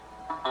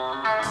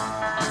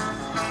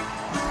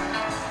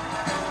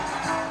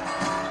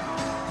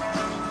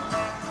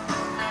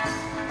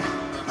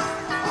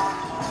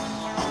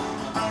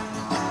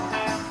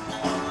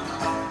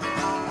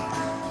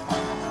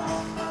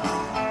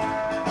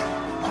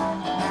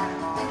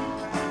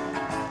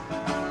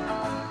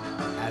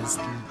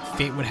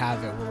fate would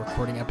have it, we're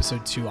recording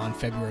episode 2 on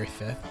February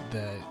 5th,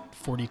 the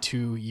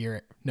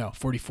 44-year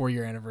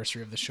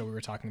anniversary of the show we were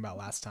talking about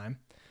last time.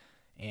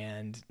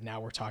 And now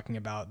we're talking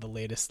about the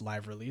latest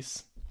live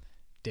release,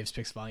 Dave's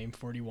Picks Volume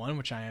 41,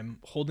 which I am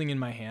holding in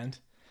my hand.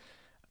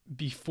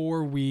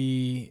 Before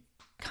we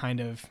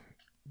kind of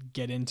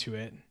get into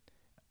it,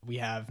 we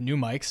have new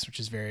mics, which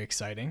is very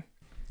exciting.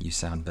 You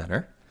sound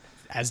better.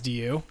 As do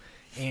you.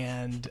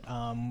 And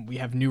we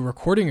have new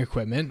recording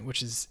equipment,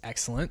 which is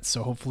excellent.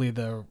 So hopefully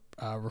the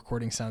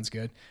recording sounds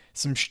good.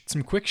 Some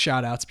quick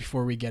shout outs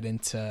before we get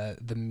into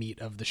the meat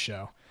of the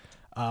show.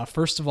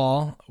 First of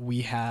all,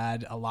 we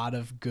had a lot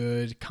of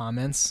good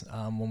comments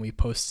when we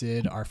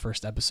posted our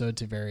first episode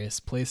to various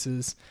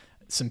places.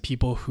 Some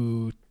people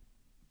who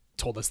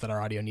told us that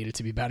our audio needed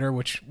to be better,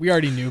 which we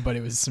already knew, but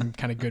it was some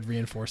kind of good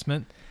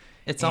reinforcement.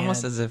 It's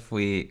almost as if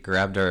we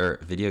grabbed our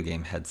video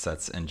game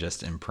headsets and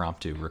just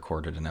impromptu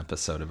recorded an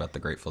episode about the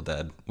Grateful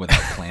Dead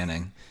without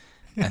planning.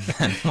 And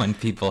then when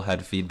people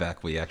had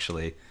feedback, we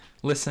actually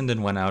listened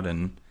and went out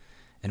and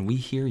we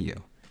hear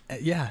you.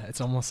 Yeah,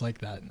 it's almost like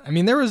that. I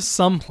mean, there was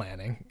some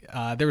planning.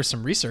 There was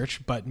some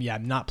research, but yeah,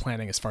 not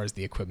planning as far as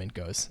the equipment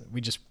goes.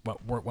 We just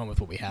went with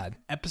what we had.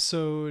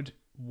 Episode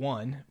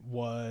 1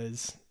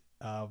 was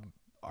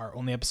our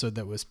only episode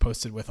that was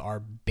posted with our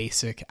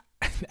basic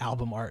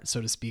album art, so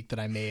to speak, that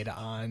I made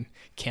on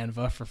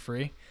Canva for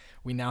free.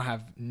 We now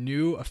have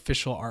new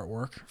official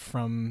artwork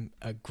from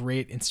a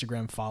great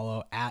Instagram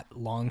follow at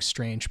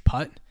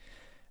LongStrangePut.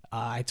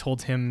 I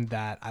told him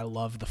that I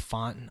love the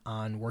font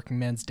on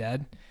Workingman's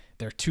Dead.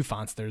 There are 2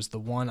 fonts. There's the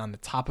one on the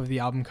top of the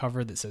album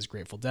cover that says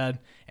Grateful Dead,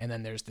 and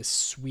then there's this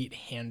sweet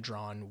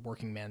hand-drawn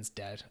Workingman's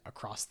Dead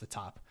across the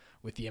top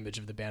with the image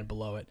of the band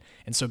below it.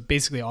 And so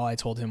basically all I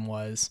told him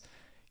was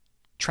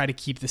try to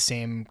keep the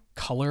same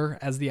color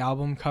as the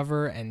album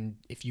cover, and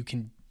if you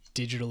can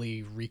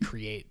digitally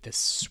recreate this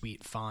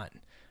sweet font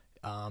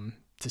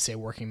to say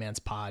Workingman's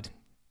Pod,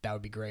 that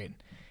would be great.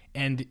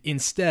 And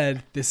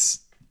instead,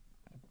 this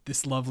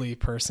lovely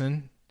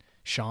person,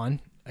 Sean,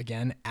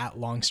 again, at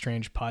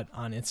LongStrangePut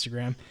on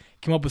Instagram,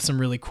 came up with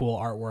some really cool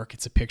artwork.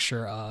 It's a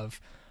picture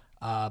of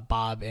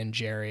Bob and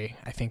Jerry,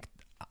 I think,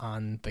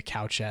 on the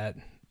couch at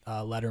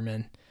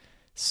Letterman.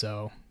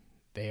 So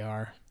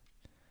they're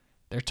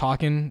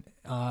talking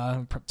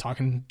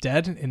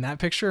dead in that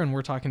picture, and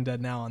we're talking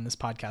dead now on this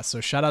podcast.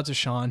 So shout out to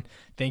Sean.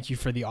 Thank you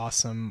for the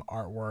awesome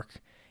artwork.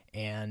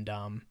 And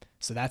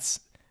so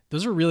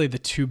those are really the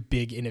 2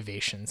 big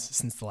innovations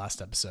since the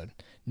last episode: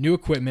 new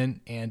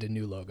equipment and a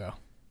new logo.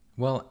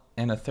 Well,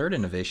 and a third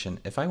innovation,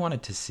 if I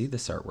wanted to see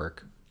this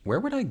artwork,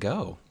 where would I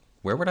go?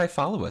 Where would I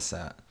follow us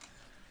at?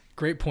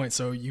 Great point.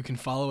 So you can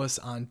follow us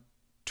on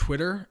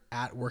Twitter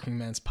at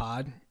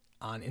WorkingMansPod,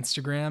 on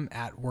Instagram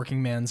at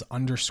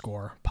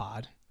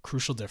 @workingmans_pod.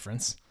 Crucial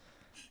difference.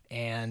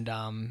 And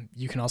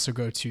you can also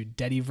go to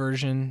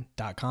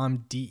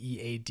deadyversion.com,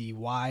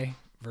 DEADY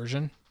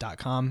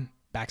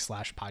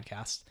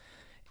version.com/podcast.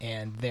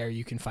 And there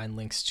you can find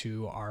links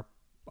to our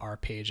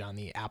page on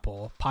the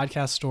Apple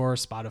Podcast Store,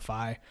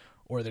 Spotify,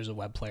 or there's a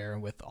web player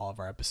with all of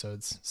our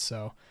episodes.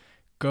 So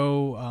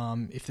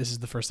go, if this is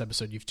the first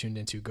episode you've tuned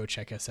into, go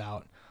check us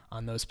out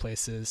on those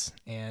places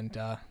and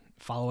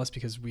follow us,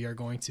 because we are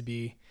going to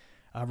be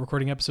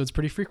recording episodes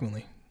pretty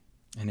frequently.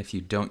 And if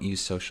you don't use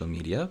social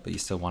media, but you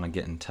still want to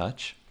get in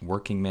touch,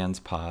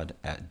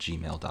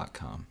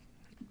 workingmanspod@gmail.com.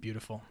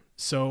 Beautiful.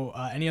 So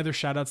any other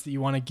shout outs that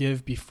you want to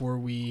give before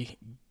we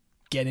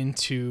get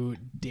into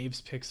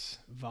Dave's Picks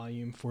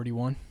Volume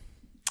 41?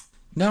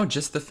 No,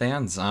 just the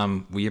fans.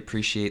 We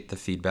appreciate the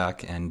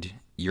feedback and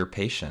your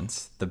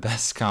patience. The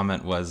best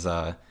comment was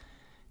a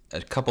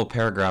couple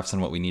paragraphs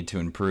on what we need to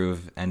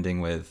improve,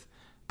 ending with,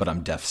 "But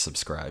I'm deaf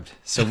subscribed."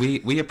 So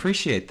we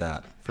appreciate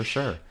that for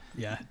sure.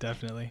 Yeah,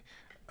 definitely.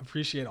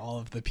 Appreciate all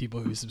of the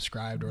people who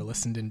subscribed or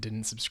listened and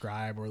didn't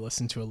subscribe, or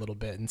listened to a little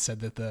bit and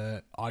said that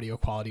the audio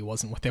quality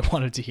wasn't what they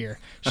wanted to hear.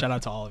 Shout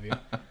out to all of you.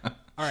 All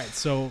right,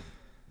 so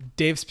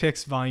Dave's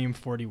Picks Volume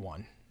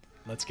 41.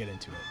 Let's get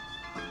into it.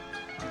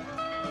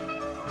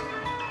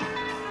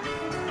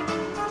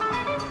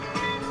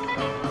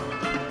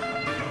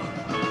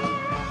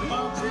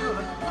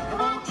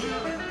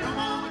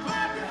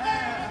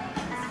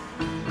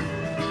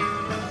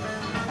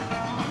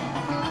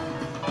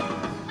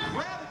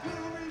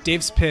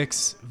 Dave's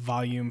Picks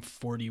Volume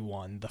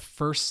 41, the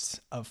first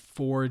of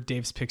 4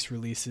 Dave's Picks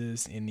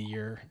releases in the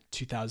year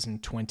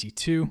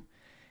 2022.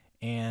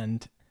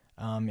 And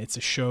it's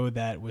a show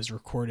that was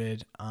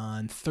recorded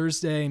on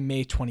Thursday,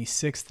 May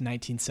 26th,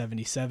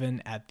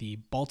 1977 at the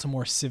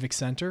Baltimore Civic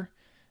Center,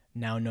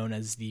 now known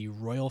as the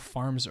Royal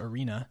Farms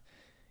Arena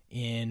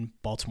in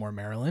Baltimore,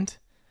 Maryland.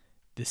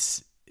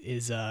 This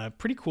is a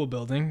pretty cool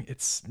building.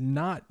 It's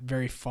not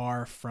very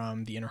far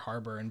from the Inner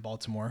Harbor in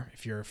Baltimore,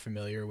 if you're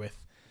familiar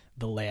with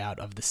the layout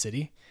of the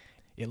city.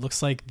 It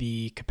looks like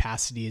the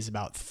capacity is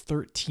about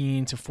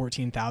 13 to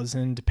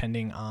 14,000,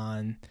 depending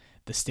on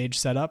the stage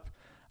setup.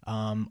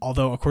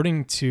 Although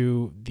according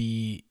to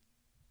the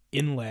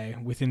inlay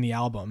within the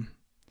album,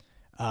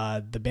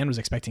 the band was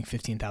expecting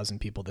 15,000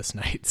 people this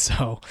night.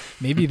 So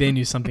maybe they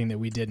knew something that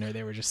we didn't, or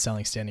they were just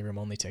selling standing room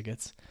only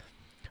tickets.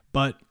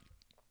 But,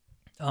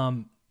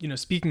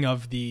 speaking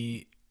of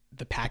the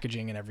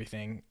packaging and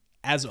everything,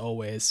 as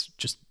always,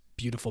 just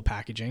beautiful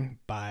packaging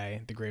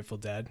by the Grateful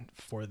Dead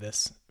for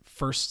this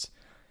first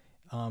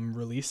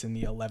release in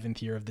the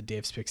 11th year of the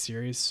Dave's Pick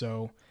series.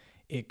 So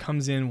it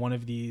comes in one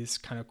of these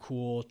kind of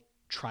cool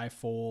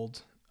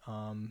trifold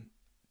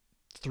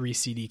 3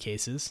 CD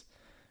cases.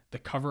 The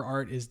cover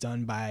art is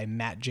done by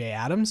Matt J.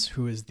 Adams,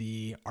 who is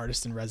the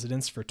artist in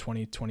residence for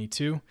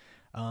 2022,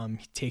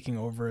 taking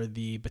over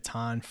the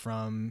baton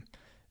from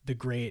the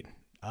great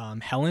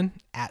Helen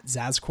at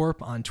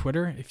Zazcorp on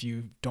Twitter. If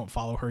you don't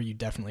follow her, you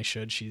definitely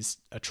should. She's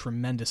a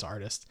tremendous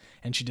artist,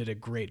 and she did a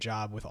great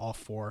job with all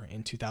 4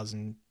 in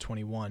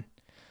 2021.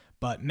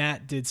 But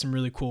Matt did some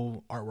really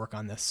cool artwork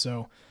on this.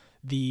 So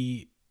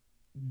the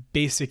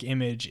basic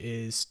image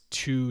is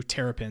 2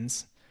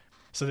 terrapins.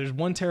 So there's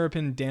one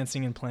terrapin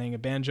dancing and playing a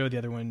banjo, the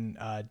other one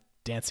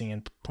dancing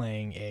and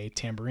playing a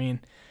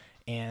tambourine.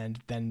 And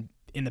then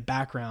in the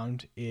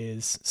background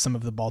is some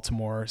of the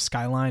Baltimore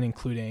skyline,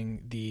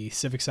 including the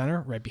Civic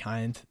Center right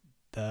behind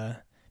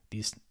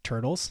these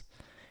turtles.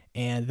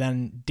 And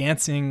then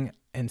dancing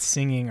and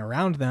singing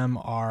around them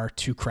are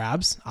 2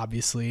 crabs,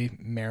 obviously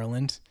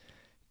Maryland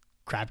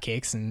crab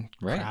cakes and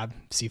crab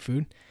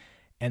seafood.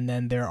 And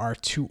then there are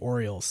 2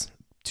 Orioles,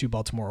 2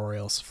 Baltimore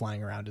Orioles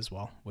flying around as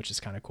well, which is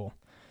kind of cool.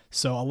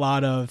 So a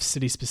lot of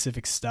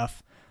city-specific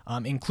stuff,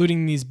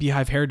 including these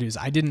beehive hairdos.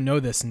 I didn't know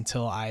this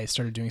until I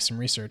started doing some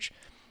research.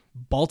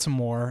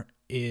 Baltimore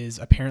is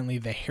apparently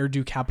the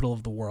hairdo capital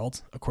of the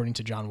world, according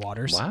to John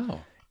Waters.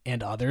 Wow.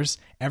 And others.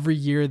 Every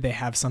year they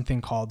have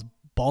something called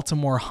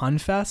Baltimore Hun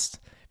Fest,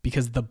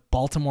 because the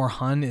Baltimore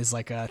Hun is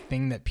like a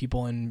thing that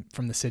people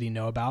from the city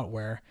know about,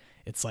 where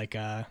it's like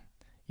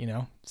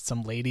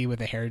some lady with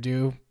a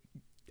hairdo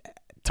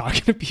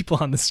talking to people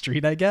on the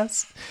street, I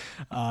guess.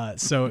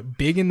 So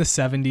big in the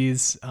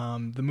 70s.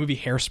 The movie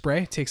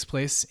Hairspray takes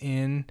place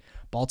in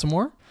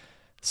Baltimore.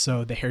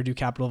 So the hairdo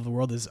capital of the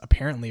world is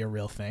apparently a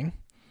real thing.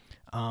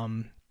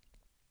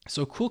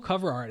 So cool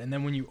cover art. And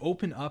then when you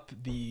open up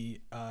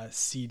the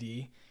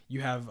CD,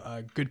 you have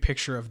a good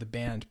picture of the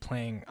band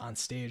playing on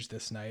stage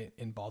this night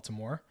in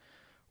Baltimore,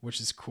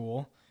 which is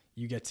cool.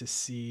 You get to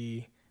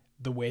see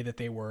the way that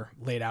they were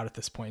laid out at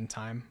this point in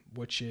time,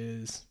 which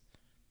is,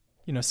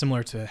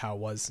 similar to how it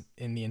was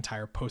in the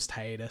entire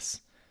post-hiatus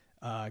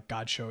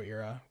God Show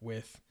era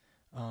with,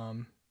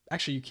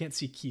 actually you can't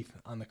see Keith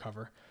on the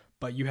cover,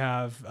 but you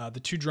have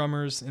the 2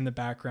 drummers in the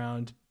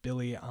background,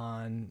 Billy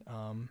on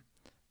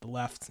the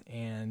left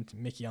and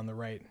Mickey on the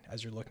right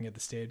as you're looking at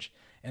the stage.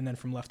 And then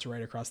from left to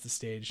right across the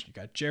stage, you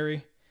got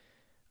Jerry,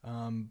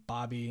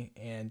 Bobby,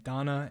 and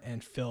Donna,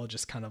 and Phil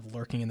just kind of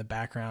lurking in the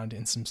background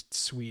in some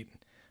sweet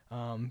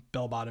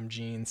bell-bottom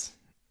jeans,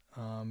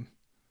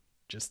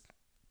 just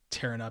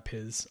tearing up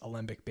his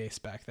alembic bass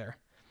back there.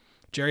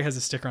 Jerry has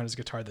a sticker on his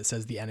guitar that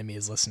says "The enemy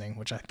is listening,"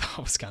 which I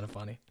thought was kind of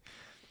funny.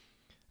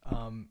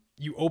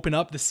 You open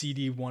up the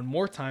CD one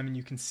more time and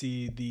you can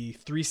see the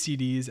 3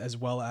 CDs as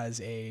well as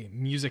a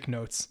music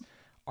notes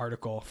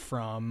article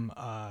from,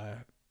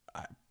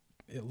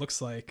 it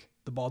looks like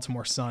the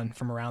Baltimore Sun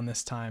from around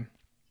this time.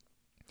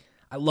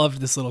 I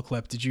loved this little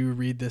clip. Did you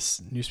read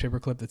this newspaper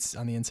clip that's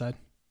on the inside?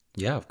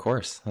 Yeah, of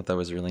course. I thought that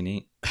was really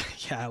neat.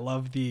 Yeah, I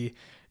love the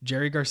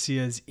Jerry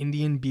Garcia's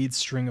Indian bead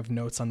string of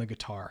notes on the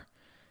guitar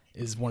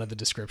is one of the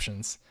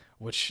descriptions,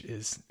 which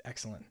is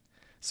excellent.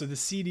 So the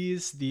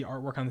CDs, the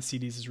artwork on the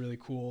CDs is really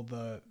cool.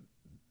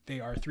 They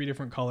are 3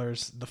 different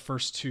colors. The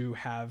first 2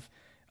 have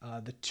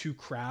the 2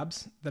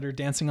 crabs that are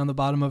dancing on the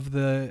bottom of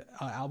the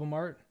album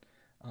art,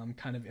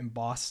 kind of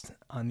embossed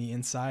on the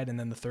inside. And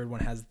then the third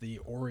one has the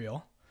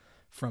Oriole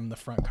from the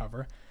front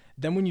cover.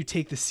 Then when you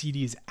take the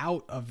CDs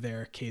out of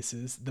their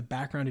cases, the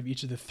background of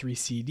each of the 3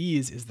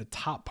 CDs is the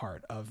top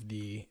part of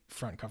the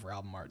front cover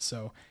album art.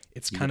 So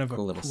it's kind of a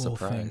cool little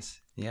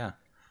surprise thing. Yeah.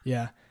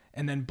 Yeah.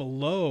 And then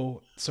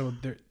below, so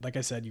there, like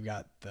I said, you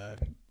got the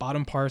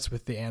bottom parts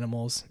with the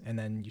animals, and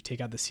then you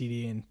take out the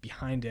CD, and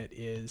behind it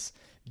is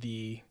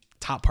the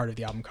top part of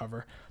the album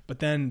cover. But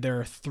then there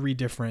are 3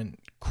 different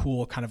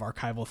cool kind of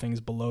archival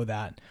things below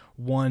that.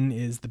 One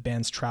is the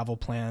band's travel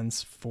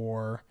plans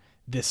for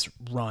this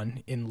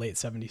run in late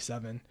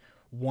 77.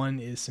 One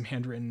is some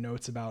handwritten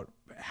notes about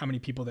how many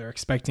people they're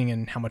expecting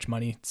and how much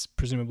money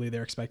presumably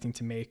they're expecting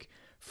to make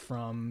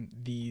from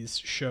these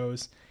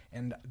shows.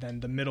 And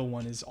then the middle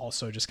one is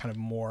also just kind of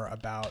more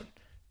about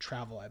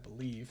travel, I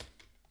believe.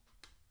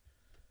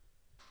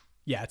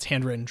 Yeah, it's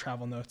handwritten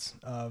travel notes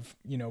of,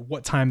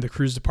 what time the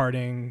crew's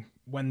departing,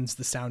 when's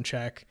the sound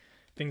check,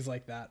 things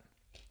like that.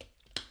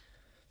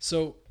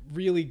 So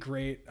really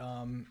great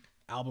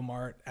album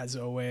art, as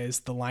always.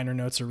 The liner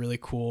notes are really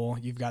cool.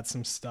 You've got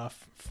some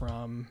stuff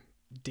from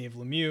Dave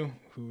Lemieux,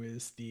 who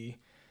is the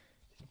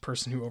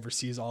person who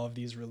oversees all of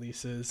these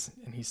releases,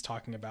 and he's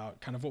talking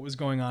about kind of what was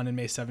going on in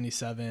May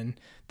 77,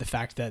 the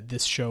fact that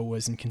this show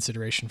was in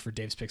consideration for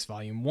Dave's Picks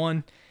Volume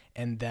 1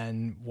 and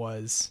then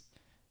was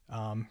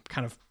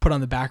kind of put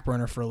on the back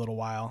burner for a little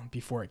while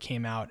before it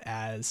came out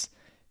as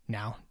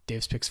now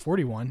Dave's Picks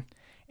 41.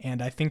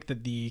 And I think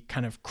that the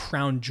kind of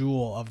crown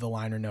jewel of the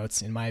liner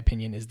notes, in my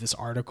opinion, is this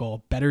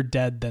article, Better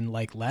Dead Than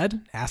Like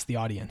Lead? Ask the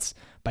Audience,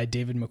 by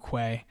David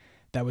McQuay,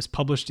 that was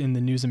published in the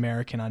News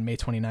American on May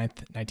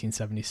 29th,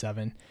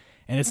 1977.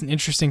 And it's an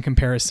interesting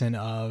comparison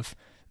of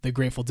the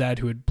Grateful Dead,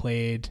 who had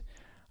played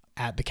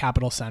at the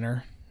Capitol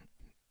Center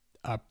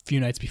a few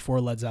nights before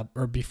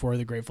before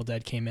the Grateful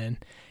Dead came in,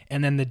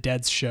 and then the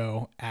Dead's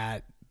show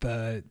at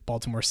the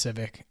Baltimore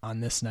Civic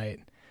on this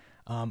night.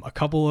 A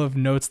couple of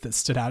notes that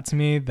stood out to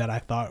me that I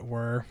thought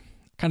were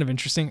kind of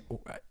interesting.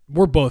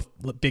 We're both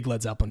big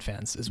Led Zeppelin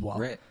fans as well.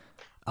 Right.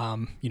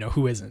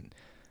 Who isn't?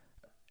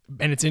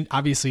 And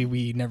obviously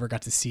we never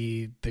got to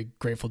see the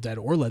Grateful Dead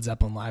or Led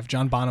Zeppelin live.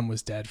 John Bonham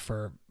was dead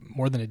for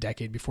more than a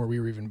decade before we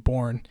were even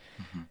born.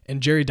 Mm-hmm.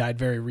 And Jerry died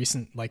very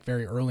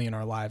early in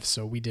our lives,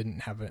 so we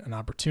didn't have an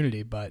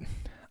opportunity. But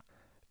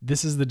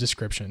this is the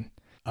description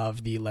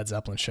of the Led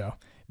Zeppelin show.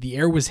 The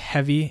air was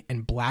heavy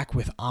and black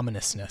with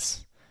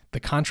ominousness. The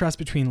contrast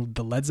between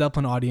the Led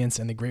Zeppelin audience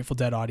and the Grateful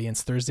Dead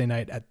audience Thursday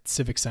night at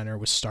Civic Center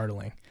was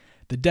startling.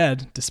 The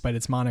Dead, despite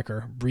its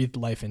moniker, breathed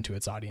life into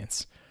its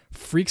audience.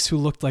 Freaks who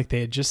looked like they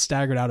had just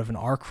staggered out of an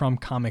R. Crumb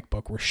comic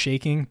book were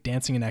shaking,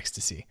 dancing in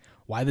ecstasy.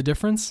 Why the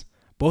difference?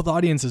 Both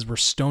audiences were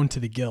stoned to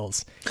the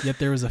gills, yet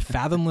there was a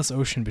fathomless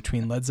ocean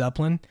between Led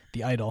Zeppelin,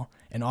 the idol,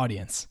 and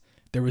audience.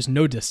 There was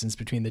no distance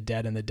between the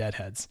Dead and the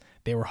Deadheads.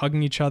 They were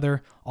hugging each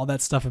other, all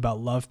that stuff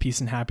about love, peace,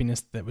 and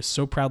happiness that was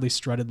so proudly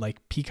strutted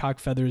like peacock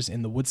feathers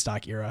in the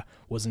Woodstock era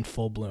was in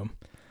full bloom.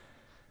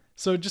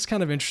 So just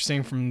kind of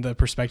interesting from the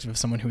perspective of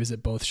someone who is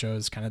at both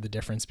shows, kind of the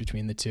difference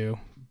between the two,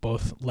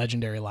 both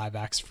legendary live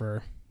acts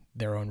for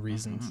their own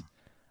reasons.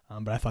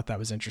 Mm-hmm. But I thought that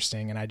was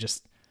interesting. And I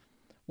just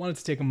wanted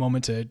to take a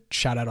moment to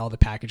shout out all the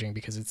packaging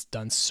because it's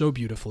done so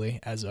beautifully,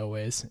 as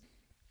always.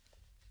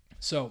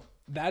 So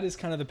that is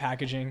kind of the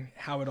packaging,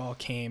 how it all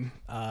came.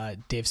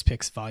 Dave's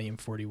Picks Volume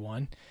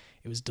 41.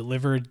 It was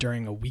delivered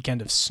during a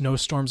weekend of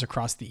snowstorms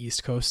across the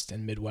East Coast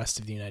and Midwest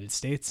of the United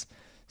States.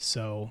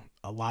 So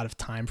a lot of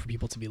time for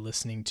people to be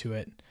listening to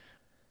it.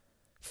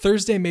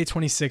 Thursday, May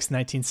 26,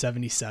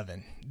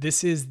 1977.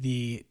 This is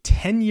the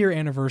 10-year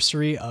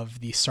anniversary of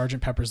the Sgt.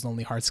 Pepper's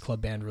Lonely Hearts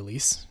Club Band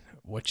release,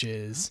 which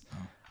is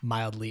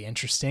mildly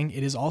interesting.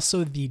 It is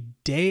also the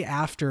day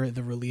after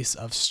the release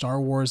of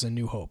Star Wars: A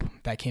New Hope.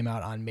 That came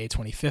out on May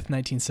 25th,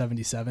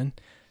 1977.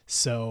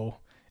 So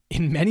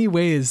in many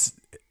ways,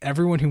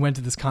 everyone who went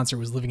to this concert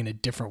was living in a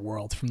different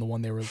world from the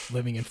one they were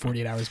living in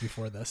 48 hours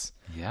before this.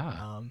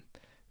 Yeah.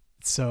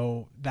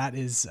 So that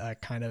is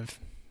kind of,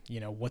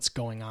 what's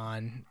going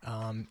on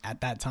at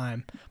that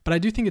time. But I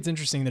do think it's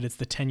interesting that it's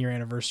the 10-year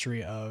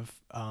anniversary of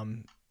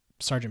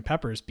Sgt.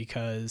 Pepper's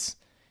because,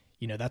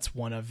 that's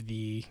one of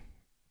the,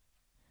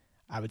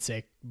 I would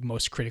say,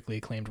 most critically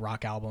acclaimed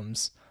rock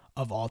albums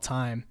of all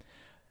time.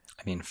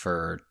 I mean,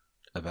 for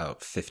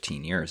about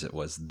 15 years, it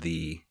was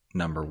the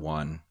number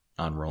one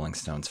on Rolling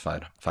Stone's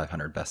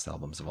 500 best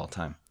albums of all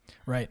time.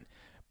 Right.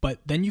 But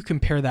then you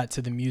compare that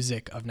to the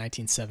music of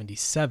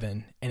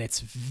 1977, and it's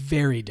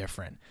very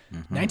different.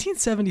 Mm-hmm.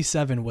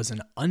 1977 was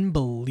an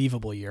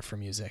unbelievable year for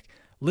music.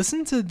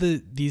 Listen to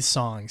these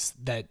songs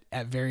that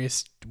at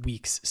various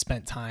weeks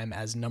spent time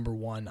as number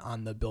one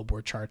on the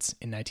Billboard charts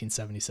in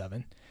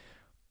 1977.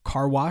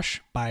 Car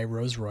Wash by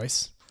Rose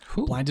Royce.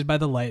 Ooh. Blinded by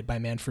the Light by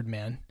Manfred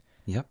Mann.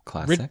 Yep,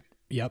 classic.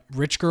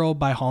 Rich Girl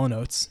by Hall &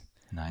 Oates.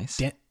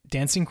 Nice.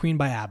 Dancing Queen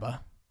by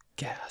ABBA.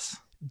 Gas.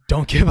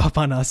 Don't Give Up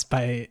on Us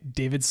by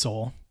David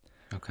Soul.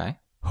 Okay.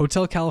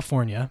 Hotel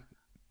California.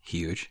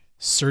 Huge.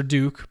 Sir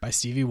Duke by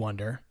Stevie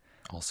Wonder.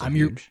 Also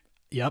huge.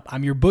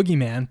 I'm Your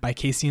Boogeyman by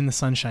Casey and the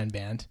Sunshine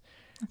Band.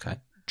 Okay.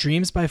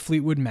 Dreams by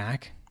Fleetwood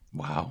Mac.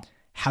 Wow.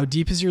 How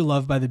Deep Is Your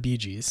Love by the Bee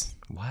Gees.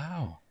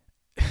 Wow.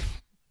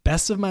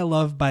 Best of My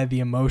Love by The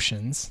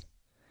Emotions.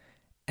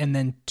 And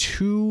then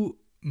two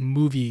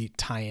movie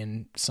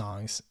tie-in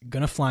songs.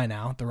 Gonna Fly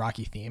Now, the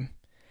Rocky theme.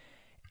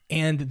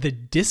 And the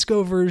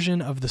disco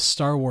version of the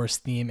Star Wars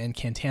theme and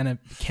Cantina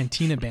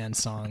Band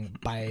song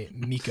by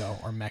Miko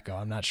or Meko.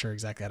 I'm not sure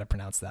exactly how to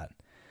pronounce that.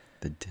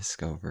 The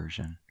disco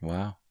version.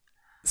 Wow.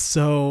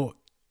 So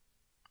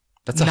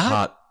that's a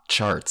hot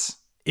charts.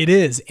 It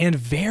is, and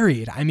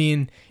varied. I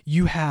mean,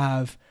 you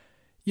have,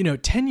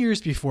 10 years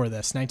before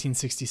this,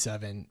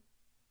 1967,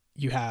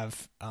 you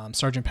have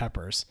Sgt.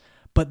 Pepper's.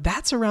 But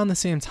that's around the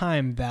same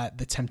time that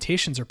the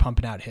Temptations are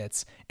pumping out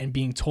hits and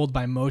being told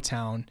by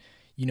Motown,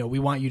 we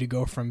want you to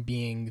go from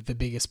being the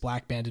biggest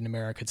black band in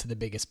America to the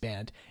biggest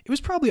band. It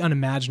was probably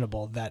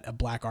unimaginable that a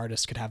black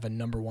artist could have a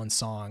number one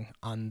song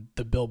on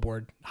the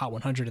Billboard Hot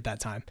 100 at that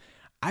time.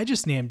 I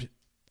just named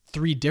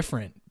 3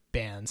 different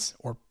bands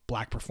or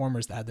black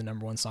performers that had the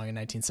number one song in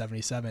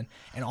 1977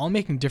 and all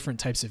making different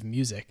types of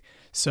music.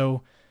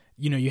 So,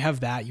 you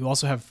have that. You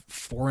also have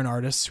foreign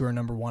artists who are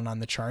number one on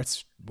the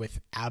charts with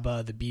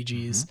ABBA, the Bee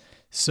Gees. Mm-hmm.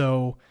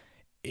 So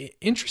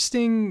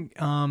interesting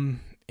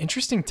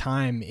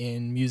time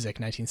in music,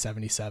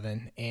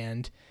 1977.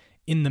 And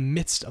in the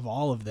midst of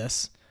all of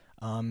this,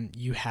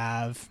 you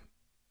have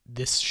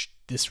this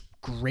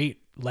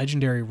great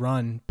legendary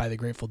run by the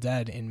Grateful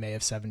Dead in May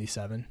of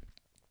 77.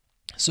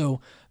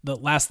 So the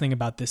last thing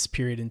about this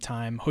period in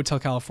time, Hotel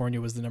California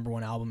was the number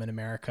one album in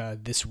America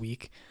this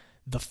week.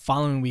 The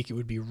following week, it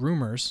would be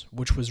Rumors,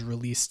 which was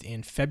released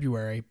in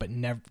February, but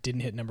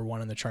didn't hit number one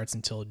on the charts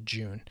until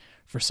June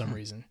for some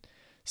reason.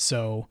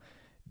 So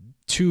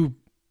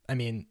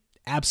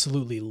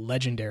absolutely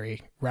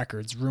legendary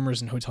records.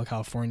 Rumors and Hotel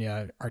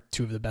California are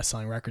two of the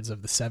best-selling records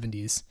of the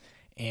 70s.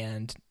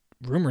 And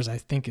Rumors, I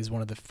think, is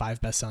one of the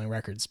 5 best-selling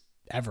records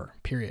ever,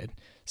 period.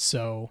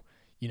 So,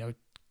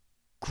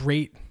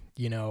 great,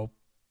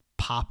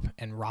 pop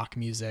and rock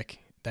music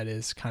that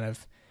is kind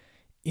of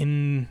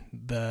in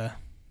the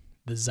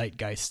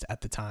zeitgeist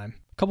at the time.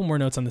 A couple more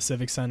notes on the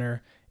Civic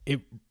Center.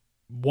 It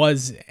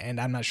was, and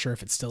I'm not sure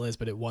if it still is,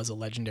 but it was a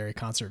legendary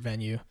concert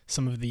venue.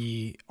 Some of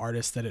the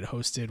artists that it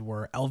hosted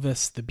were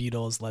Elvis, the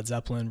Beatles, Led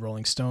Zeppelin,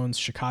 Rolling Stones,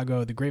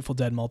 Chicago, the Grateful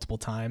Dead multiple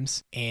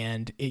times.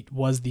 And it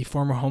was the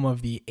former home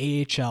of the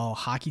AHL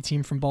hockey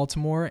team from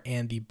Baltimore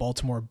and the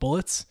Baltimore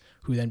Bullets,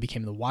 who then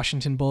became the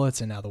Washington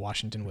Bullets and now the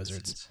Washington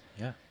Wizards.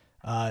 Yeah.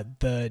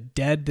 The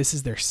Dead, this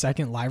is their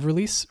second live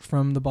release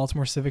from the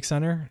Baltimore Civic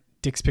Center.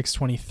 Dick's Picks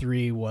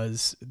 23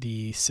 was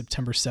the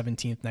September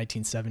 17th,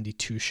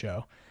 1972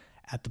 show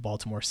at the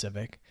Baltimore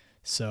Civic.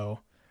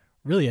 So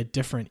really a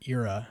different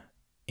era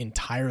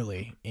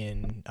entirely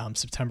in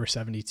September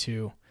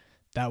 72.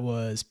 That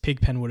was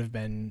Pigpen would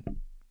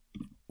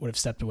have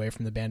stepped away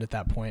from the band at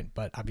that point,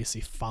 but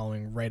obviously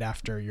following right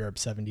after Europe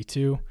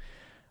 72,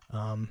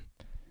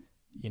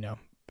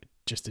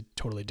 just a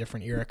totally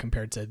different era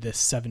compared to this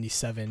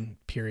 77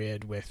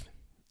 period with,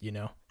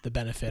 the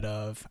benefit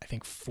of, I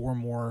think, 4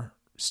 more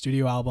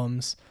studio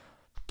albums.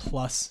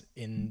 Plus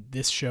in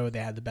this show, they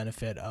had the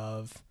benefit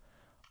of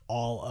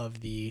all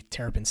of the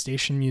Terrapin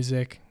Station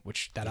music,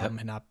 which that album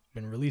had not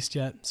been released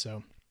yet.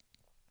 So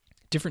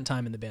different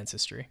time in the band's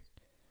history.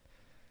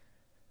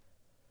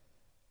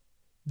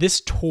 This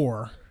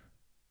tour,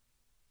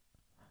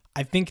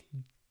 I think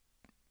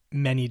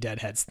many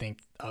Deadheads think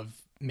of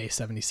May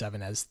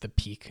 77 as the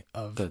peak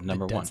of the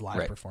Dead's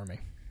live performing.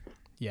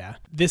 Yeah.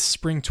 This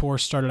spring tour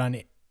started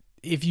on,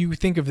 if you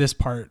think of this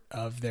part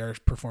of their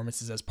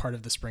performances as part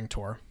of the spring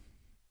tour,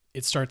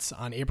 it starts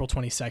on April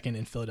 22nd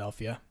in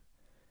Philadelphia.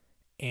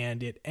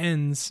 And it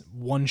ends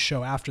one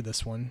show after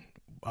this one,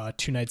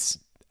 2 nights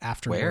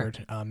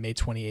afterward, May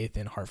 28th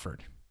in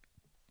Hartford.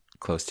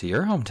 Close to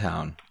your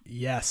hometown.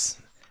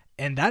 Yes.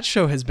 And that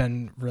show has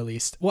been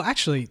released. Well,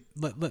 actually,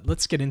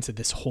 let's get into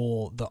this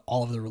all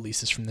of the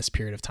releases from this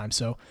period of time.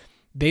 So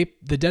the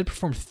Dead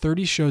performed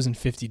 30 shows in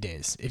 50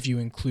 days, if you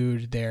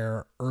include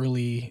their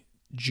early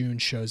June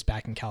shows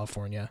back in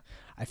California,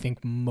 I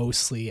think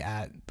mostly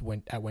at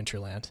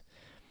Winterland.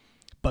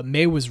 But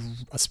May was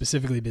a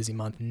specifically busy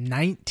month,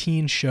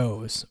 19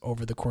 shows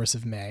over the course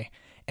of May.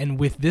 And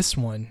with this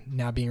one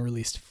now being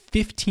released,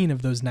 15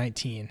 of those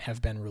 19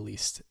 have been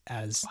released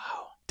as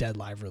Dead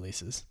live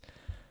releases.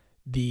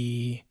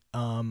 The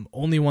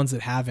only ones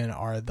that haven't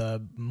are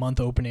the month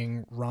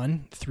opening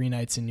run, 3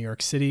 nights in New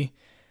York City,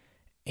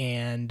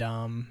 and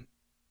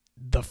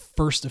the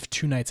first of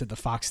 2 nights at the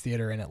Fox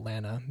Theater in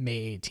Atlanta,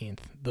 May 18th.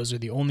 Those are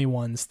the only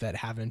ones that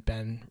haven't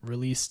been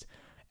released.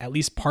 At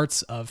least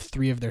parts of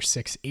 3 of their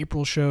 6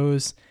 April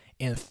shows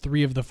and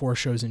 3 of the 4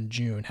 shows in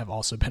June have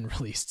also been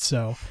released.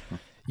 So,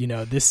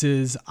 this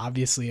is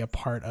obviously a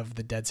part of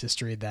the Dead's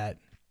history that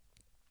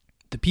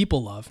the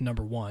people love,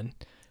 number one.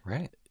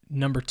 Right.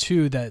 Number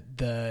two, that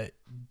the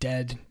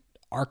Dead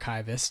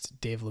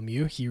archivist, Dave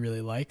Lemieux, he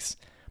really likes.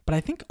 But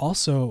I think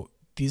also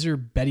these are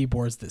Betty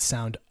boards that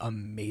sound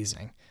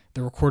amazing.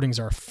 The recordings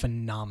are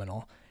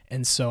phenomenal.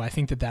 And so I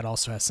think that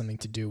also has something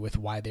to do with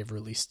why they've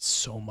released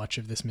so much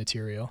of this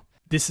material.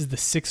 This is the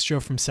 6th show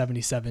from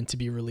 77 to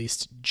be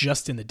released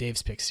just in the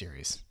Dave's Picks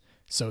series.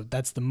 So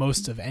that's the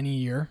most of any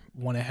year,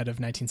 one ahead of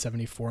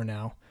 1974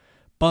 now.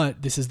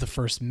 But this is the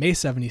first May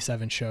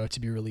 77 show to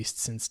be released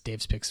since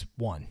Dave's Picks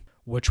 1,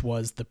 which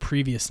was the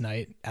previous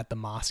night at the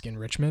Mosque in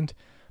Richmond.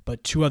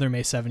 But 2 other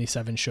May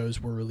 77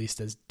 shows were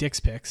released as Dick's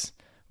Picks,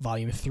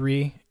 Volume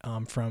 3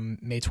 from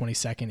May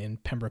 22nd in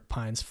Pembroke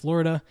Pines,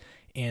 Florida,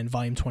 and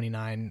Volume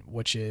 29,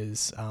 which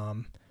is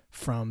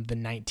from the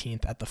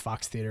 19th at the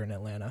Fox Theater in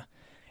Atlanta.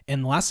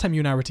 And the last time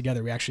you and I were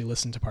together, we actually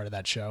listened to part of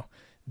that show,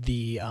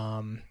 the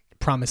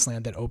Promised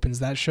Land that opens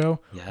that show,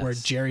 where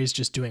Jerry's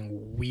just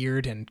doing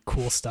weird and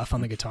cool stuff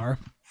on the guitar.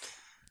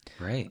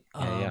 Right.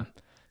 Yeah.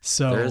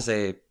 So there's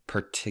a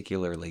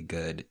particularly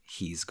good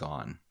He's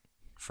Gone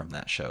from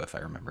that show, if I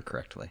remember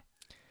correctly.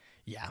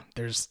 Yeah,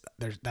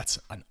 that's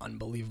an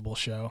unbelievable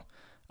show.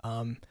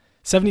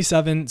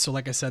 77, so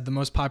like I said, the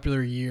most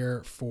popular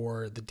year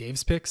for the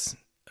Dave's Picks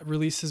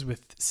releases,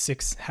 with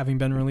 6 having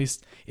been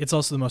released. It's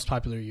also the most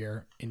popular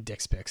year in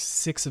Dick's Picks.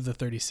 6 of the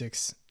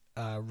 36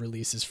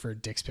 releases for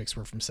Dick's Picks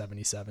were from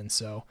 77.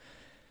 So,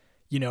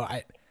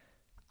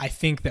 I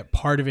think that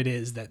part of it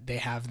is that they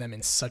have them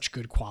in such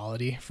good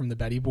quality from the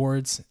Betty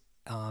boards,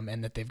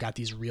 and that they've got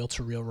these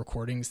reel-to-reel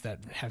recordings that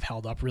have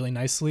held up really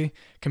nicely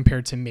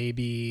compared to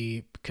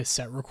maybe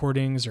cassette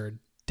recordings or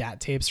DAT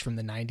tapes from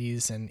the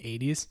 90s and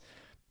 80s.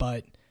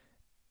 But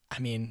I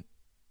mean,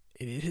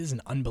 it is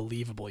an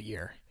unbelievable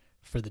year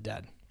for the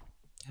Dead.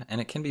 And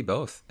it can be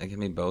both. It can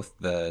be both.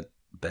 The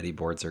Betty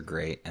boards are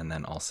great, and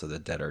then also the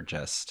Dead are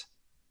just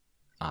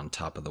on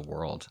top of the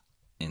world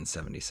in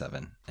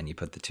 77. And you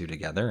put the two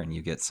together and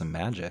you get some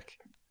magic.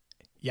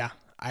 Yeah,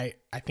 I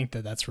think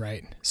that's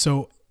right.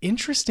 So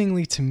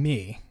interestingly to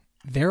me,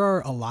 there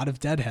are a lot of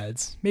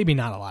Deadheads, maybe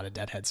not a lot of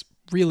Deadheads.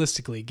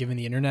 Realistically, given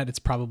the internet, it's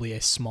probably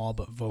a small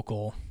but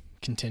vocal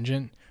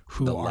contingent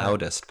who the are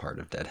loudest part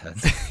of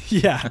Deadheads.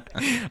 yeah,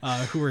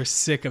 who are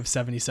sick of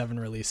 77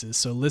 releases.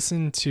 So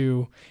listen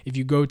to, if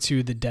you go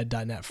to the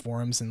dead.net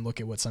forums and look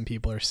at what some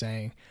people are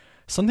saying,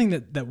 something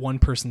that one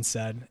person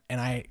said, and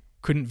I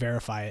couldn't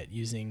verify it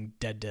using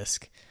Dead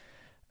Disc,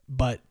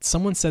 but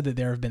someone said that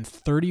there have been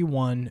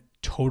 31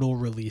 total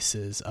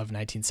releases of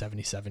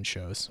 1977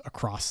 shows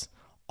across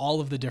all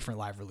of the different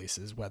live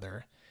releases,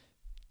 whether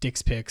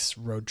Dick's Picks,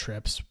 road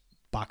trips,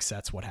 box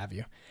sets, what have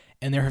you.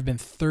 And there have been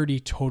 30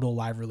 total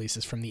live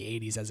releases from the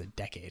 80s as a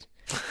decade.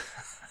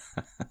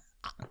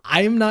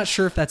 I am not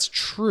sure if that's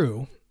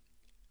true.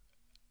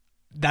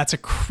 That's a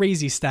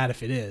crazy stat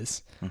if it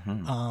is.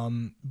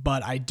 Mm-hmm.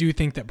 But I do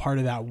think that part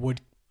of that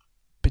would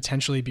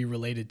potentially be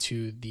related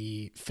to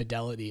the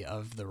fidelity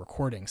of the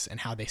recordings and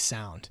how they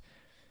sound.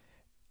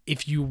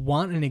 If you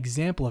want an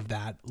example of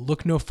that,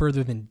 look no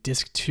further than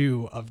disc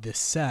 2 of this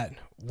set,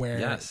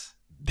 where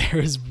there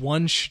is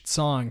one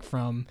song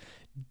from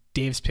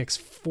Dave's Picks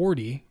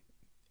 40,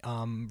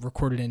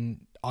 recorded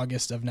in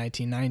August of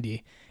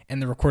 1990,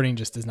 and the recording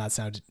just does not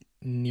sound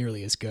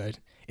nearly as good.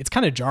 It's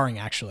kind of jarring,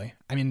 actually.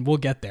 I mean, we'll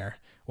get there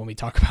when we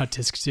talk about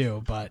disc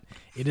 2, but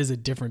it is a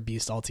different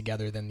beast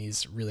altogether than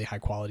these really high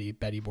quality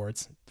Betty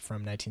boards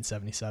from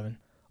 1977.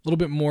 A little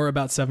bit more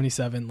about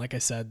 77. Like I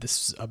said,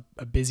 this is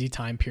a busy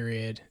time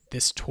period.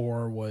 This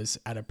tour was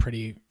at a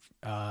pretty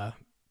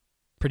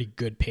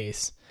good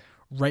pace.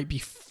 Right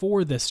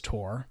before this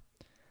tour,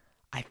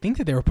 I think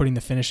that they were putting the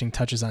finishing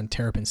touches on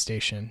Terrapin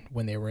Station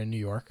when they were in New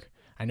York.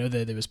 I know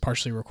that it was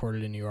partially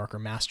recorded in New York or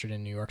mastered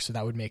in New York, so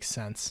that would make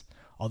sense,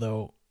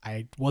 although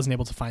I wasn't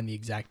able to find the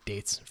exact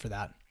dates for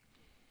that.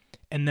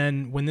 And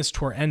then when this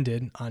tour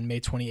ended on May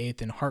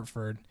 28th in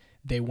Hartford,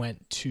 they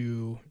went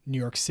to New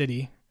York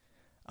City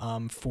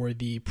for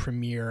the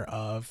premiere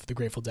of the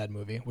Grateful Dead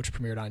movie, which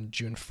premiered on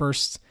June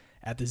 1st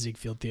at the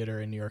Ziegfeld Theater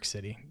in New York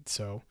City.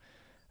 So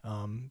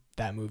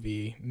that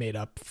movie made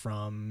up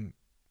from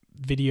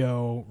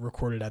video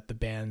recorded at the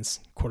band's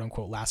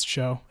quote-unquote last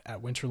show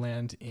at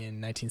Winterland in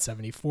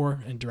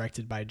 1974 and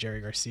directed by Jerry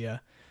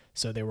Garcia.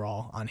 So they were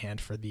all on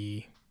hand for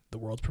the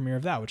world premiere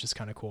of that, which is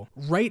kind of cool.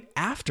 Right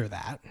after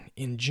that,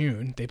 in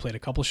June, they played a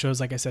couple shows,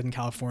 like I said, in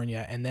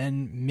California, and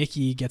then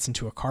Mickey gets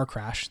into a car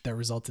crash that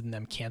resulted in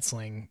them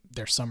canceling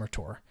their summer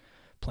tour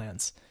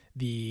plans.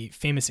 The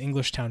famous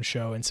Englishtown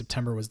show in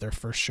September was their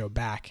first show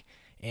back,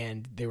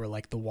 and they were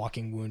like the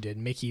walking wounded.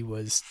 Mickey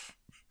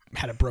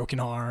had a broken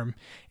arm,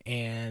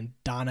 and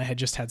Donna had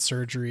just had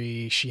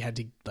surgery. She had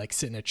to like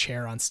sit in a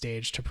chair on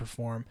stage to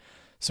perform.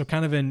 So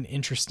kind of an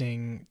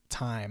interesting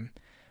time.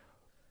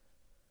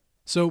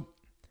 So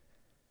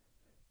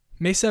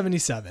May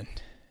 77,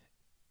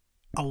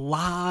 a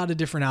lot of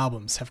different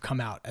albums have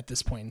come out at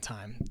this point in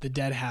time. The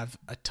Dead have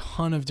a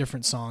ton of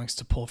different songs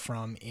to pull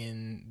from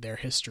in their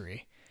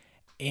history.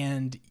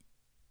 And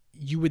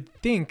you would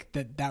think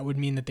that that would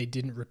mean that they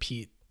didn't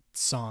repeat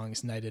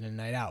songs night in and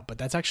night out, but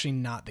that's actually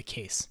not the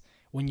case.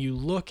 When you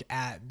look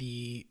at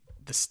the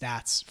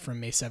stats from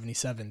May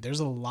 77,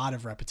 there's a lot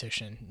of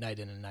repetition night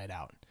in and night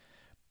out.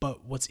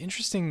 But what's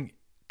interesting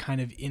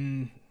kind of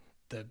in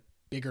the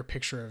bigger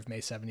picture of May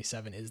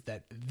 77 is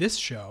that this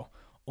show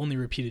only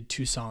repeated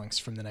 2 songs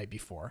from the night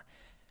before.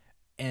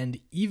 And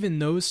even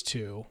those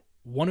 2,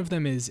 one of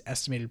them is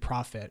Estimated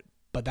Profit,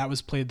 but that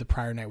was played the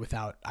prior night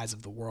without Eyes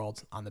of the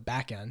World on the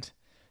back end.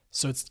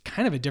 So it's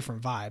kind of a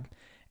different vibe.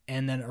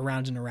 And then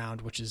Around and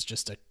Around, which is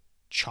just a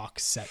chalk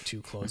set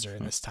 2 closer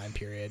in this time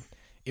period.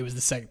 It was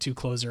the set 2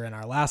 closer in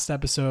our last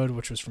episode,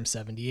 which was from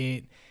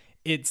 78.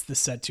 It's the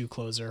set 2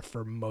 closer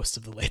for most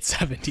of the late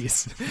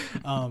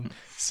 70s.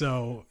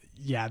 So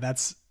yeah,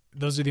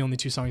 those are the only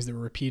 2 songs that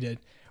were repeated.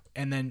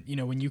 And then,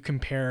 when you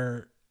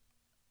compare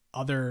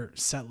other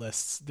set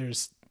lists,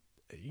 there's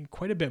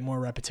quite a bit more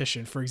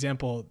repetition. For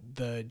example,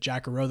 the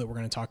Jackaroo that we're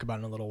going to talk about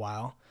in a little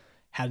while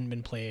hadn't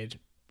been played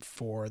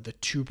for the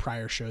 2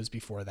 prior shows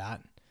before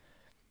that.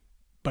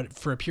 But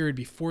for a period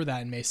before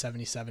that in May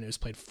 77, it was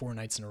played 4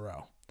 nights in a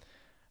row.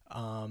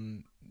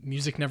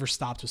 Music Never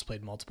Stopped was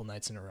played multiple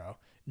nights in a row.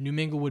 New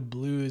Minglewood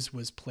Blues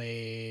was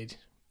played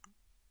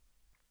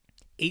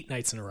 8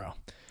 nights in a row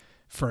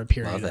for a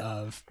period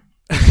of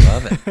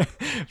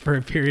for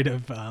a period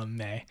of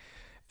May.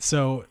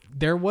 So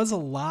there was a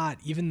lot,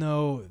 even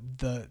though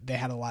they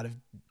had a lot of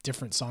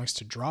different songs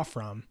to draw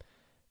from,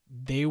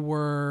 there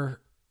were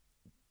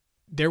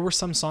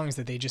some songs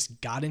that they just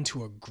got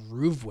into a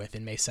groove with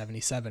in May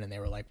 77, and they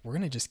were like, we're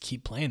going to just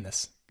keep playing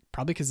this,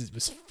 probably because it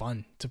was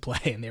fun to play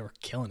and they were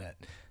killing it,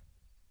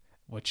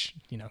 which,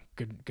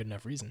 good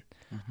enough reason.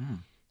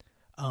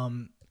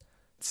 Mm-hmm.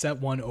 Set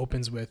 1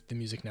 opens with The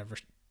Music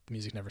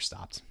Never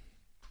Stopped.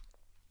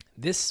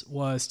 This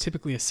was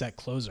typically a set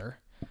closer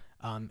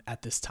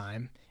at this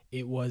time.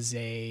 It was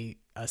a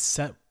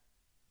set,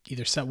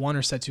 either set 1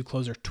 or set 2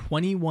 closer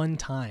 21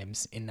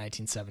 times in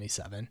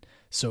 1977.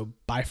 So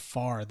by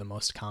far the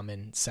most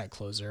common set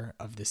closer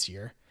of this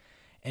year.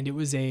 And it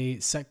was a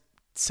set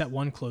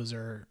 1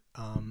 closer,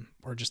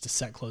 or just a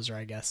set closer,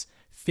 I guess,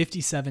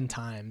 57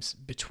 times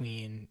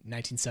between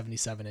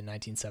 1977 and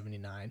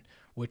 1979,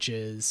 which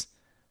is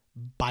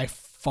by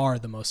far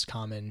the most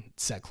common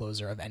set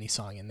closer of any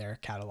song in their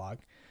catalog.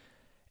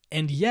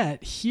 And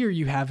yet here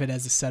you have it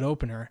as a set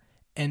opener,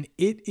 and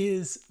it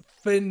is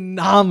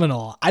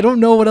phenomenal. I don't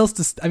know what else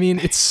to,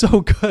 it's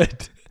so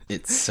good.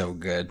 It's so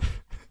good.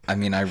 I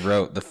mean, I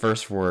wrote the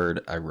first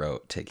word I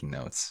wrote taking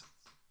notes.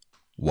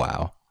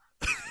 Wow.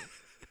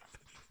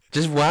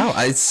 Just wow.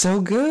 It's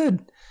so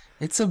good.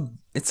 It's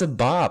a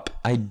bop.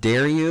 I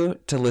dare you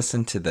to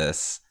listen to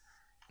this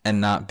and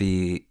not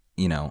be,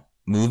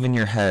 moving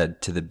your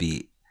head to the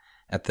beat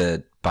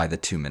by the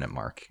 2-minute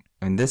mark.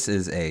 I mean, this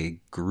is a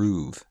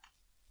groove.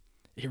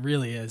 It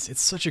really is.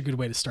 It's such a good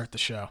way to start the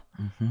show.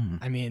 Mm-hmm.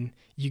 I mean,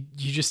 you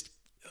just,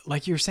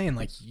 like you were saying,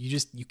 like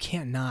you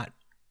can't not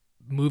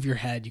move your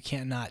head. You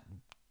can't not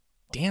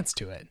dance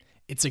to it.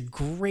 It's a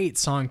great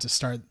song to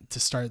start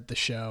the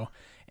show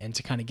and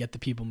to kind of get the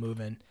people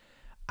moving.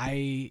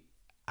 I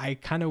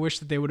kind of wish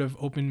that they would have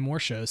opened more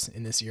shows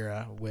in this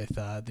era with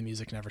The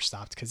Music Never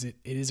Stopped, because it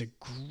is a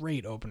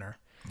great opener.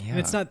 Yeah. And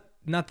it's not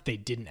that they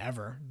didn't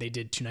ever. They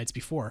did 2 nights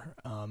before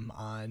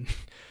on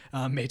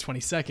May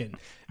 22nd.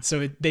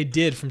 So they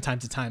did from time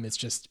to time. It's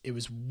just it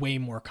was way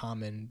more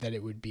common that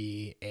it would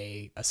be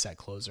a set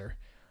closer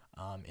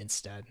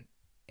instead.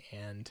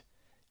 And,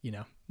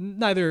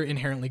 neither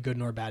inherently good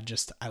nor bad.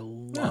 Just I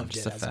loved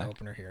it as an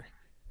opener here.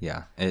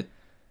 Yeah, it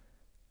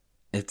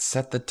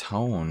set the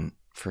tone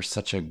for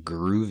such a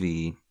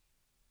groovy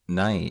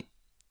night,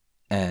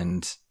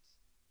 and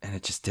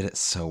it just did it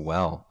so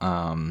well.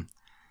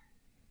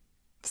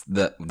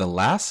 The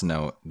last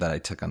note that I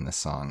took on this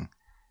song,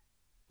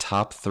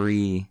 top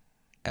 3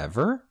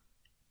 ever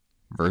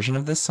version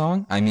of this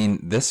song. I mean,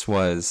 this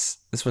was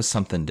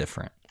something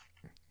different.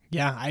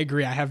 Yeah, I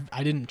agree.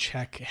 I didn't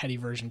check Heady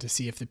version to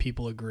see if the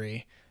people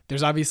agree.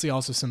 There's obviously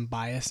also some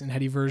bias in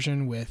Heady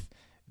version, with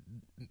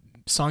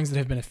songs that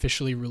have been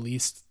officially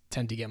released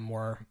tend to get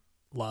more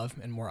love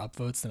and more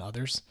upvotes than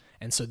others.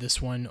 And so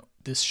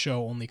this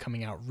show only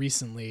coming out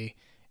recently,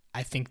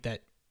 I think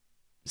that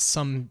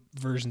some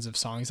versions of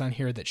songs on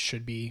here that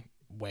should be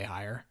way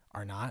higher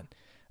are not.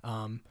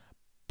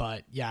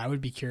 But yeah, I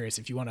would be curious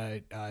if you want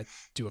to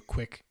do a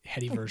quick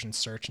Heady version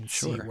search and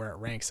see where it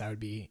ranks. I would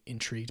be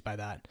intrigued by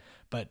that.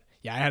 But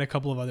yeah, I had a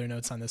couple of other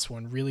notes on this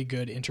one. Really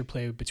good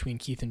interplay between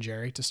Keith and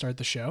Jerry to start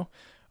the show,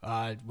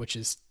 which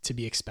is to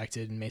be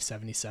expected in May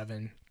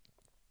 77.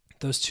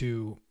 Those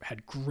two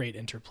had great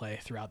interplay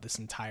throughout this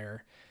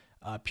entire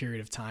period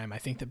of time. I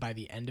think that by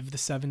the end of the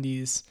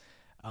 70s,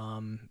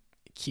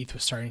 Keith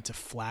was starting to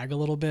flag a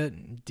little bit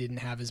and didn't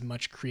have as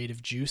much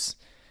creative juice.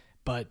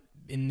 But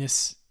in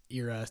this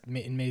era,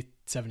 in May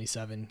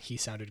 77, he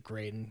sounded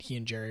great, and he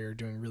and Jerry are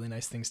doing really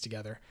nice things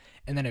together.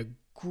 And then a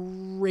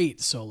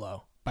great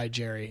solo by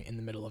Jerry in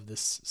the middle of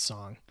this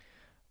song,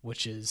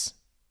 which is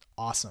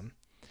awesome.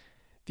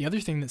 The other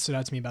thing that stood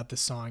out to me about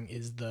this song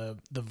is the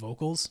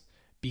vocals,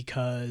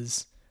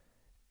 because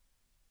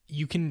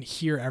you can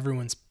hear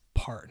everyone's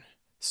part.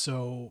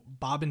 So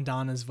Bob and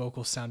Donna's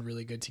vocals sound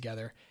really good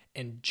together,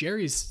 and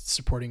Jerry's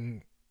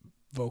supporting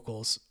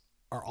vocals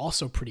are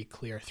also pretty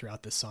clear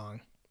throughout the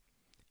song.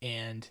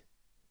 And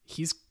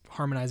he's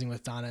harmonizing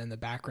with Donna in the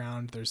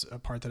background. There's a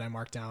part that I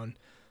marked down,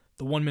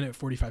 the 1 minute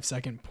 45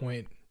 second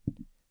point.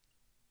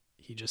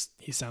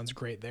 He sounds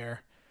great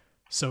there.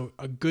 So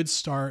a good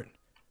start,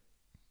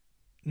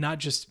 not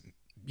just,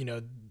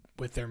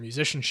 with their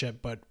musicianship,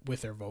 but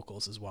with their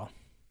vocals as well.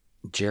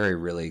 Jerry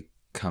really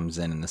comes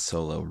in, and the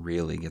solo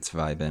really gets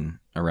vibing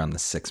around the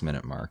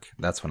 6-minute mark.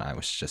 That's when I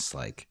was just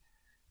like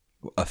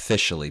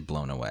officially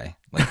blown away,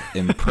 like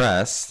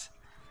impressed.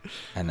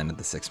 And then at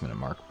the 6-minute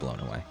mark, blown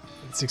away.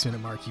 At the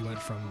 6-minute mark, you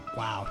went from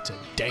wow to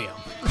damn.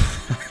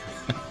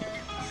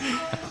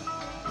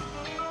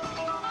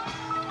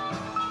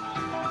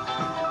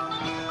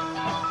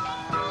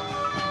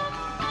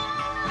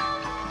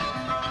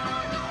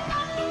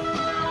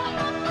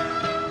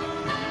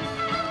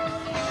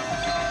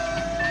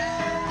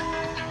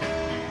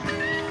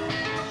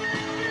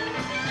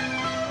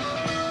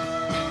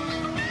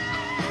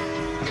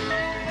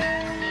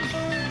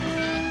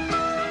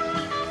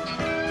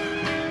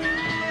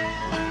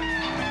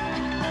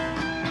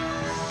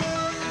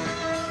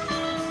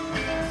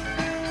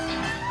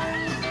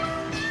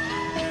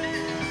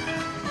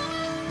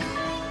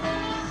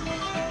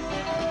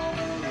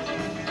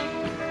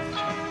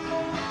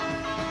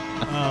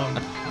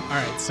 All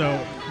right, so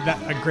that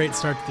a great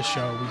start to the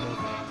show.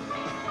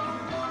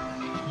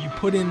 You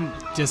put in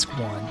disc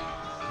 1.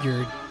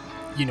 You're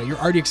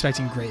already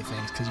expecting great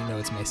things because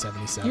it's May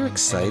 77. You're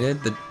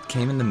excited. That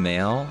came in the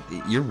mail.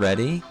 You're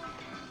ready,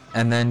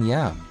 and then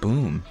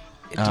boom.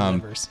 It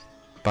delivers.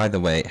 By the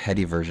way,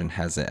 Heady version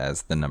has it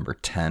as the number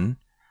 10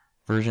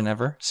 version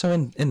ever. So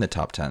in the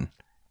top 10,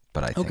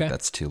 but I think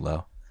that's too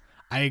low.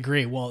 I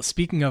agree. Well,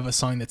 speaking of a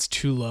song that's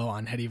too low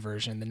on Hetty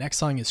version, the next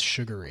song is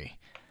Sugary.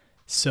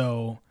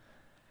 So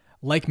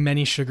like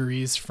many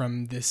Sugaries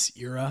from this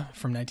era,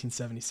 from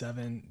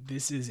 1977,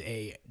 this is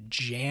a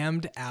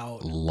jammed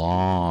out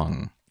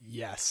long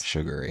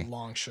Sugary.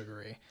 Long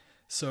Sugary.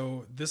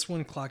 So this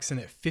one clocks in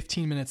at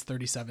 15 minutes,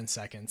 37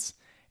 seconds.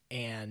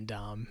 And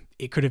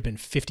it could have been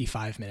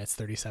 55 minutes,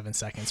 37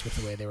 seconds with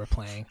the way they were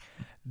playing.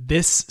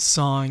 This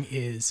song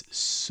is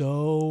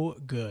so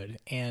good.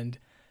 And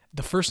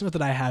the first note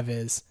that I have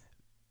is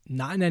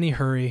not in any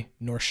hurry,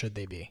 nor should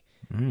they be.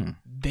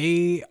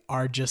 They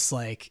are just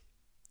like,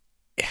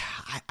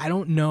 I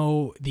don't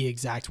know the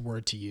exact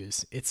word to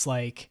use. It's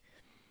like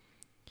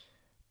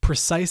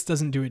precise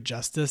doesn't do it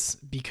justice,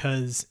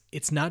 because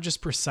it's not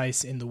just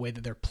precise in the way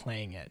that they're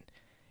playing it.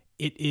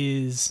 It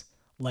is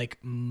like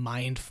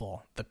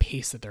mindful, the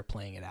pace that they're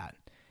playing it at.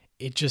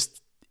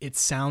 It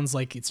sounds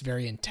like it's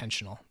very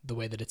intentional, the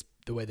way that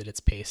it's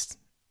paced,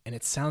 and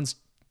it sounds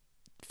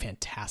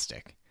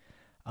fantastic.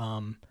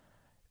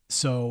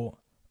 So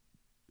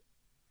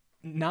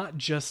not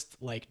just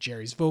like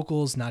Jerry's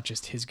vocals, not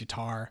just his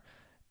guitar,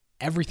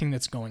 everything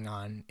that's going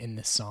on in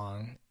this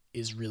song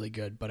is really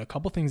good. But a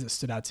couple things that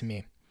stood out to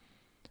me.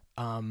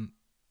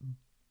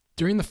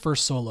 During the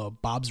first solo,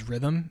 Bob's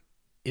rhythm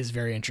is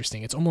very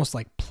interesting. It's almost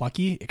like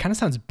plucky. It kind of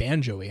sounds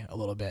banjo-y a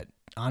little bit,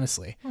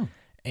 honestly.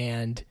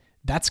 And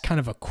that's kind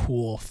of a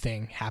cool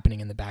thing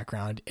happening in the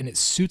background. And it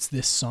suits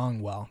this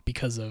song well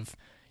because of,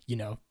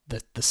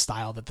 the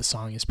style that the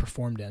song is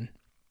performed in.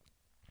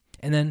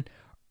 And then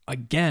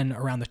again,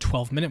 around the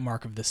 12-minute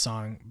mark of this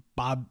song,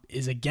 Bob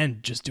is again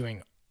just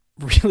doing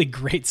really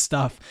great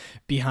stuff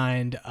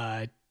behind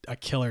a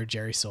killer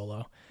Jerry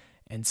solo.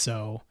 And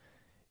so,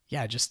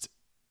 yeah, it's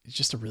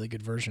just a really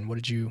good version. What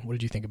did you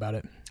think about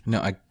it? No,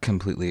 I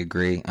completely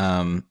agree.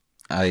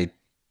 I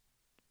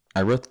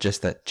wrote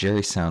just that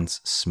Jerry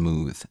sounds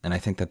smooth, and I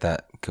think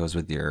that goes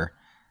with your,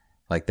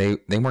 like, they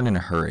weren't in a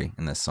hurry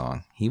in this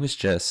song. He was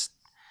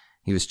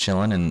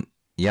chilling, and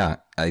yeah,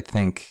 I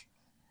think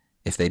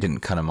if they didn't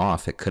cut him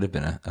off, it could have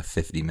been a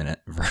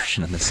 50-minute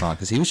version of the song,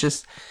 because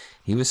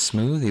he was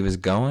smooth, he was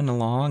going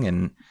along,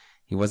 and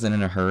he wasn't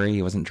in a hurry,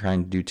 he wasn't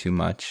trying to do too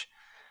much.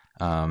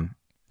 And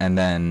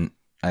then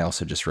I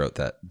also just wrote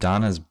that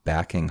Donna's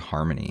backing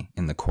harmony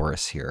in the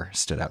chorus here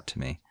stood out to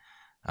me.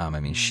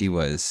 She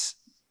was,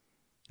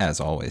 as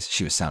always,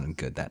 she was sounding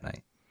good that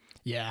night.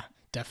 Yeah,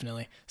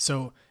 definitely.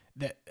 So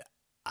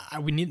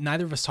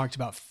neither of us talked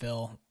about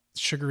Phil.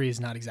 Sugary is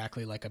not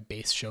exactly like a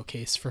bass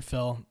showcase for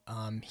Phil.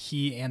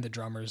 He and the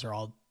drummers are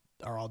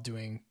all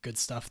doing good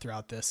stuff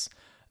throughout this.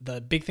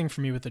 The big thing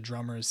for me with the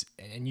drummers,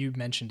 and you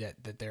mentioned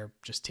it, that they're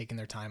just taking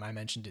their time. I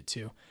mentioned it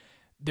too.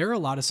 There are a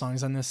lot of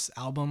songs on this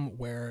album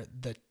where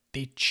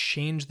they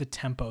change the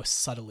tempo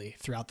subtly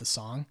throughout the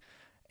song,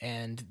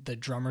 and the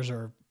drummers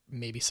are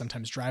maybe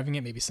sometimes driving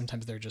it, maybe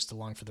sometimes they're just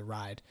along for the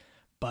ride,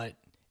 but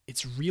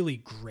it's really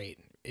great.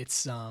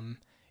 It's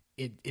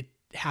it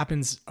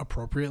happens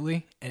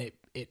appropriately, and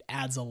it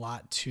adds a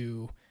lot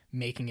to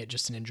making it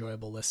just an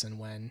enjoyable listen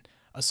when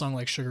a song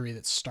like Sugary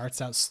that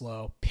starts out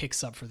slow,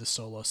 picks up for the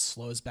solo,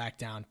 slows back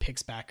down,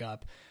 picks back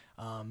up.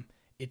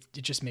 It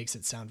just makes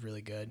it sound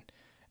really good.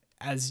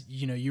 As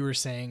you were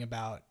saying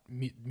about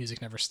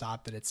Music Never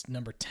Stopped, that it's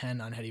number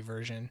 10 on Hetty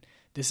version.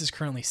 This is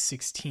currently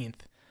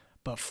 16th,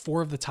 but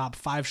 4 of the top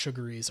 5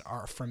 Sugaries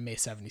are from May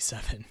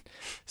 77.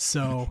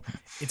 So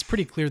it's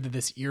pretty clear that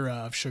this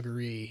era of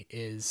Sugary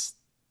is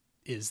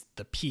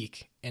the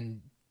peak. And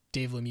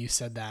Dave Lemieux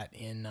said that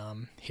in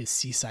his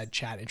Seaside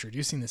chat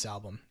introducing this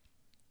album.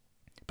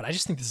 But I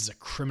just think this is a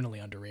criminally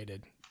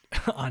underrated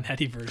on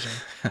Hetty version,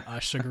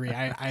 Sugary.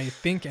 I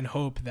think and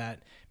hope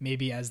that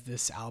maybe as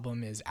this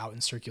album is out in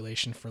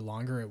circulation for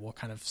longer, it will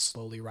kind of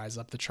slowly rise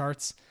up the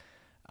charts.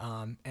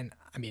 And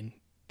I mean,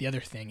 the other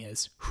thing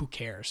is, who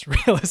cares,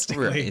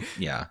 realistically? Right,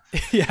 yeah.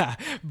 Yeah,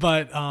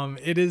 but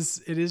it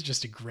is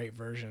just a great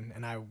version,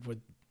 and I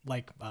would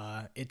like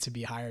it to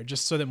be higher,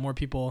 just so that more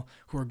people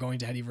who are going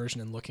to Hetty version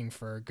and looking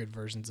for good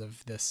versions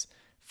of this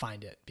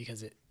find it,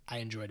 because I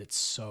enjoyed it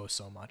so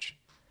much.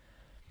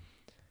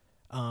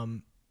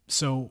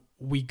 So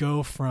we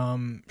go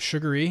from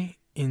Sugary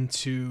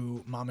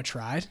into Mama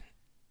Tried.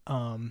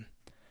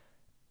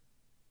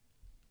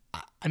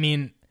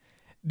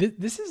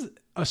 This is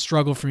a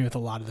struggle for me with a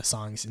lot of the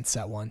songs in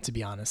set 1, to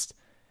be honest.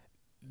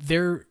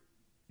 They're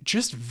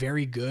just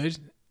very good,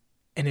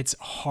 and it's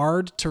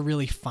hard to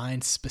really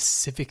find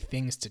specific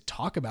things to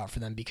talk about for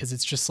them, because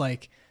it's just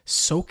like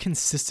so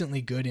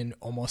consistently good in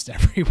almost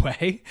every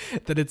way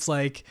that it's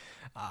like,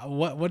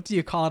 what do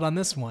you call it on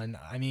this one?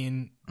 I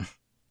mean,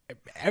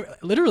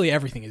 literally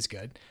everything is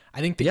good. I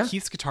think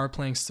Keith's guitar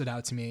playing stood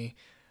out to me,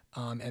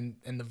 and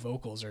the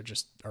vocals are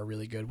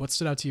really good. What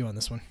stood out to you on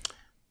this one?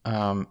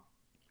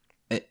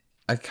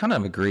 I kind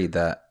of agree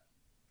that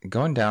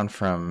going down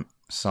from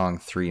song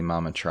 3,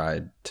 Mama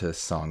Tried, to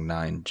song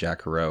 9,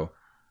 Jackaroo,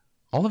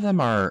 all of them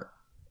are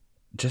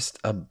just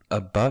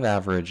above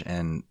average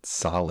and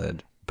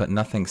solid, but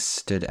nothing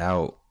stood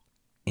out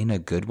in a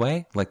good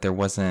way. Like there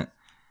wasn't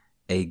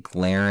a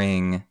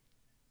glaring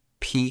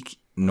peak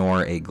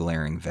nor a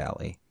glaring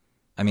valley.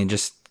 I mean,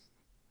 just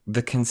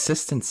the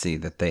consistency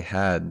that they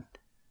had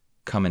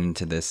coming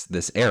into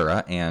this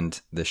era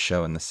and this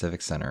show in the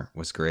Civic Center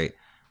was great.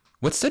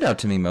 What stood out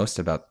to me most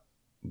about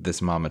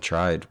this Mama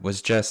Tried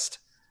was just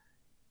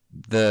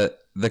the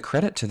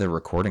credit to the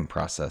recording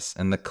process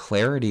and the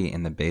clarity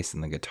in the bass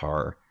and the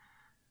guitar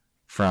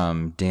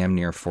from damn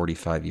near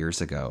 45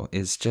 years ago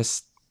is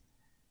just,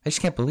 I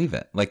just can't believe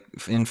it. Like,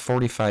 in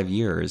 45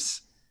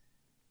 years,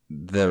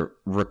 the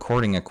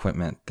recording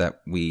equipment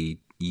that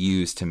we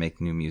use to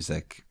make new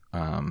music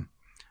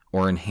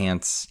or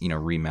enhance,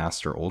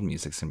 remaster old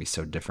music is going to be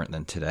so different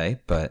than today.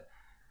 But,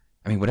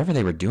 I mean, whatever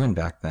they were doing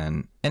back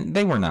then, and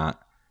they were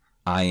not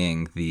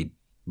eyeing the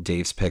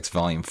Dave's Picks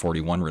Volume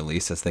 41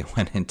 release as they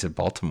went into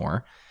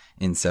Baltimore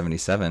in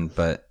 77,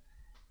 but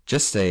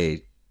just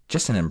an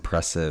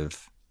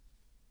impressive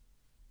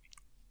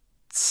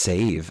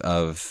save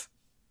of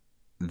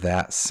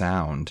that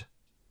sound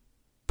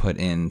put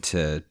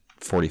into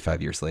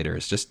 45 years later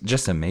is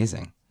just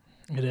amazing.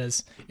 It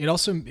is.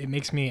 It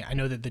makes me, I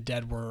know that the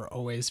Dead were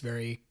always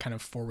very kind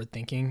of forward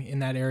thinking in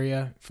that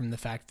area, from the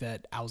fact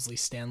that Owsley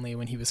Stanley,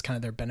 when he was kind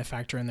of their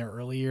benefactor in their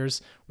early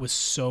years, was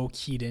so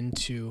keyed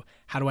into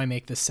how do I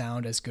make this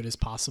sound as good as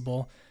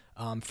possible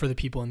for the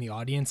people in the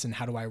audience, and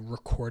how do I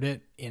record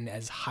it in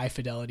as high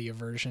fidelity a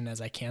version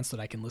as I can so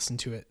that I can listen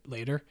to it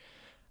later.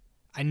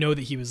 I know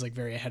that he was like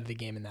very ahead of the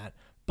game in that.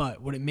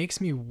 But what it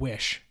makes me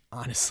wish,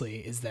 honestly,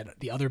 is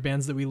that the other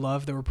bands that we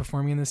love that were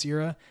performing in this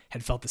era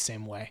had felt the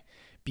same way.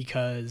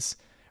 Because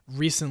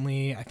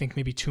recently, I think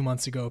maybe 2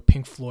 months ago,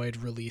 Pink Floyd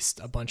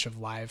released a bunch of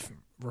live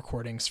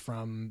recordings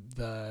from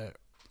the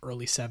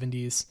early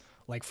 70s,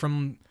 like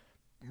from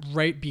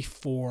right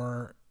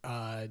before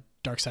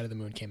Dark Side of the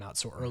Moon came out.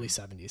 So early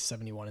 70s,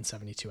 71 and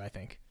 72, I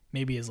think.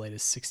 Maybe as late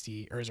as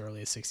 60 or as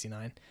early as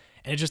 69.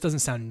 And it just doesn't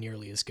sound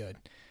nearly as good.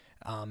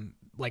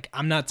 Like,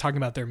 I'm not talking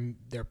about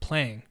their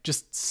playing,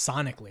 just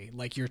sonically,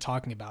 like you're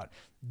talking about.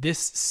 This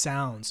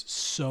sounds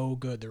so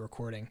good, the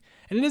recording.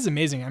 And it is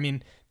amazing. I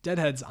mean,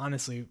 Deadheads,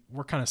 honestly,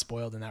 we're kind of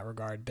spoiled in that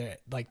regard.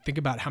 Like, think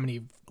about how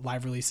many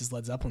live releases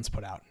Led Zeppelin's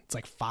put out. It's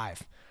like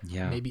 5,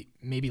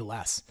 maybe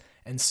less.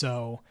 And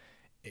so,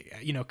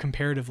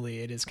 comparatively,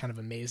 it is kind of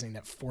amazing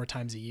that 4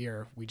 times a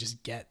year we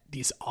just get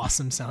these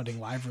awesome sounding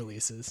live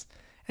releases.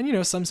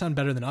 And, some sound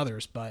better than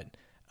others, but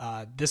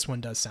this one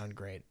does sound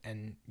great.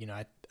 And,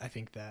 I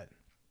think that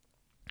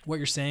what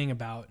you're saying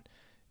about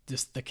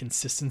just the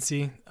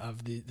consistency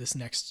of this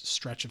next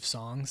stretch of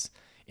songs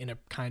in a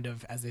kind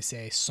of, as they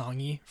say,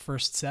 songy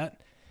first set.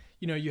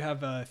 You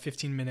have a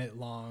 15-minute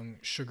long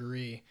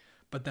Sugary,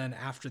 but then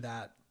after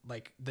that,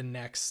 like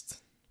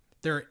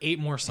there are 8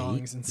 more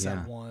songs in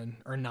set 1,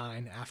 or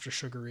 9 after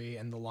Sugary,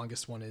 and the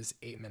longest one is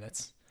 8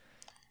 minutes.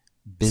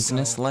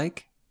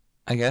 Business-like,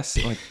 I guess.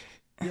 Like,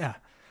 yeah,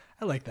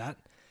 I like that.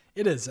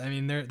 It is. I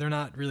mean, they're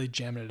not really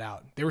jamming it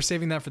out. They were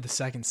saving that for the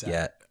second set.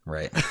 Yeah,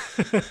 right.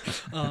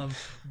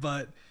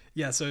 But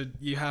yeah, so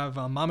you have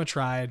Mama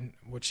Tried,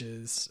 which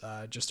is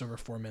just over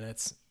 4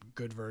 minutes,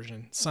 good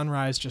version.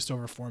 Sunrise, just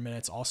over 4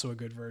 minutes, also a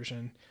good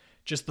version.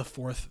 Just the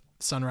 4th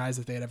Sunrise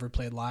that they had ever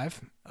played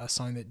live, a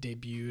song that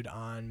debuted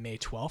on May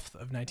 12th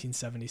of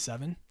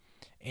 1977.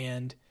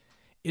 And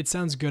it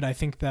sounds good. I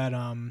think that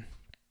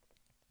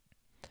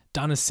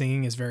Donna's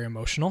singing is very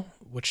emotional,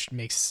 which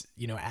makes,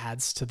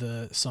 adds to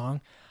the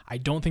song. I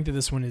don't think that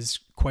this one is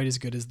quite as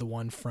good as the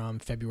one from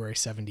February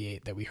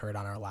 78 that we heard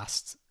on our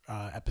last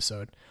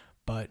episode,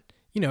 but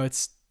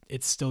it's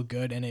still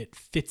good, and it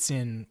fits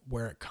in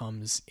where it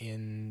comes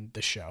in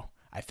the show,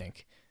 I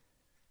think.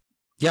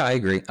 Yeah, I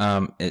agree.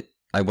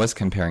 I was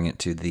comparing it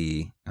to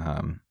the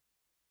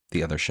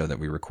other show that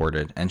we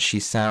recorded, and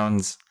she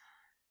sounds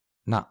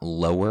not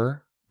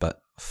lower,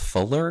 but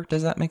fuller.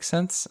 Does that make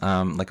sense?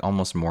 Like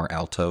almost more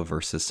alto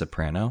versus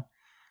soprano,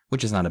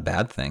 which is not a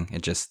bad thing.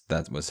 It just,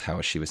 that was how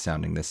she was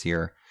sounding this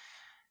year.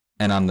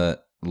 And on the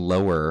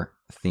lower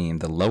theme,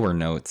 the lower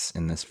notes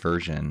in this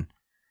version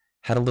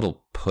had a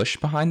little push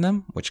behind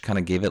them, which kind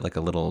of gave it like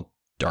a little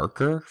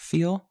darker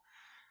feel.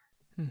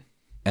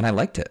 And I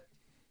liked it.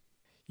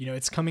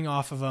 It's coming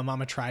off of a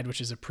Mama Tried,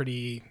 which is a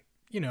pretty,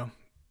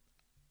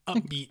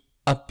 upbeat,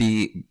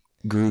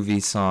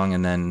 groovy song.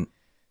 And then,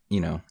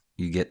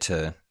 you get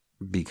to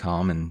be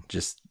calm and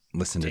just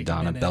listen to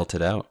Donna belt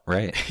it out.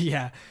 Right.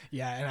 Yeah.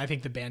 And I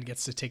think the band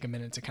gets to take a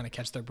minute to kind of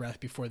catch their breath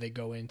before they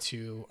go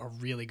into a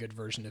really good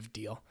version of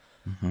Deal.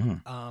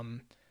 Mm-hmm.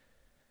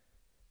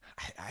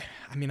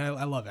 I mean,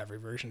 I love every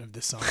version of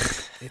this song.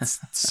 It's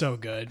so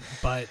good,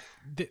 but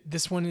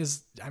this one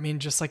is, I mean,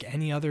 just like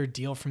any other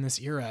Deal from this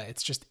era,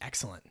 it's just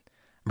excellent.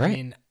 Right. I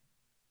mean,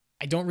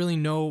 I don't really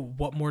know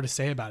what more to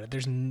say about it.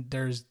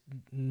 There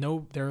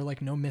are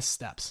like no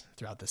missteps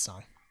throughout this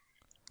song.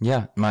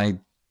 Yeah.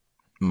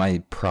 My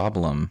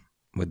problem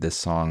with this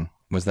song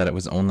was that it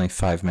was only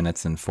 5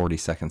 minutes and 40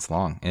 seconds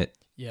long.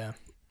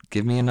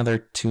 Give me another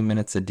 2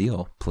 minutes a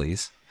Deal,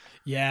 please.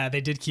 Yeah,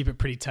 they did keep it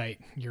pretty tight.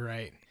 You're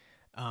right.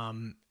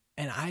 And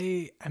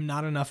I am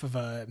not enough of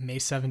a May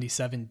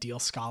 77 Deal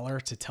scholar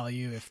to tell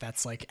you if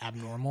that's like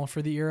abnormal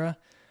for the era.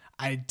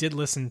 I did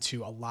listen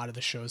to a lot of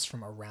the shows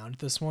from around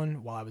this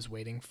one while I was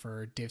waiting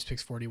for Dave's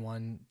Picks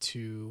 41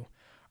 to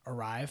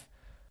arrive.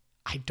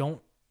 I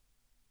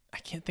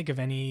can't think of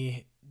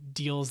any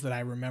deals that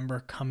I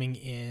remember coming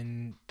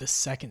in the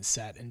second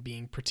set and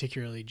being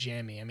particularly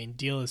jammy. I mean,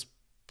 Deal is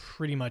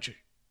pretty much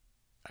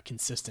a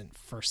consistent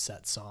first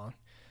set song,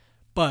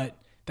 but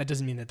that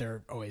doesn't mean that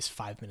they're always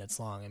 5 minutes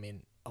long. I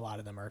mean, a lot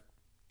of them are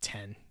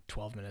 10,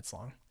 12 minutes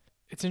long.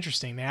 It's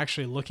interesting. They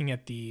actually looking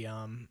at the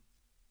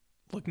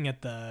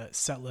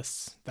set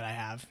lists that I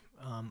have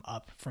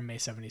up from May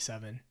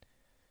 77,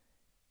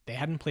 they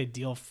hadn't played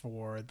Deal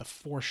for the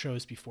 4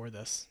 shows before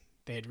this.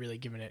 They had really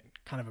given it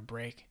kind of a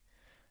break.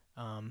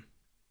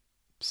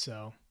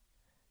 So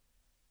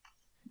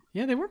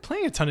yeah, they weren't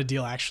playing a ton of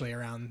Deal actually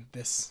around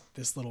this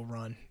little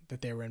run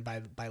that they were in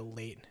by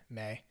late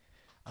May.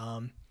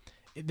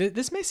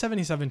 This May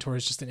 77 tour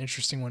is just an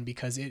interesting one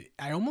because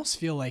I almost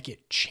feel like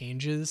it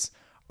changes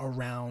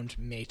around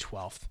May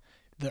 12th.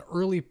 The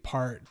early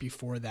part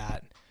before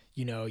that,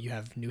 you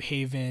have New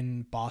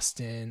Haven,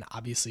 Boston,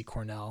 obviously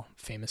Cornell,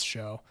 famous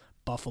show,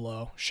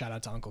 Buffalo, shout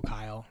out to Uncle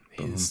Kyle,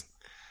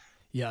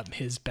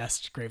 his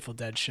best Grateful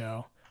Dead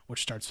show,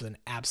 which starts with an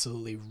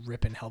absolutely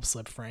ripping Help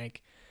Slip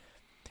Frank.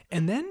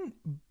 And then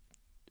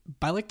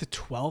by like the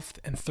 12th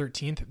and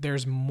 13th,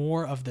 there's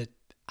more of the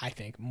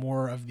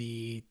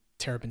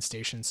Terrapin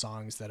Station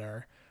songs that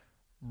are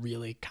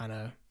really kind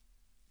of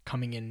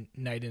coming in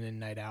and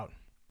night out.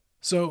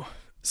 So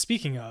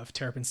speaking of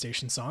Terrapin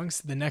Station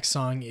songs, the next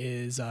song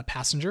is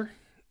Passenger.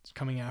 It's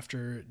coming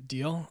after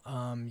Deal.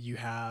 You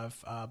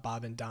have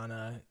Bob and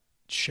Donna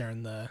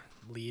sharing the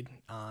lead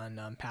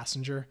on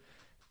Passenger.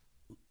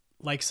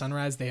 Like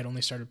Sunrise, they had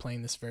only started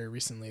playing this very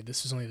recently.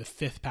 This was only the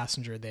 5th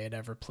Passenger they had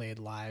ever played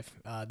live.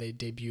 They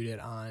debuted it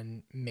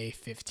on May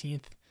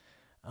 15th,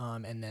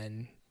 and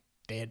then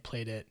they had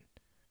played it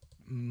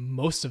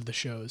most of the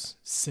shows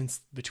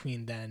since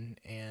between then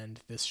and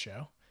this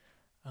show.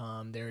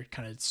 They're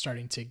kind of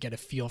starting to get a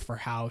feel for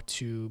how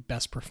to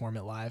best perform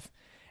it live.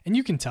 And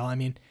you can tell, I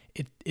mean,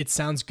 it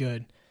sounds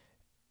good.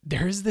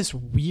 There's this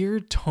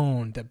weird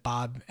tone that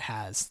Bob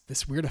has,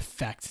 this weird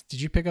effect. Did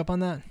you pick up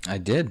on that? I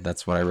did.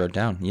 That's what I wrote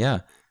down. Yeah.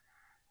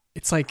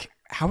 It's like,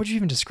 how would you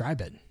even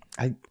describe it?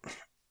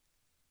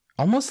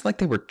 Almost like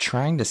they were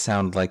trying to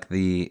sound like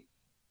the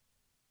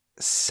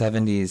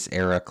 70s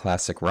era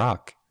classic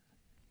rock,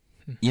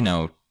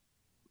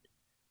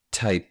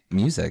 type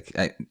music.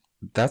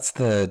 That's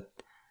the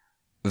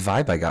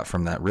vibe I got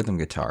from that rhythm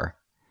guitar.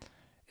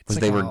 Was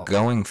like they were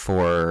going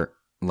for,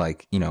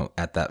 like,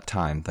 at that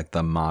time, like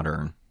the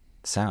modern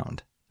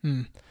sound.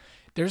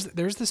 There's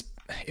this,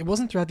 it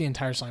wasn't throughout the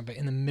entire song, but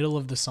in the middle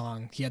of the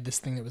song, he had this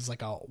thing that was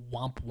like a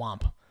womp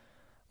womp.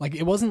 Like,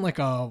 it wasn't like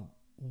a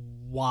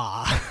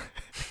wah.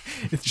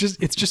 It's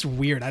just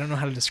weird. I don't know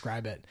how to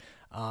describe it.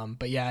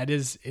 But yeah, it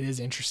is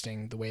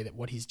interesting the way that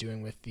what he's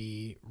doing with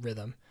the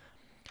rhythm.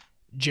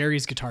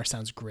 Jerry's guitar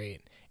sounds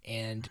great.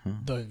 And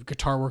the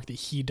guitar work that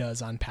he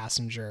does on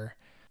Passenger,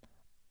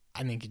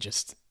 I think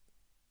it's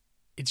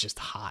just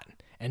hot.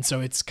 And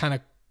so it's kind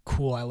of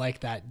cool. I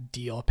like that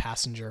Deal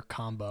Passenger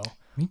combo.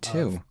 Me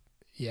too.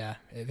 I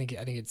think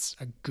it's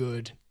a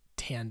good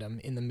tandem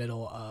in the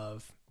middle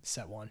of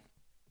set 1.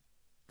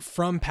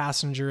 From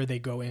Passenger, they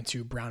go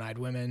into Brown Eyed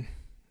Women.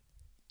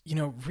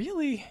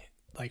 Really,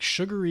 like,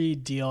 Sugary,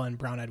 Deal, and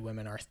Brown Eyed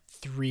Women are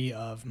 3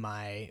 of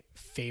my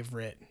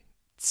favorite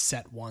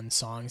set 1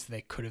 songs they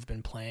could have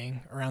been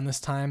playing around this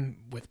time,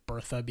 with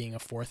Bertha being a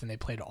 4th, and they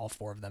played all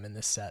 4 of them in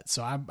this set.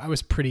 So I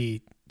was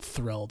pretty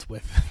thrilled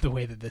with the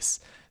way that this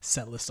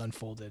set list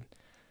unfolded.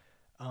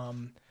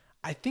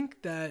 I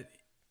think that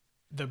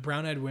the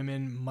Brown Eyed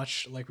Women,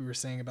 much like we were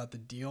saying about the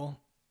Deal,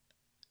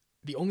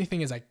 the only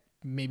thing is I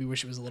maybe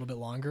wish it was a little bit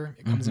longer.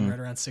 It comes in right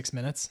around 6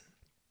 minutes.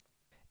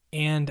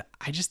 And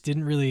I just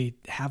didn't really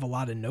have a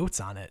lot of notes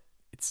on it.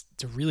 It's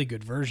a really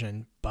good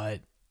version,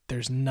 but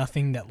there's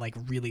nothing that like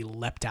really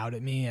leapt out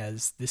at me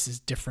as this is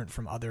different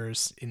from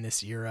others in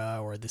this era,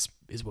 or this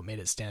is what made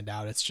it stand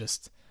out. It's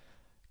just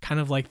kind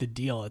of like the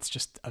Deal. It's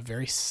just a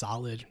very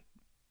solid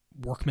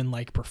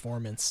workman-like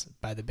performance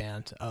by the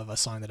band of a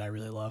song that I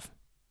really love.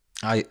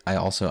 I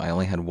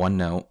only had one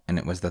note, and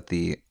it was that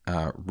the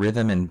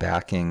rhythm and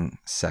backing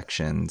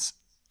sections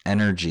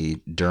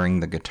energy during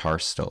the guitar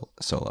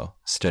solo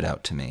stood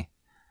out to me.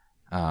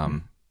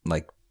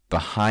 Like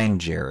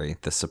behind Jerry,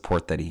 the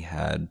support that he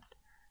had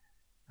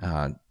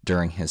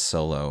during his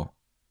solo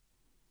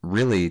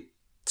really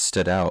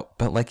stood out.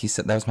 But like you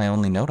said, that was my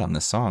only note on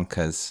this song,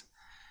 because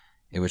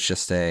it was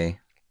just that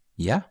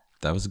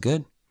was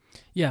good.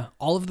 Yeah,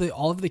 all of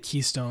the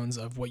keystones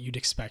of what you'd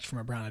expect from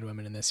a Brown Eyed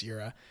Women in this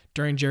era.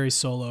 During Jerry's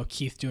solo,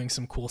 Keith doing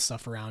some cool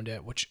stuff around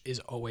it, which is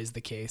always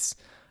the case.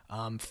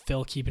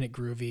 Phil keeping it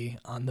groovy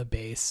on the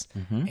bass,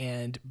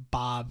 and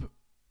Bob,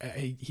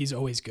 he's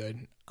always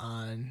good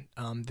on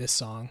this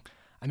song.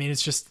 I mean,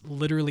 it's just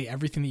literally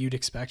everything that you'd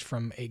expect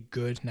from a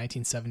good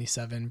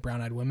 1977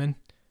 Brown Eyed Women.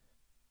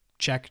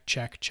 Check,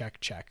 check, check,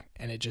 check.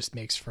 And it just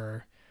makes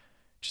for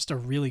just a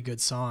really good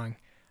song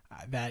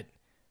that,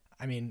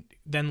 I mean,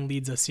 then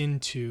leads us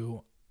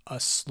into a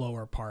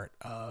slower part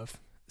of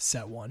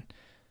set one.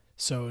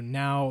 So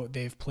now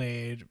they've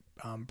played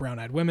Brown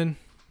Eyed Women.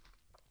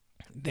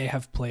 They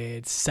have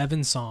played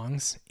 7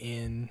 songs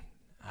in,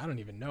 I don't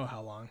even know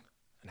how long,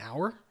 an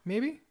hour,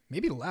 maybe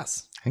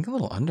less. I think a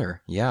little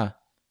under. Yeah.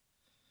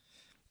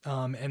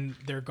 And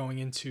they're going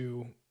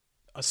into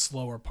a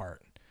slower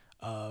part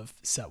of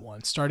set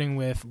one, starting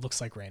with Looks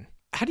Like Rain.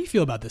 How do you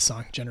feel about this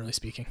song, generally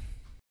speaking?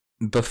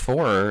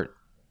 Before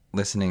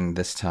listening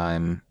this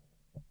time,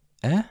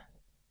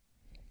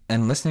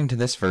 and listening to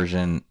this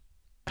version,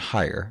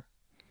 higher.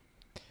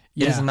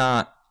 Yeah. It is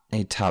not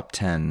a top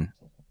 10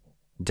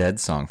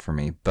 Dead song for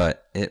me,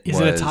 but Is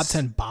it a top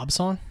 10 Bob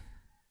song?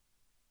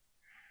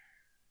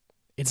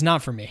 It's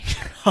not for me.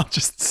 I'll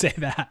just say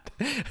that.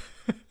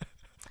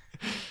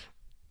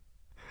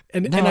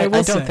 And I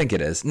don't think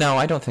it is. No,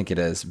 I don't think it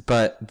is.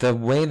 But the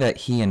way that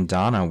he and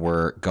Donna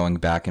were going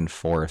back and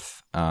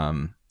forth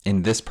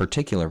in this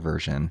particular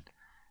version,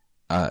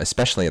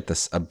 especially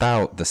at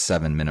about the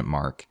 7-minute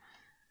mark,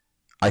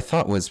 I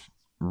thought was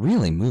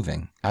really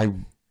moving. I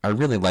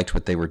really liked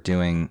what they were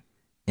doing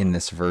in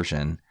this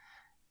version.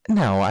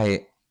 No,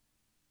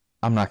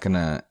 I'm not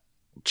gonna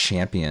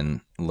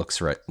champion looks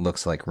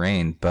like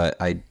Rain, but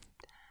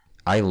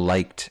I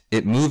liked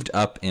it. Moved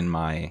up in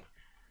my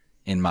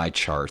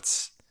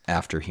charts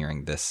after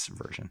hearing this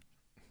version.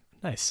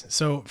 Nice.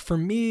 So for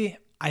me,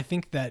 I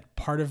think that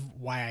part of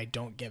why I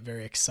don't get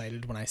very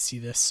excited when I see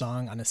this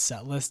song on a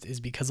set list is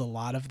because a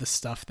lot of the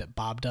stuff that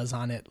Bob does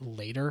on it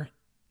later,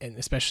 and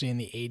especially in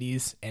the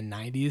 80s and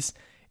 90s,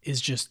 is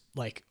just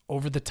like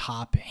over the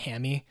top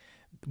hammy.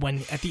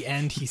 When at the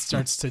end he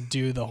starts to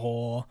do the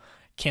whole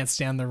Can't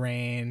Stand the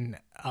Rain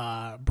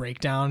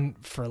breakdown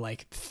for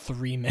like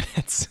 3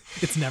 minutes.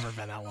 It's never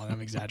been that long,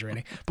 I'm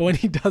exaggerating. But when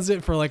he does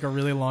it for like a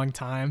really long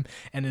time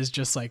and is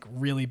just like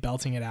really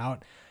belting it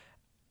out,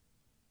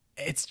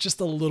 it's just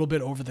a little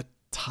bit over the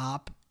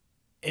top.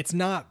 It's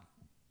not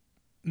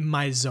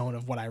my zone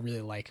of what I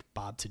really like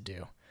Bob to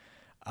do.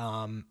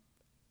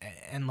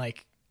 And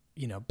like,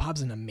 you know,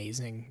 Bob's an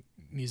amazing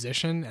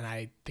musician and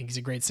I think he's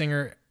a great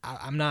singer.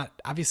 I'm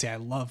not, obviously I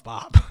love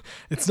Bob.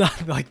 It's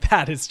not like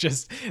that. It's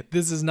just,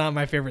 this is not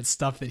my favorite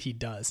stuff that he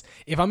does.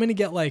 If I'm going to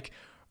get like,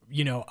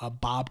 you know, a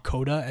Bob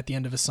coda at the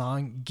end of a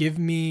song, give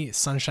me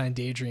Sunshine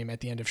Daydream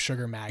at the end of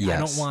Sugar Mag. Yes.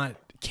 I don't want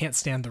Can't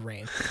Stand the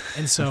Rain.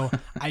 And so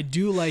I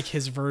do like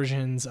his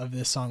versions of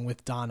this song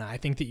with Donna. I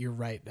think that you're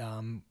right.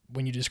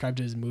 When you described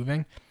it as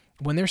moving,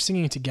 when they're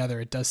singing together,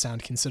 it does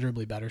sound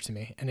considerably better to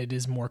me and it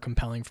is more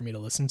compelling for me to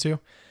listen to.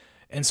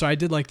 And so I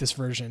did like this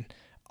version,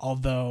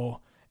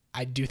 although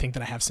I do think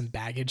that I have some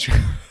baggage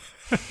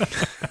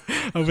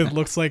with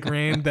Looks Like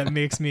Rain that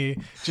makes me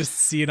just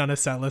see it on a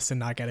set list and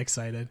not get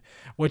excited,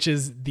 which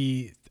is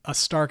a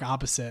stark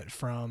opposite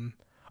from,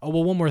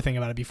 one more thing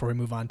about it before we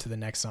move on to the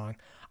next song.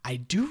 I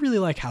do really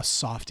like how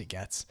soft it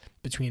gets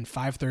between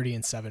 5:30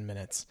 and 7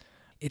 minutes.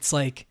 It's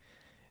like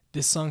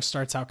this song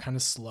starts out kind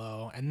of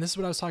slow, and this is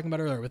what I was talking about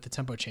earlier with the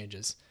tempo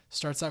changes.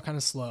 Starts out kind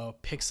of slow,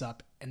 picks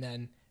up, and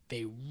then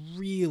they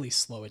really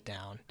slow it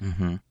down.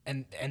 Mm-hmm.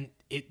 And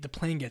the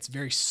playing gets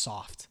very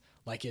soft.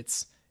 Like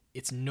it's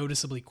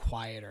noticeably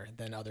quieter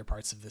than other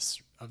parts of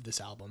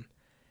this album.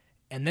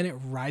 And then it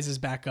rises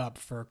back up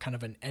for kind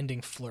of an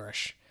ending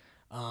flourish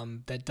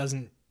that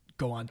doesn't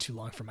go on too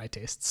long for my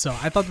taste. So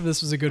I thought that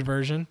this was a good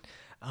version.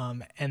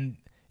 And,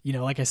 you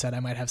know, like I said, I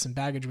might have some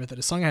baggage with it.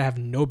 A song I have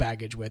no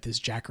baggage with is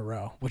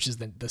Jackaroo, which is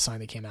the song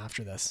that came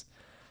after this.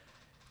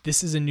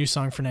 This is a new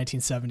song for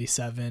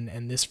 1977,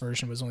 and this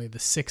version was only the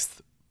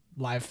 6th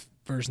live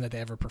version that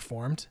they ever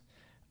performed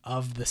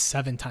of the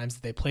 7 times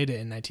that they played it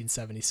in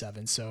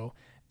 1977. So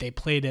they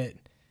played it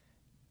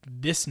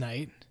this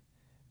night,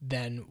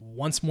 then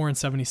once more in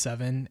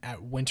 77 at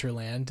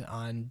Winterland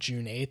on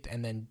June 8th,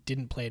 and then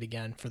didn't play it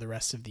again for the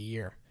rest of the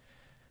year.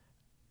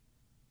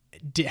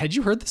 Had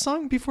you heard the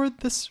song before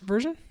this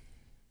version?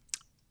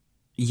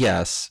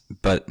 Yes,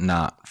 but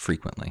not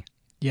frequently.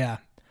 Yeah.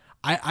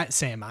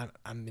 Same.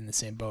 I'm in the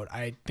same boat.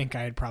 I think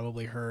I had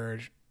probably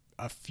heard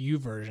a few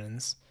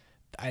versions.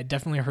 I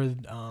definitely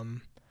heard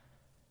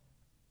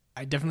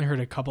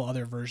a couple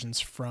other versions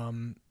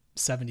from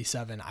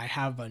 77. I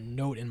have a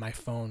note in my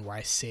phone where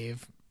I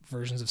save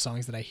versions of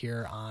songs that I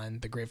hear on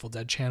the Grateful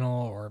Dead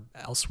channel or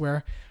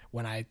elsewhere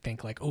when I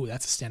think like, oh,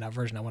 that's a standout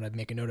version. I want to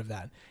make a note of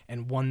that.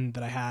 And one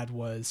that I had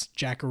was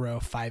Jackaroo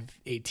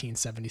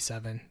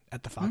 5/18/77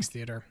 at the Fox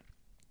Theater.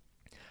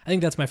 I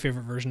think that's my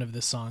favorite version of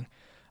this song.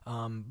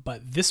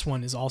 But this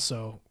one is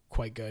also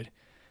quite good.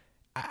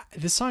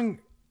 This song,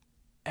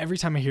 every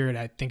time I hear it,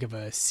 I think of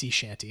a sea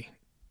shanty.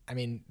 I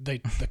mean, the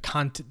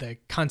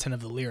content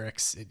of the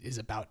lyrics is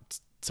about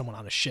someone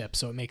on a ship,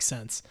 so it makes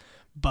sense.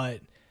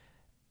 But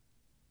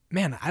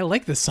man, I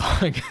like this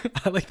song.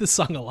 I like this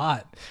song a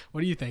lot.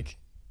 What do you think?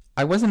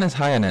 I wasn't as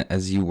high on it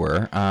as you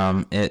were.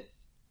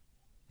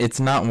 It's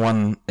not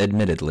one,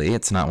 admittedly,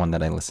 it's not one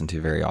that I listen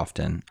to very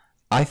often.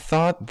 I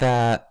thought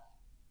that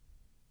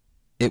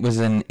it was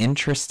an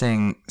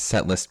interesting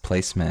set list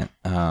placement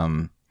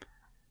to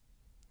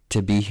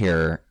be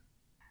here.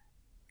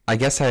 I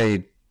guess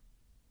I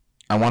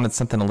wanted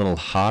something a little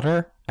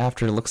hotter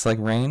after It Looks Like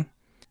Rain.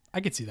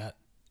 I could see that.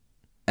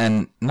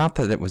 And not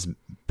that it was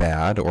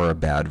bad or a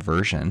bad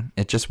version.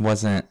 It just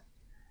wasn't.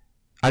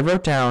 I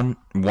wrote down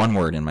one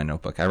word in my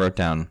notebook. I wrote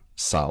down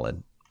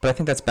solid. But I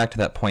think that's back to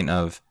that point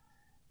of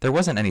there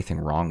wasn't anything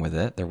wrong with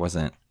it. There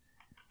wasn't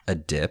a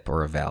dip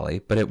or a valley,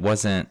 but it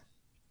wasn't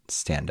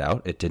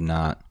standout. It did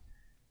not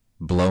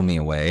blow me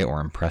away or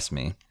impress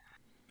me.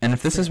 And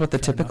if this is what the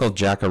typical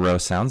Jack-A-Row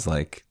sounds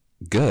like,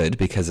 good,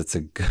 because it's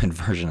a good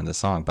version of the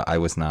song, but I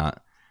was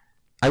not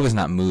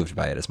moved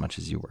by it as much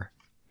as you were.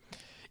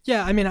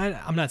 Yeah, I mean,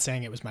 I'm not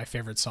saying it was my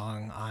favorite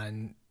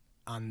song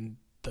in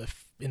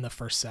the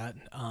first set.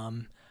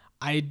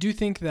 I do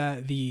think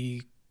that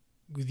the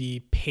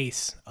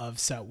pace of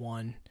set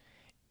one,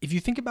 if you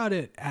think about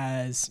it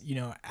as,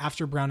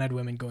 after Brown Eyed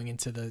Women going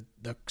into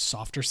the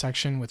softer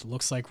section with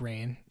Looks Like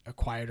Rain, a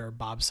quieter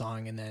Bob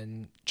song, and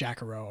then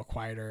Jack-A-Row, a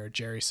quieter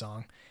Jerry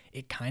song,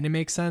 it kind of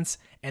makes sense.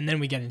 And then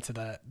we get into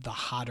the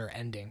hotter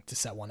ending to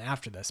set one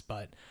after this.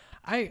 But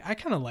I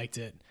kind of liked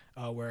it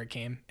where it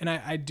came. And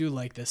I do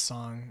like this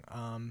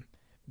song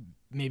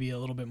maybe a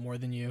little bit more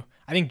than you.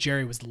 I think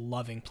Jerry was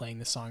loving playing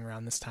this song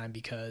around this time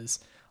because,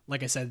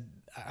 like I said,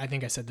 I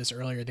think I said this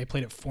earlier, they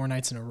played it 4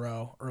 nights in a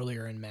row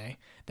earlier in May,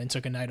 then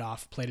took a night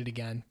off, played it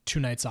again, 2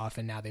 nights off,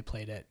 and now they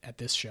played it at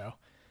this show.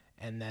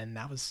 And then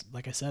that was,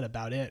 like I said,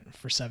 about it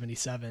for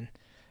 77.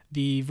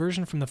 The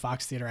version from the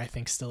Fox Theater I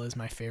think still is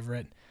my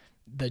favorite.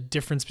 The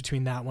difference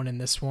between that one and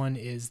this one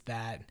is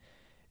that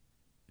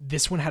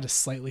this one had a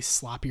slightly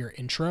sloppier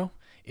intro.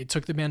 It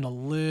took the band a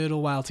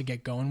little while to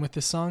get going with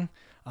this song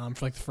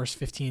for like the first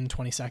 15,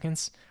 20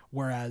 seconds.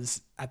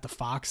 Whereas at the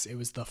Fox, it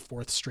was the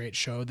 4th straight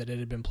show that it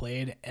had been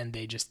played, and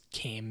they just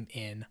came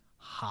in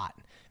hot.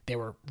 They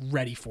were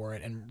ready for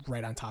it and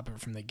right on top of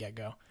it from the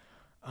get-go.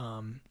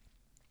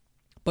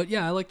 But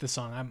yeah, I like this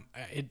song.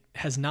 It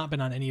has not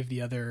been on any of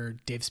the other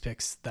Dave's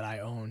Picks that I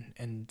own,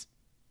 and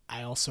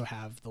I also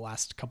have the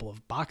last couple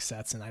of box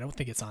sets, and I don't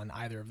think it's on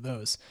either of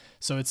those.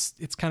 So it's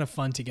kind of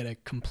fun to get a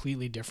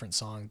completely different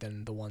song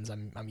than the ones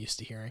I'm used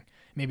to hearing.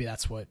 Maybe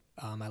that's what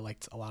I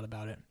liked a lot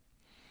about it.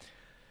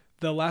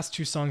 The last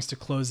 2 songs to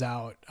close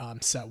out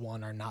set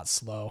 1 are not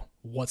slow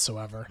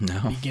whatsoever. No.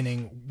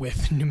 Beginning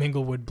with New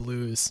Minglewood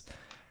Blues,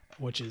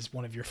 which is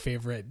one of your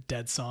favorite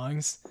Dead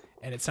songs,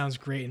 and it sounds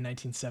great in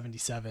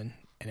 1977,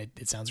 and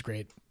it sounds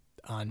great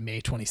on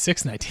May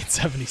 26,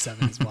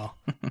 1977 as well.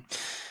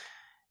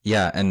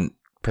 Yeah, and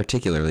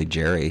particularly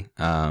Jerry.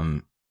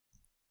 A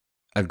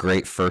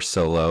great first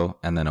solo,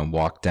 and then a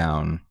walk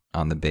down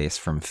on the bass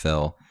from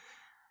Phil.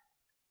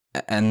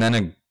 And then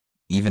a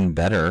even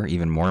better,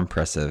 even more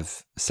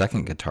impressive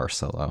second guitar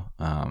solo.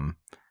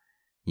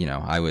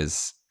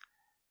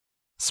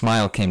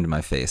 Smile came to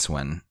my face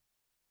when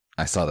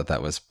I saw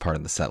that was part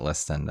of the set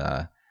list,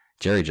 and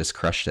Jerry just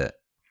crushed it.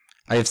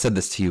 I have said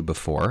this to you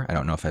before. I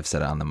don't know if I've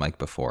said it on the mic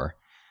before,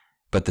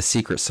 but the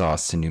secret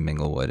sauce to New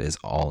Minglewood is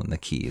all in the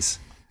keys.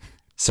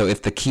 So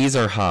if the keys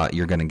are hot,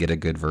 you're going to get a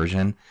good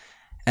version.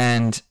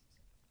 And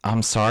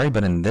I'm sorry,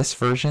 but in this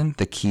version,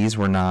 the keys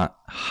were not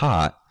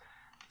hot.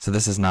 So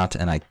this is not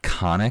an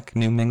iconic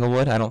New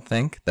Minglewood, I don't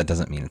think. That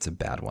doesn't mean it's a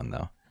bad one,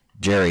 though.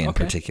 Jerry in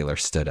particular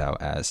stood out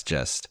as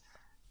just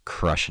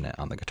crushing it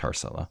on the guitar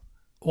solo.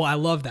 Well, I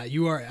love that.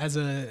 You are, as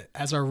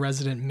our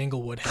resident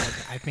Minglewood head,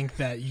 I think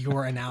that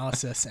your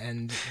analysis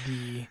and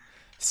the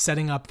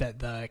setting up that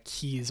the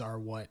keys are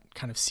what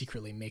kind of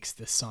secretly makes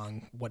this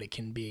song what it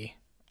can be.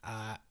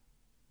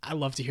 I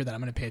love to hear that.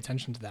 I'm going to pay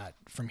attention to that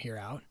from here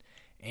out.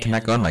 And, can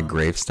that go on my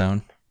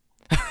gravestone?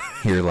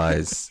 Here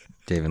lies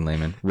David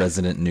Lehman,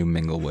 resident New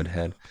Minglewood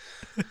head.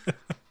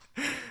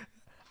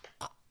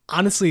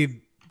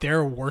 Honestly, there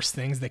are worse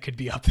things that could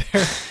be up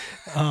there.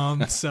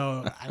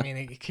 So, I mean,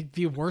 it could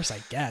be worse,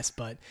 I guess.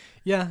 But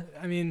yeah,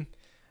 I mean,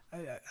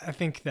 I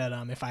think that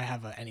if I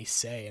have any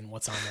say in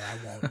what's on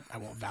there, I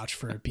won't vouch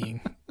for it being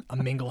a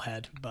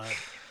Minglehead. But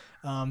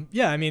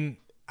yeah, I mean,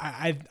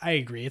 I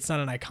agree. It's not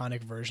an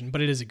iconic version,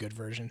 but it is a good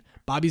version.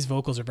 Bobby's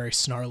vocals are very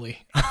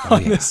snarly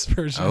on this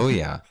version. Oh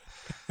yeah.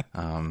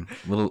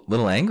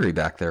 Little angry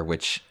back there,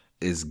 which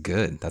is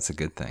good. That's a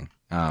good thing.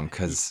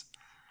 Cause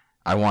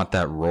I want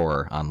that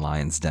roar on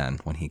Lion's Den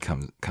when he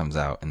comes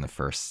out in the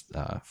first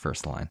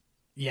line.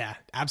 Yeah,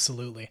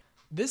 absolutely.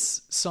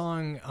 This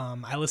song,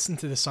 I listened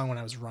to this song when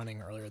I was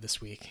running earlier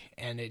this week,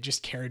 and it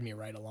just carried me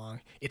right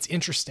along. It's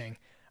interesting.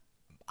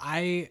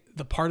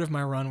 The part of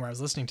my run where I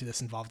was listening to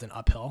this involved an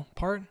uphill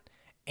part,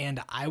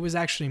 and I was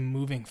actually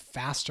moving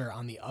faster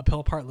on the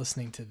uphill part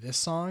listening to this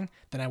song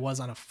than I was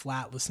on a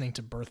flat listening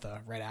to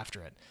Bertha right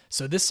after it.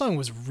 So this song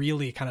was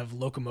really kind of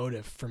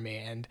locomotive for me,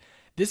 and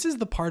this is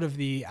the part of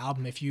the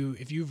album, if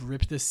you've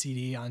ripped this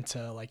CD onto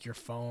like your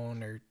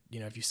phone, or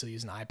if you still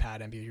use an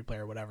iPad, MP3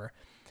 player, whatever,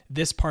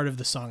 this part of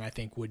the song I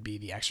think would be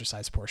the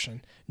exercise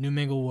portion. New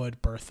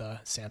Minglewood, Bertha,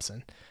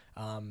 Samson.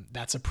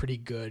 That's a pretty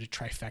good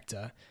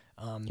trifecta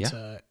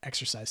to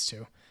exercise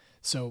to.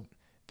 So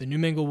the New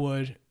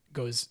Minglewood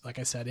goes, like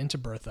I said, into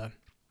Bertha.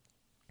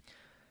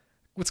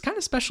 What's kind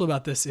of special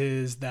about this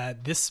is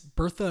that this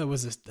Bertha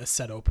was a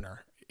set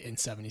opener. in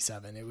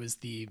 77. It was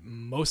the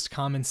most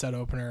common set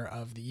opener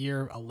of the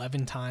year,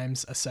 11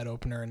 times a set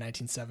opener in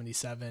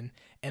 1977.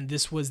 And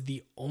this was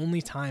the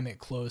only time it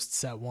closed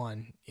set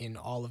one in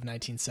all of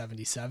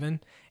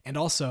 1977. And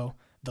also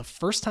the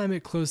first time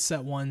it closed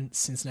set one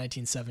since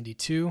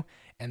 1972,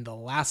 and the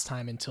last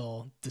time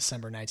until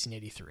December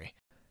 1983.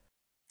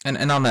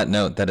 And on that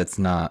note, that it's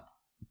not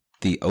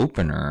the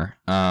opener,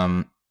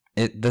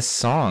 this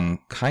song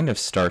kind of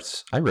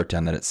starts, I wrote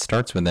down that it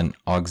starts with an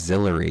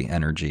auxiliary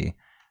energy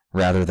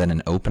rather than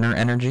an opener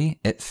energy.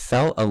 It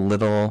felt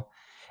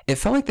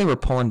like they were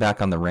pulling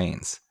back on the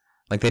reins.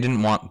 Like they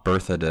didn't want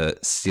Bertha to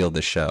steal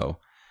the show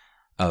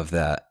of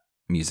that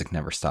Music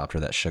Never Stopped or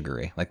that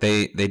Sugary. Like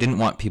they didn't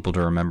want people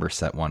to remember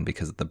set one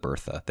because of the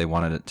Bertha. They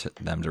wanted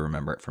them to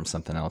remember it from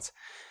something else.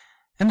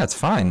 And that's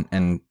fine.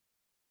 And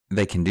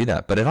they can do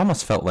that. But it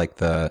almost felt like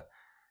the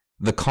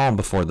calm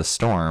before the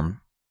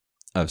storm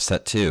of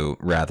set two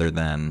rather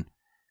than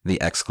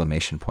the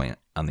exclamation point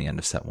on the end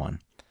of set one.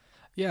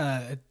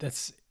 Yeah,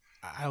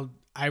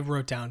 I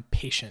wrote down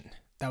patient.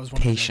 That was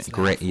one patient. Of the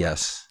Great.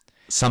 Yes.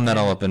 Sum that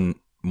all up in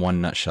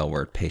one nutshell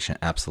word. Patient.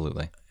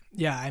 Absolutely.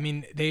 Yeah, I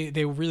mean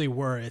they really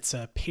were. It's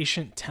a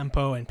patient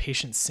tempo and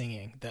patient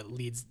singing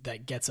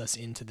that gets us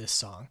into this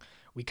song.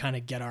 We kind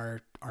of get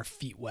our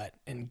feet wet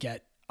and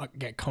get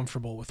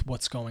comfortable with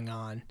what's going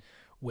on,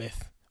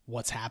 with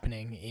what's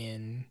happening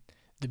in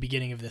the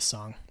beginning of this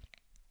song.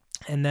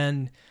 And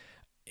then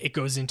it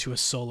goes into a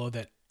solo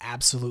that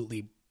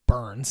absolutely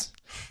burns,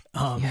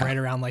 right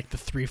around like the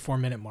 3-4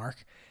 minute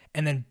mark.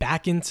 And then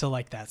back into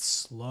like that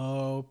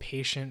slow,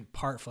 patient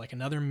part for like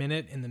another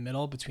minute in the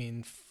middle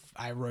between,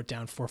 I wrote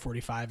down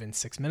 4:45 and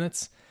 6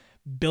 minutes,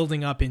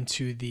 building up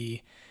into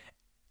the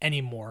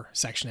anymore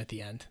section at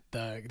the end,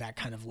 that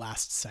kind of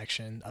last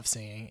section of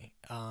singing,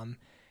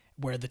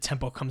 where the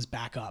tempo comes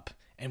back up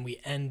and we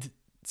end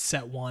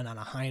set one on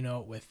a high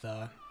note with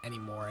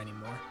anymore.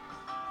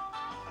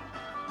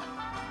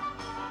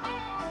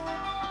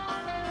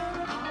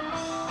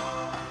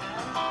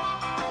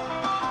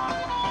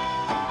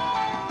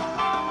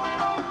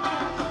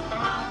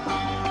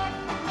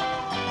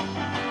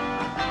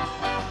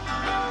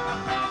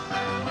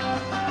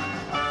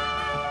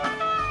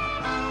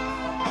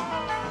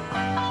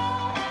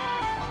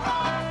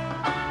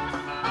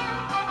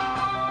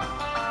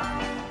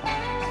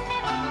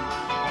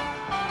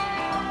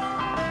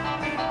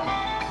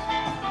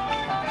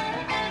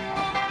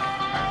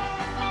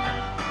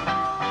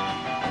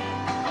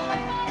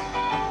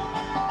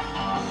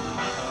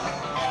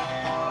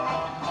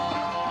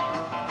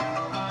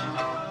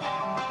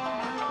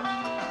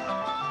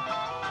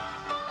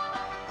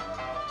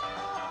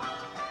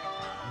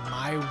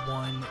 My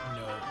one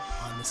note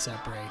on the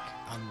set break,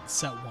 on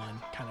set one,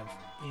 kind of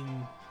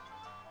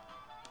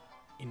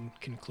in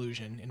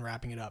conclusion, in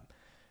wrapping it up,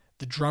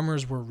 the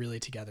drummers were really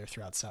together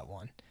throughout set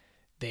one.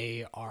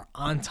 They are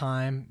on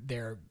time.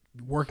 They're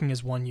working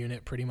as one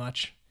unit pretty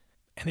much.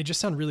 And they just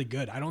sound really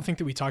good. I don't think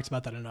that we talked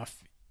about that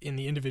enough in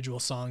the individual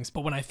songs.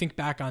 But when I think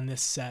back on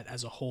this set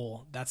as a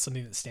whole, that's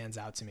something that stands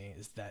out to me,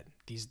 is that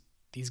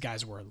these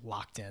guys were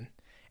locked in.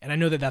 And I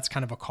know that that's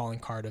kind of a calling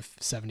card of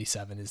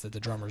 77, is that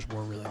the drummers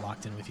were really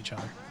locked in with each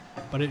other.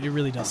 But it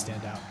really does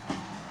stand out.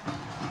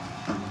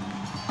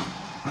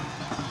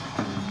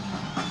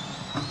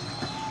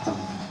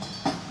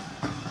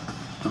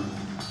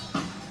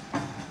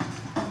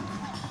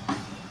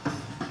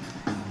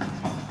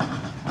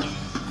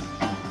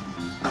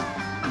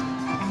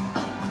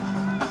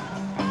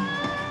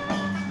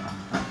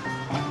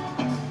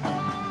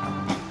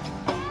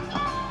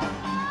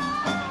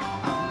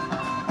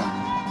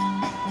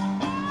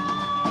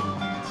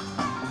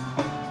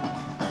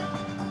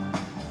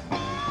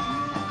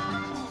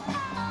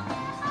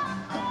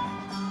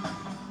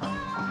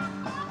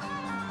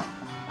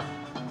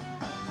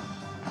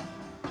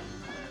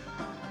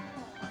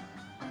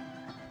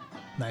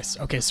 Nice.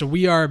 Okay, so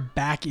we are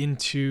back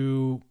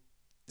into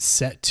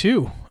set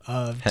two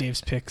of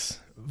Dave's Picks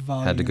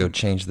volume. Had to go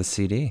change the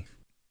CD.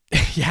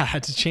 Yeah, I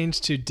had to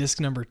change to disc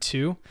number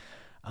 2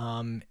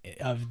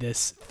 of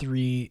this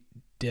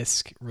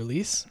 3-disc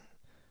release.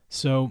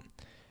 So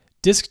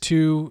disc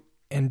 2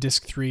 and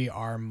disc 3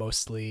 are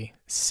mostly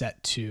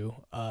set 2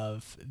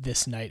 of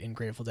This Night in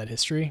Grateful Dead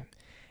history.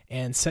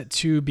 And set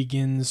 2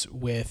 begins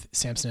with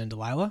Samson and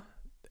Delilah,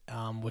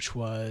 which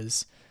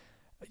was,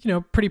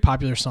 pretty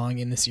popular song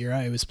in this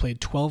era. It was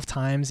played 12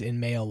 times in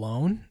May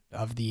alone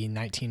of the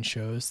 19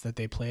 shows that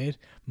they played,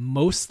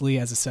 mostly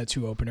as a set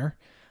 2 opener,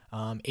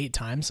 8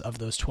 times of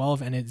those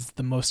 12. And it's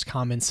the most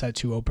common set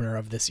 2 opener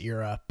of this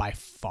era by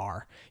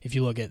far. If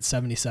you look at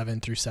 77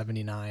 through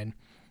 79,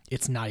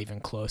 it's not even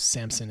close.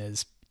 Samson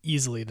is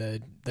easily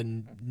the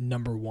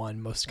number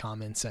 1 most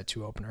common set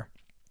 2 opener.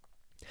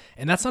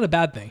 And that's not a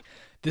bad thing.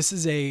 This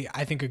is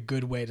I think a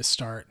good way to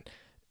start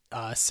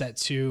set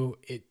 2.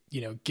 It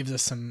gives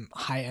us some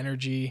high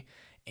energy,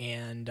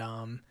 and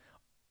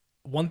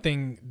one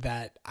thing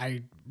that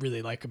I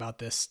really like about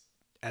this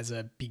as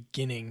a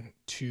beginning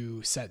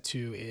to set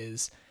 2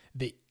 is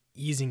the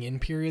easing in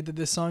period that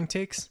this song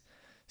takes.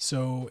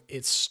 So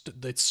it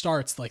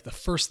starts like the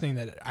first thing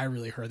that I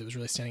really heard that was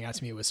really standing out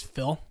to me was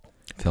Phil.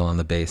 Phil on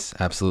the bass.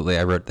 Absolutely.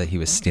 I wrote that he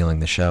was stealing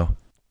the show.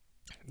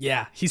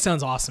 Yeah, he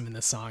sounds awesome in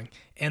this song.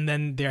 And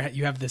then there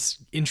you have this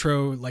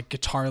intro like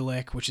guitar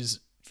lick, which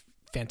is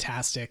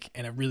fantastic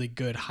and a really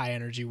good high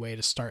energy way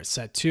to start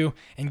set 2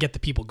 and get the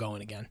people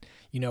going again.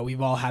 You know,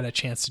 we've all had a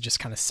chance to just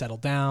kind of settle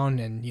down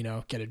and, you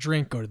know, get a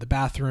drink, go to the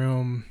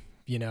bathroom,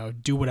 you know,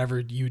 do whatever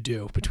you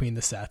do between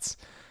the sets.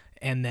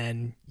 And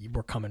then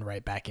we're coming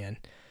right back in.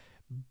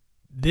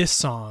 This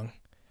song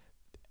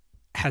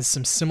has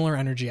some similar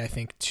energy, I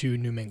think, to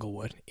New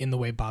Minglewood in the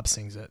way Bob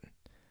sings it.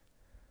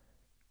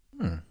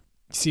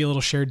 See a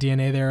little shared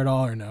DNA there at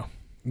all, or no?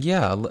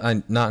 Yeah,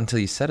 not until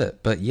you said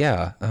it, but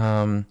yeah.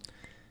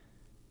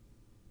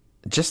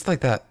 Just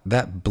like that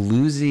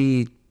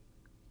bluesy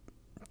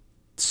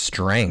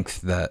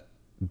strength that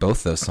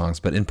both those songs,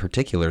 but in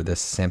particular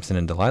this Samson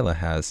and Delilah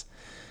has.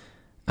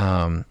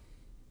 And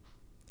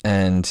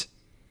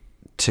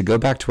to go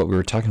back to what we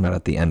were talking about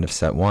at the end of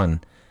set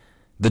 1,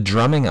 the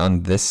drumming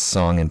on this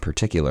song in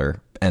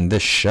particular, and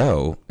this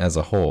show as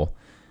a whole,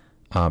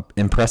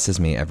 impresses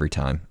me every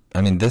time.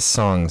 I mean, this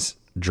song's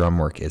drum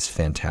work is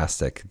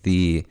fantastic.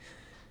 The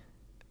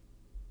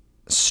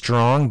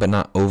strong but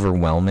not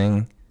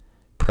overwhelming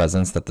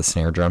presence that the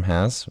snare drum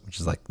has,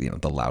 which is like, you know,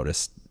 the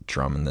loudest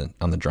drum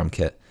on the drum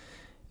kit,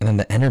 and then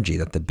the energy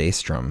that the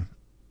bass drum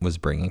was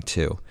bringing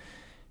too,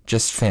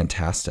 just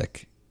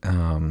fantastic.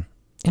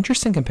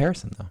 Interesting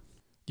comparison though.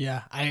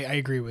 Yeah, I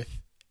agree with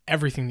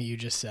everything that you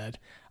just said.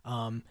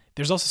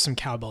 There's also some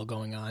cowbell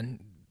going on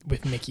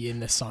with Mickey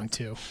in this song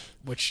too,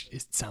 which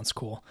sounds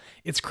cool.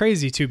 It's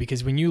crazy too,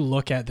 because when you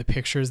look at the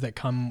pictures that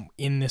come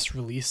in this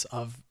release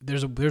of,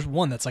 there's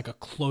one that's like a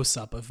close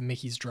up of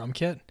Mickey's drum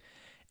kit,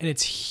 and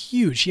it's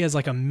huge. He has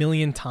like 1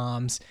 million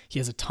toms. He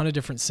has a ton of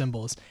different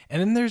cymbals,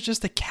 and then there's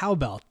just a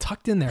cowbell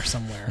tucked in there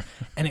somewhere,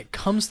 and it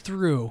comes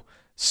through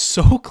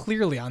so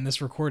clearly on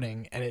this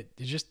recording, and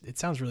it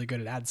sounds really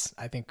good. It adds,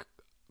 I think,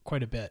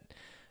 quite a bit.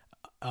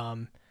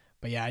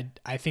 But yeah,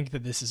 I think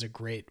that this is a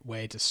great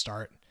way to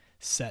start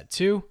set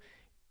 2,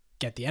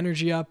 get the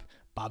energy up.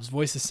 Bob's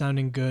voice is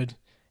sounding good,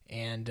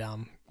 and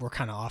we're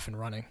kind of off and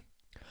running.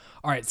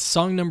 All right,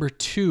 song number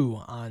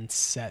 2 on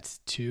set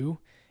 2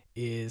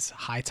 is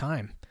High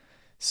Time.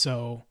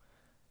 So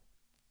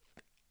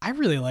I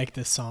really like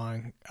this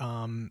song.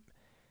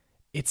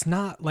 It's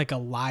not like a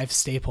live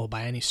staple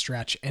by any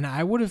stretch, and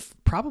I would have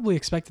probably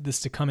expected this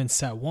to come in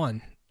set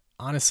 1,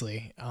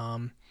 honestly.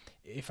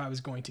 If I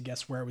was going to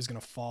guess where it was going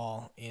to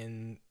fall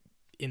in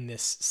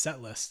this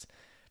set list.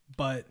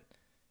 But,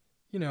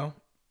 you know,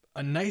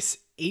 a nice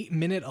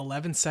 8-minute,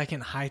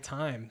 11-second High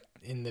Time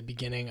in the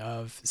beginning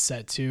of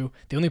set 2.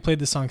 They only played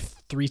this song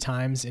 3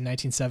 times in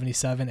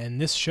 1977, and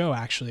this show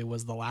actually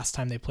was the last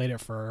time they played it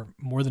for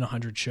more than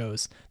 100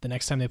 shows. The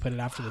next time they played it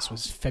after this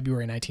was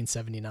February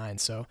 1979,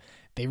 so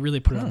they really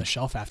put it on the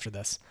shelf after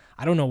this.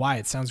 I don't know why.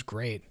 It sounds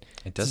great.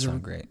 It does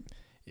sound great.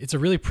 It's a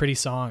really pretty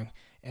song,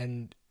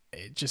 and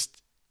it's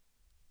just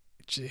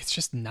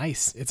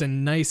nice. It's a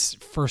nice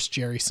first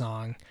Jerry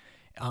song.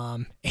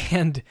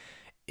 And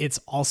it's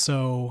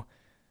also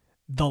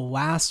the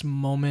last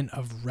moment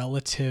of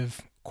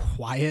relative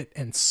quiet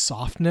and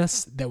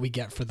softness that we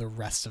get for the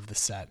rest of the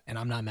set. And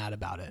I'm not mad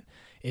about it.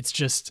 It's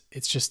just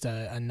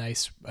a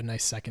nice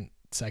second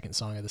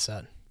song of the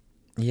set.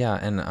 Yeah.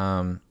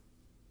 And,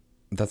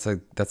 that's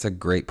a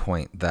great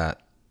point,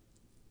 that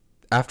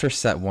after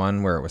set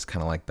 1, where it was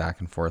kind of like back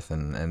and forth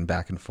and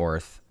back and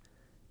forth,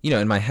 you know,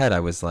 in my head, I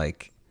was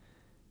like,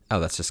 oh,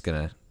 that's just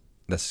gonna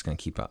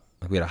keep up.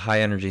 We had a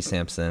high energy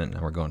Samson, and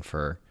now we're going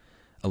for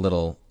a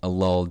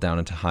lull down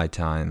into High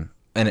Time,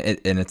 and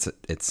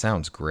it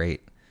sounds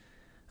great.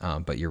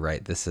 But you're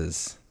right.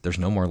 There's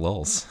no more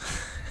lulls.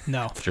 No,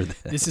 after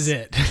this is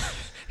it.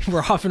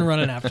 We're off and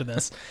running after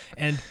this.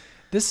 And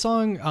this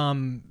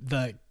song,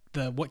 the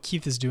what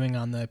Keith is doing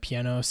on the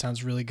piano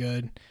sounds really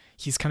good.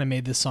 He's kind of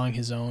made this song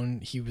his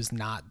own. He was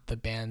not the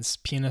band's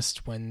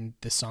pianist when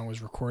this song was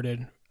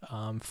recorded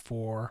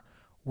for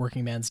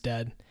Workingman's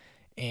Dead.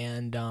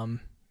 And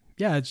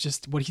yeah, it's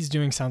just what he's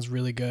doing sounds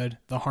really good.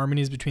 The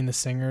harmonies between the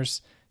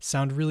singers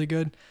sound really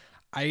good.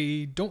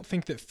 I don't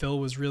think that Phil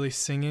was really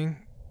singing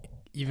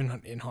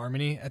even in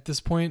harmony at this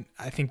point.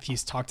 I think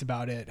he's talked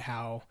about it,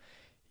 how,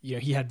 you know,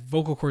 he had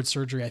vocal cord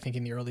surgery, I think,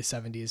 in the early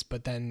 70s,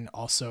 but then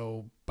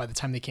also by the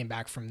time they came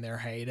back from their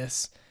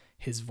hiatus,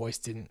 his voice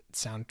didn't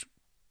sound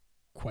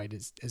quite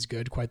as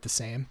good, quite the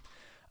same.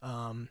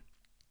 But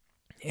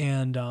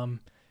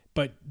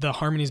the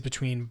harmonies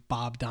between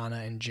Bob, Donna,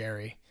 and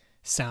Jerry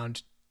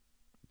sound,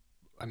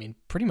 I mean,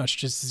 pretty much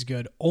just as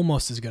good,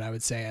 almost as good, I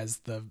would say, as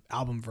the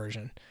album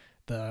version.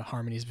 The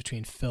harmonies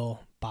between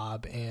Phil,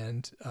 Bob,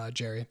 and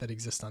Jerry that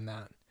exist on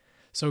that.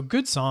 So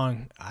good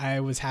song.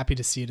 I was happy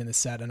to see it in the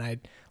set, and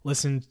I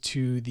listened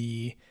to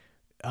the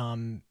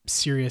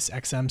Sirius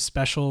XM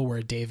special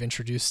where Dave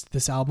introduced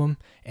this album,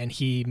 and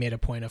he made a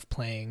point of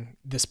playing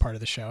this part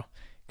of the show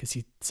because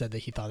he said that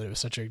he thought that it was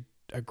such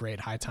a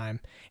great High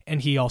Time.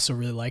 And he also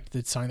really liked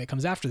the song that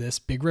comes after this,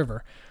 Big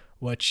River,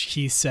 which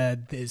he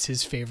said is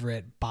his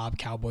favorite Bob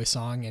Cowboy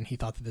song, and he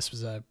thought that this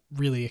was a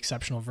really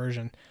exceptional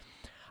version.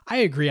 I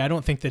agree. I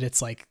don't think that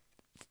it's like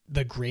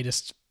the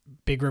greatest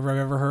Big River I've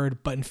ever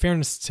heard, but in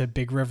fairness to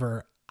Big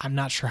River, I'm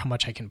not sure how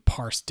much I can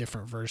parse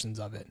different versions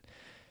of it,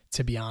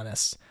 to be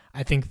honest.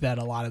 I think that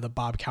a lot of the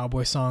Bob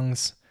Cowboy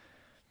songs,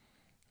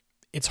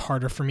 it's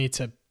harder for me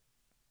to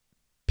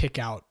pick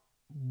out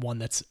one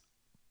that's,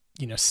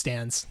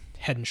 stands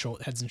head and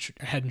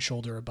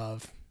shoulder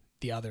above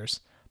the others.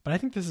 But I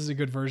think this is a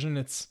good version.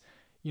 It's,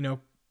 a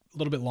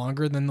little bit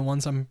longer than the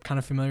ones I'm kind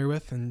of familiar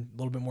with and a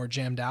little bit more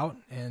jammed out.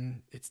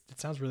 And it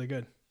sounds really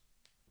good.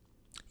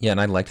 Yeah.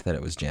 And I liked that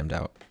it was jammed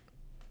out.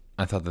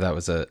 I thought that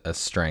was a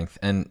strength.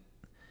 And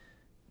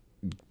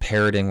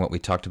parroting what we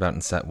talked about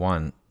in set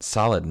one,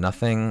 solid,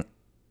 nothing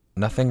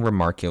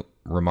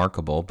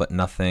remarkable, but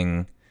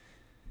nothing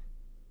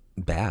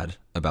bad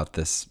about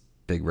this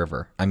Big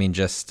River. I mean,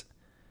 just,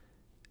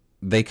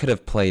 they could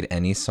have played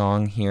any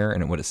song here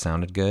and it would have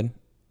sounded good,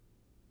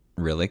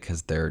 really,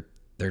 because they're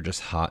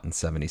just hot in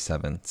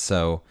 77.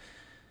 So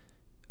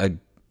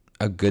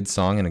a good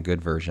song and a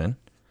good version.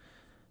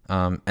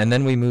 And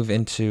then we move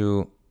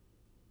into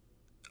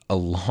a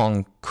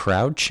long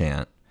crowd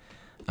chant.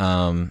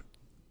 And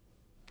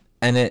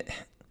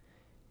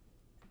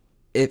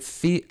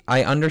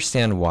I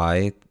understand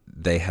why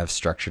they have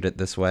structured it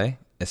this way,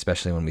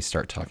 especially when we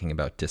start talking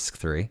about disc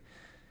 3.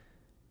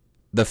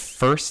 The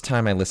first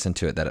time I listened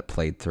to it that it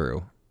played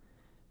through,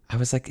 I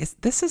was like,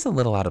 this is a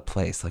little out of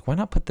place. Like, why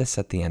not put this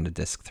at the end of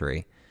disc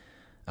 3?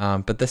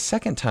 But the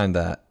second time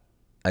that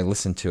I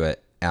listened to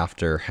it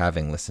after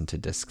having listened to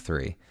disc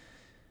 3,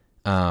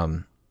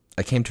 I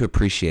came to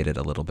appreciate it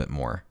a little bit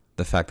more.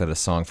 The fact that a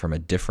song from a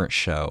different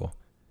show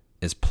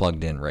is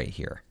plugged in right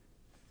here.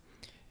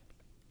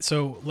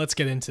 So let's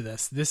get into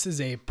this. This is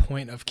a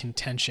point of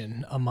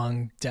contention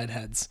among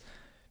Deadheads.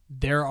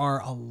 There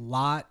are a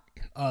lot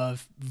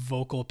of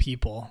vocal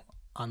people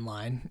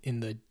online in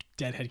the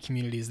Deadhead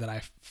communities that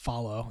I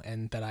follow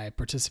and that I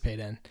participate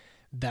in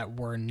that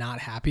were not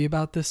happy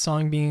about this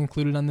song being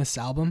included on this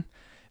album.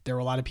 There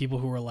were a lot of people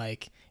who were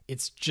like,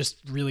 it's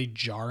just really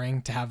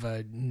jarring to have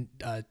a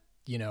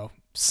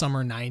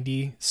summer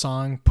 90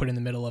 song put in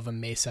the middle of a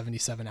May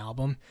 77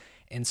 album.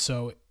 And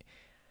so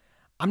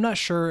I'm not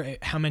sure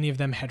how many of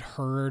them had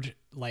heard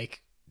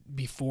like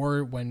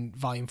before when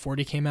Volume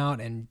 40 came out,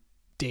 and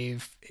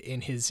Dave,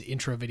 in his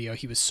intro video,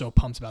 he was so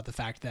pumped about the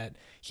fact that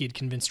he had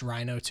convinced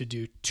Rhino to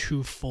do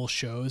 2 full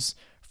shows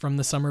from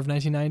the summer of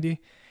 1990.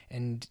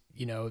 And,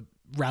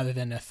 rather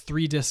than a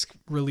 3-disc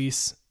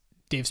release,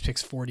 Dave's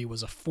Picks 40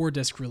 was a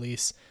 4-disc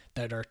release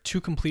that are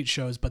 2 complete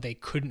shows, but they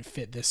couldn't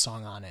fit this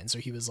song on it. And so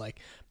he was like,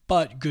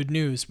 but good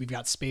news, we've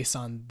got space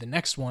on the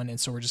next one, and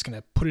so we're just going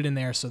to put it in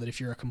there so that if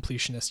you're a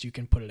completionist, you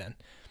can put it in.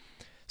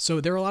 So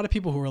there were a lot of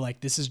people who were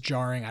like, this is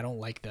jarring, I don't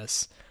like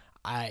this.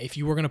 If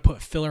you were going to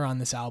put filler on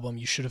this album,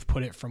 you should have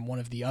put it from one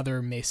of the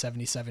other May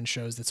 77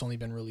 shows that's only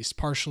been released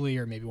partially,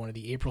 or maybe one of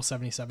the April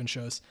 77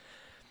 shows.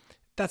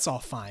 That's all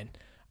fine.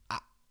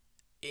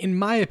 In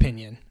my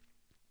opinion,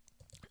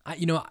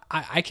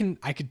 I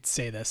could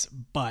say this,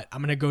 but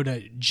I'm going to go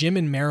to Jim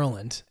in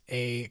Maryland,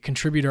 a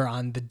contributor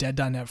on the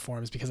Dead.net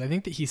forums, because I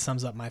think that he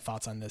sums up my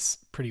thoughts on this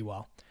pretty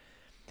well.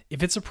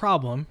 If it's a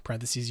problem,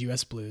 parentheses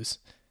US Blues,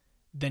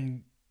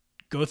 then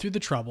go through the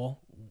trouble,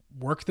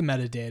 work the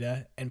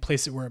metadata, and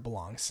place it where it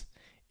belongs.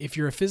 If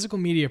you're a physical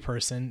media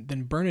person,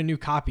 then burn a new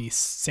copy,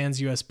 sans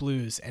US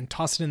Blues, and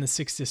toss it in the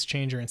 6-disc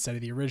changer instead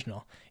of the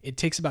original. It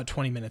takes about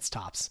 20 minutes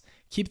tops.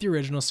 Keep the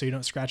original so you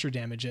don't scratch or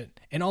damage it,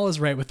 and all is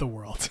right with the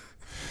world.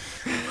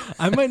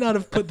 I might not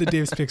have put the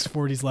Dave's Picks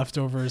 40's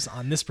leftovers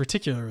on this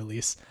particular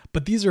release,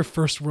 but these are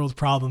first world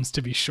problems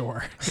to be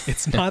sure.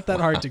 It's not that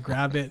hard to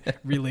grab it,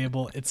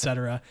 relabel,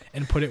 etc.,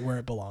 and put it where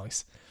it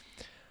belongs.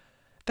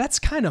 That's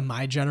kind of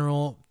my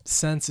general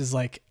sense, is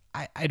like,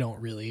 I don't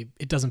really,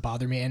 it doesn't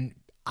bother me. And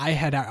I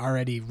had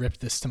already ripped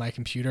this to my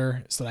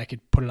computer so that I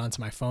could put it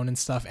onto my phone and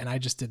stuff. And I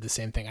just did the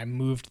same thing. I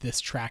moved this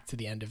track to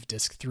the end of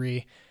disc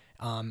 3.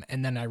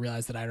 And then I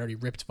realized that I'd already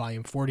ripped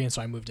volume 40. And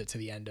so I moved it to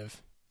the end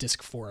of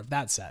disc 4 of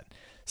that set.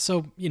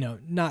 So,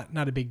 not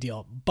a big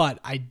deal, but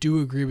I do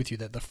agree with you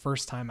that the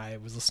first time I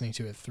was listening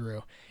to it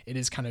through, it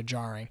is kind of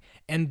jarring.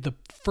 And the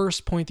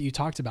first point that you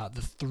talked about,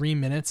 the 3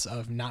 minutes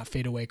of not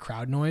fade away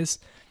crowd noise,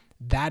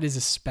 that is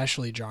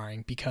especially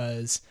jarring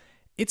because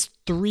it's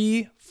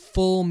 3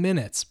 full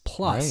minutes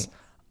plus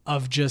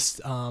of just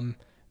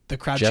the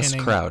crowd just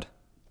chanting. Crowd.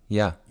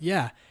 Yeah.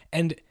 Yeah.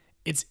 And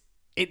it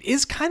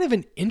is kind of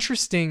an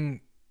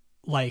interesting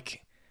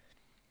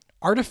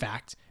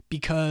artifact,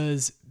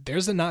 because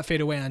there's a not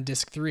fade away on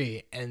disc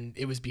 3, and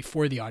it was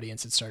before the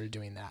audience had started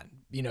doing that.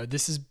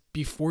 This is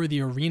before the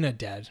arena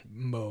dead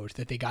mode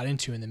that they got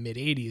into in the mid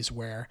 80s,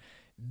 where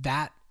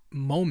that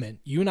moment,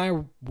 you and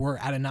I were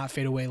at a not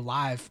fade away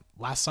live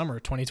last summer,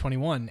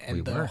 2021.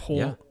 And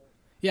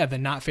the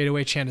not fade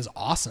away chant is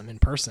awesome in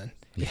person.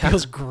 It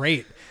feels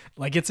great.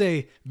 It's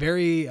a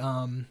very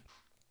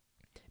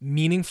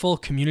meaningful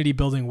community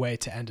building way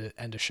to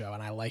end a show.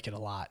 And I like it a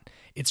lot.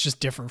 It's just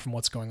different from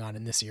what's going on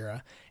in this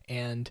era.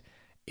 And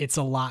it's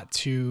a lot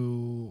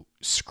to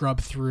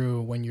scrub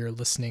through when you're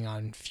listening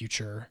on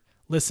future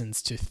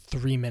listens to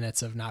 3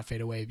 minutes of Not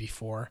Fade Away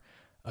before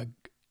a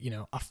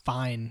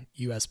fine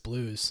US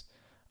blues.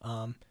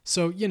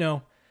 So,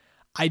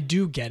 I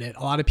do get it.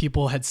 A lot of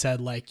people had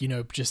said, like,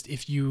 just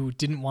if you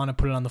didn't want to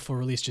put it on the full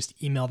release,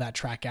 just email that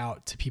track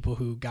out to people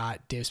who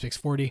got Dave Spick's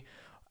 40.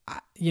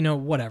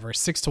 Whatever,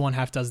 6 to 1,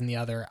 half dozen the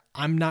other.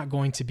 I'm not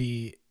going to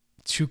be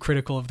too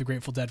critical of the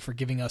Grateful Dead for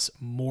giving us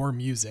more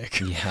music.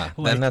 Yeah,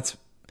 and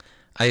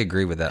I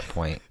agree with that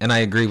point. And I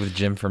agree with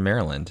Jim from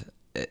Maryland.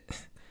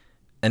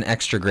 An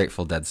extra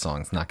Grateful Dead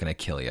song's not going to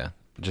kill you.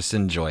 Just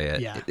enjoy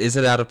it. Yeah. Is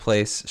it out of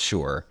place?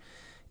 Sure.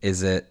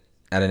 Is it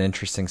at an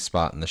interesting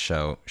spot in the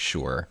show?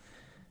 Sure.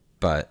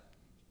 But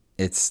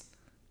it's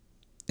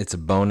a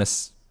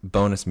bonus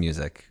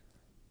music,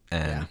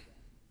 and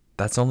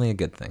that's only a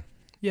good thing.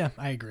 Yeah,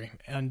 I agree.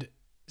 And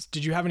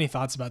did you have any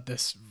thoughts about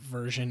this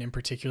version in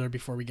particular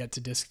before we get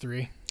to disc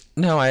 3?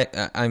 No,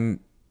 I'm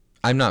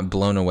not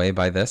blown away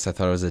by this. I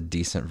thought it was a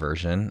decent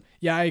version.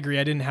 Yeah, I agree.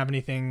 I didn't have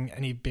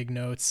any big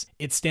notes.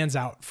 It stands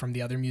out from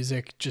the other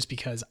music just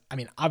because,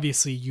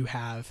 obviously you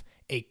have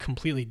a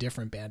completely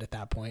different band at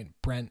that point.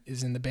 Brent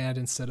is in the band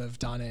instead of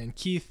Donna and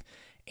Keith,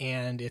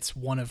 and it's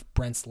one of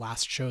Brent's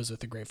last shows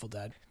with the Grateful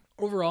Dead.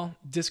 Overall,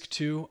 disc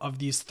 2 of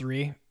these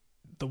 3,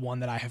 the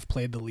one that I have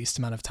played the least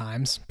amount of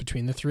times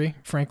between the 3,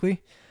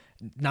 frankly.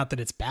 Not that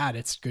it's bad,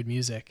 it's good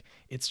music.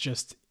 It's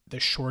just the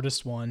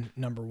shortest one,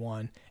 number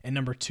 1. And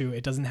number 2,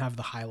 it doesn't have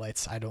the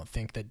highlights, I don't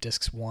think, that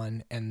discs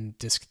 1 and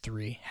disc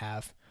 3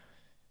 have.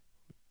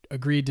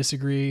 Agree,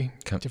 disagree,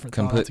 different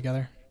thought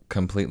altogether?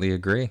 Completely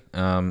agree.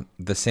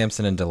 The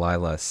Samson and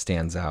Delilah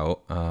stands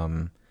out,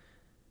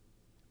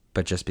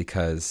 but just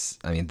because,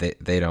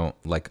 they don't,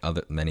 like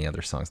many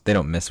other songs, they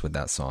don't miss with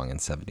that song in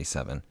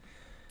 77.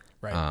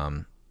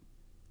 Right.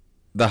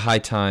 The High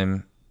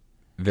Time,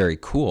 very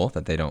cool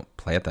that they don't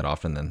play it that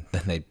often. Then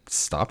they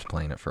stopped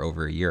playing it for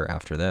over a year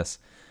after this.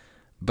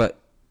 But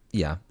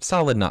yeah,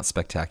 solid, not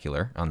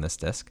spectacular on this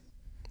disc.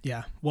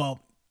 Yeah,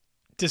 well,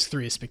 disc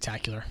 3 is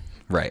spectacular.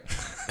 Right.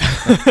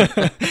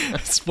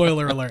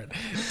 Spoiler alert.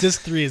 Disc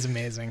 3 is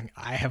amazing.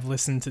 I have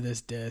listened to this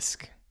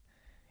disc.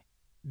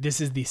 This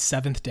is the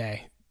 7th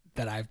day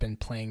that I've been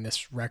playing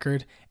this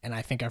record, and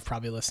I think I've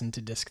probably listened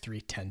to disc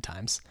 3 10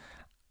 times.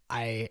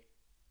 I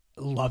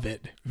love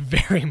it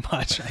very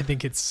much. I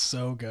think it's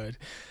so good.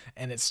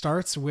 And it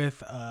starts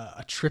with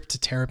a trip to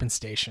Terrapin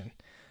Station.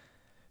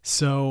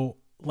 So,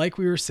 like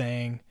we were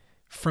saying,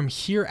 from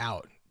here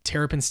out,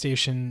 Terrapin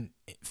Station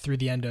through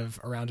the end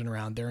of Around and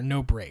Around, there are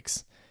no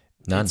breaks.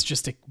 None. It's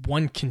just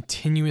one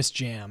continuous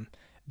jam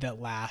that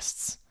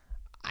lasts,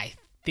 I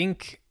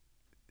think,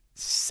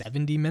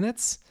 70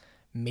 minutes,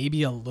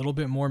 maybe a little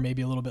bit more,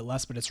 maybe a little bit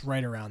less, but it's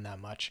right around that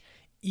much.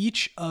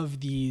 Each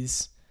of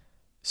these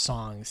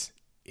songs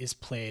is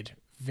played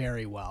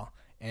very well,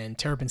 and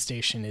Terrapin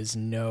Station is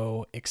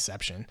no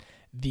exception.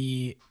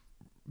 The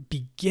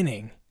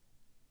beginning,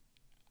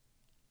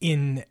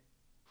 in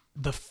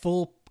the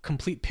full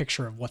complete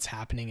picture of what's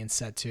happening in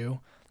set 2,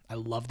 I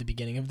love the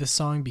beginning of this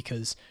song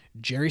because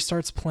Jerry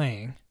starts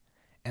playing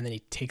and then he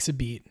takes a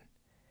beat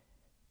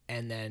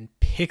and then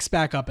picks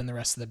back up and the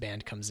rest of the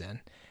band comes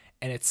in,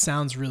 and it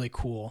sounds really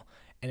cool.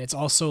 And it's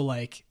also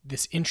like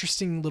this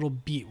interesting little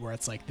beat where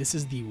it's like, this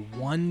is the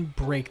one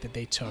break that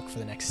they took for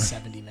the next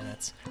 70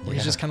 minutes. Where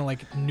he's just kind of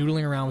like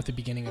noodling around with the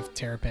beginning of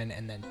Terrapin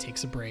and then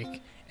takes a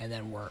break, and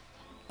then we're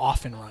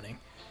off and running.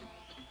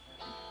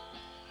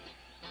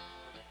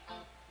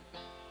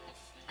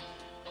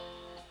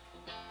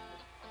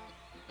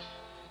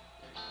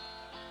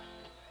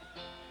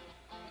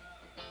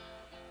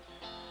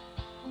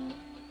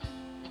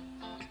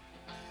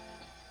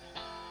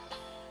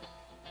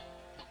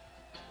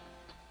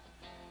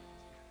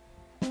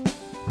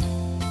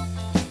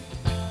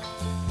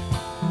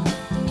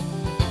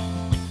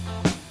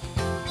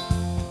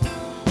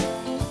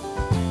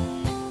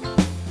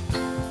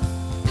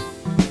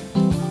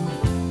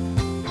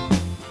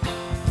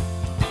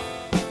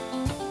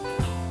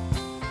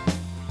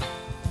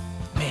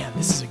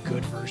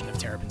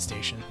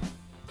 Station.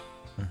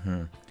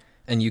 Mm-hmm.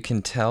 And you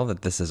can tell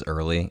that this is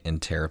early in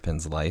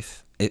Terrapin's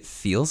life. It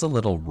feels a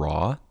little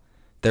raw.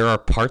 There are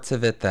parts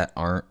of it that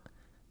are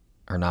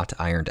not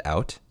ironed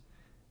out,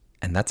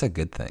 and that's a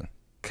good thing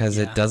because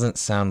it doesn't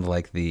sound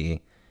like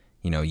the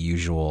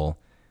usual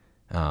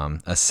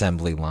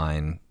assembly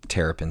line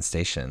Terrapin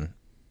Station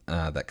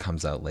that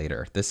comes out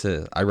later.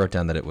 I wrote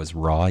down that it was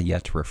raw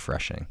yet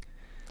refreshing.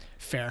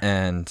 Fair.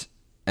 And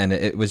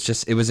it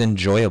was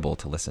enjoyable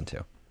to listen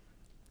to.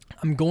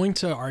 I'm going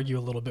to argue a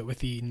little bit with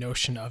the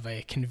notion of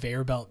a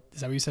conveyor belt.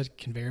 Is that what you said?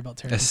 Conveyor belt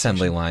Terrapin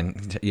Assembly Station?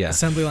 line. Yeah.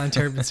 Assembly line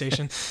Terrapin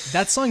Station.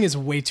 That song is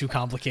way too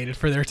complicated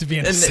for there to be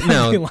an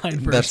assembly line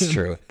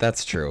version.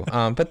 That's true.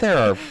 But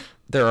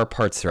there are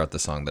parts throughout the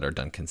song that are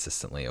done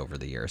consistently over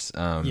the years.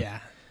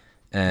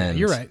 And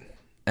you're right.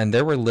 And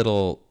there were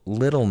little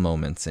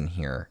moments in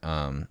here,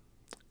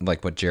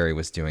 like what Jerry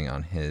was doing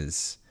on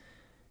his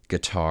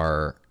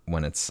guitar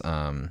when it's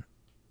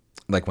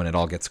like when it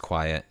all gets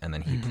quiet and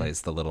then he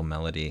plays the little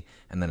melody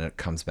and then it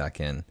comes back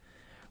in.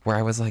 where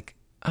I was like,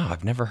 oh,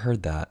 I've never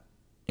heard that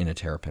in a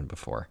Terrapin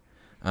before.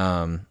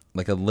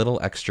 Like a little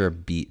extra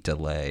beat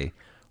delay,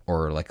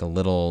 or like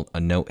a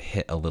note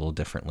hit a little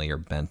differently or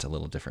bent a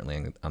little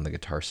differently on the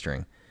guitar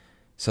string.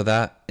 So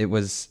that it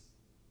was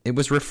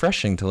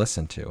refreshing to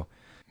listen to.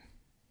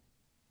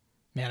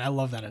 Man, I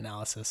love that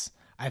analysis.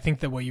 I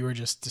think that what you were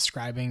just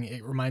describing,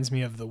 it reminds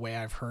me of the way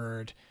I've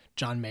heard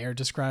John Mayer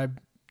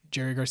describe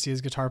Jerry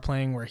Garcia's guitar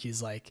playing, where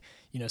he's like,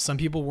 some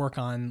people work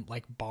on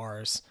like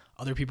bars,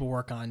 other people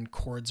work on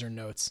chords or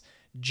notes.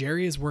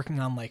 Jerry is working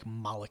on like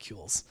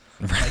molecules.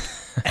 Like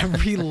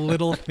every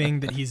little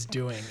thing that he's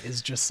doing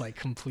is just like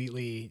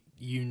completely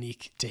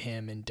unique to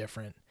him and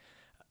different.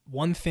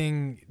 One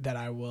thing that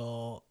I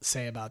will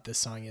say about this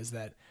song is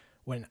that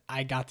when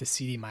I got the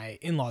CD, my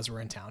in-laws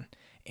were in town,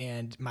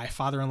 and my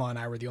father-in-law and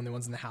I were the only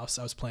ones in the house.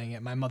 I was playing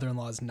it. My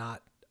mother-in-law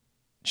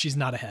she's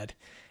not ahead.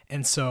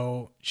 And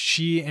so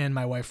she and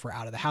my wife were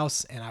out of the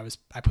house, and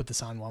I put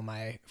this on while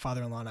my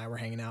father-in-law and I were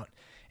hanging out,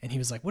 and he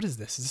was like, "What is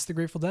this? Is this the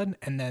Grateful Dead?"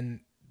 And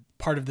then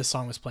part of this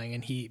song was playing,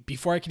 and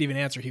before I could even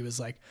answer, he was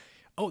like,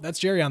 "Oh, that's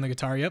Jerry on the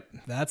guitar. Yep,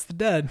 that's the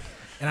Dead."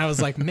 And I was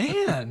like,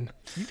 "Man,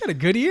 you got a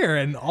good ear."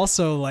 And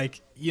also,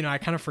 like, I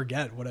kind of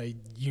forget what a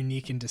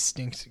unique and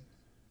distinct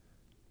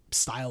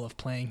style of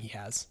playing he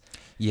has.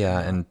 Yeah,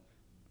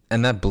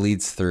 and that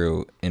bleeds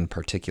through in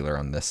particular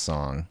on this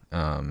song,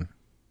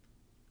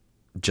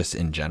 just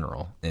in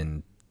general,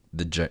 in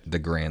the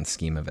grand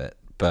scheme of it.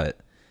 But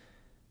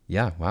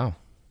yeah, wow,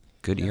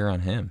 good ear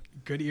on him.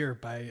 Good ear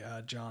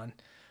by John.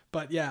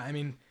 But yeah, I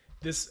mean,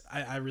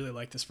 I really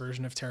like this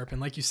version of Terrapin.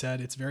 Like you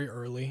said, it's very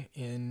early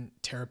in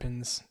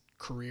Terrapin's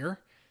career.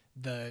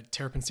 The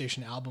Terrapin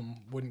Station album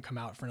wouldn't come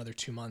out for another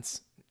 2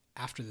 months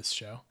after this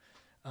show.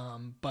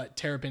 But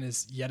Terrapin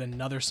is yet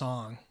another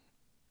song.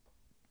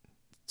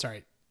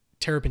 Sorry,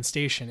 Terrapin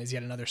Station is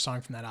yet another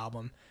song from that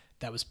album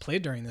that was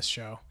played during this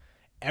show.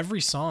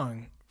 Every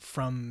song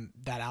from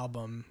that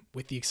album,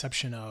 with the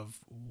exception of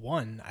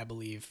one, I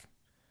believe,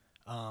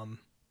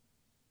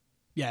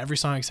 every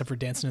song except for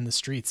Dancing in the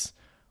Streets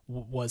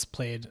was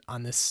played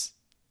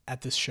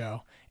at this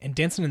show. And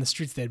Dancing in the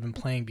Streets they had been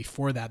playing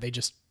before that. They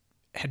just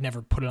had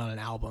never put it on an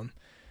album.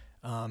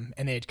 And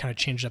they had kind of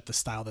changed up the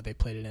style that they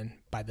played it in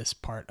by this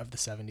part of the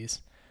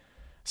 70s.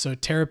 So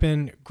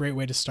Terrapin, great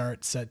way to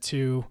start set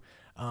 2.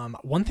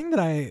 One thing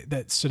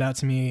that stood out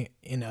to me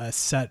in a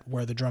set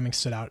where the drumming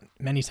stood out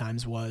many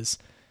times was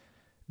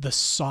the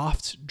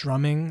soft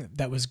drumming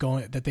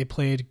that they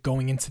played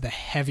going into the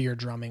heavier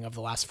drumming of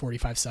the last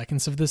 45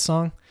 seconds of this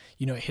song.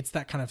 It hits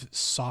that kind of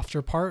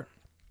softer part.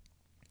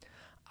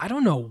 I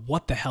don't know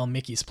what the hell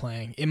Mickey's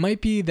playing. It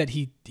might be that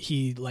he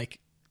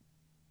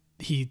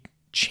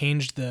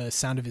changed the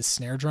sound of his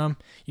snare drum,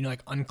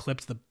 like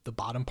unclipped the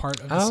bottom part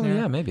of the snare. Oh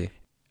yeah, maybe.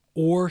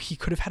 Or he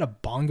could have had a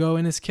bongo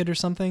in his kit or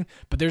something,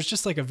 but there's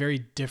just like a very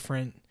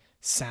different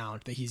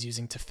sound that he's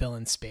using to fill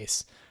in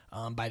space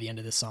by the end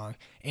of the song.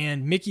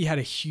 And Mickey had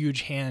a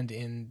huge hand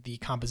in the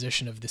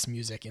composition of this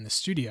music in the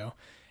studio.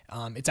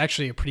 It's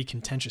actually a pretty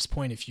contentious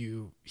point if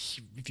you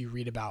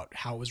read about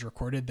how it was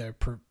recorded.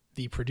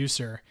 The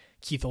producer,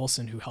 Keith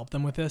Olsen, who helped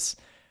them with this,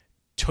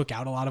 took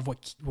out a lot of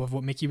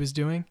what Mickey was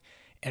doing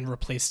and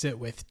replaced it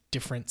with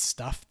different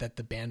stuff that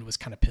the band was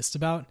kind of pissed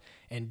about.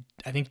 And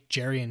I think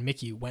Jerry and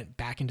Mickey went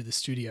back into the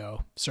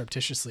studio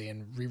surreptitiously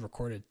and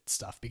re-recorded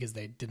stuff because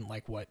they didn't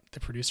like what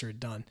the producer had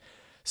done.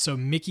 So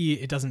Mickey,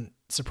 it doesn't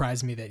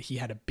surprise me that he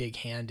had a big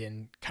hand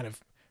in kind of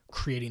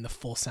creating the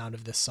full sound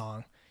of this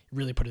song. He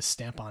really put his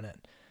stamp on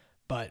it.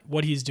 But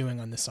what he's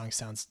doing on this song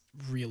sounds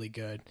really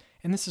good.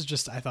 And this is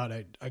just, I thought,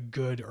 a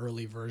good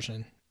early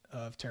version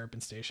of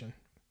Terrapin Station.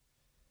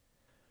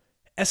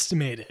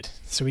 Estimated.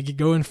 So we could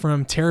go in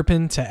from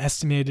Terrapin to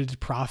Estimated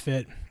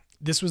Profit.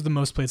 This was the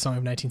most played song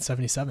of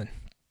 1977.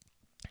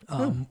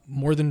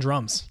 More than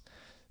Drums.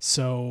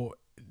 So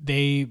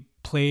they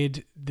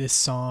played this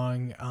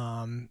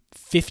song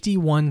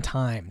 51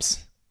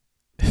 times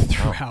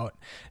throughout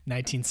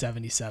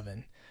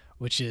 1977,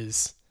 which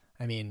is,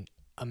 I mean,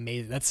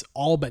 amazing. That's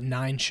all but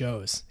 9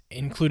 shows,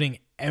 including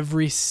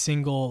every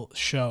single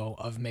show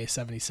of May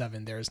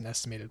 77. There's an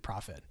Estimated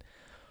Profit.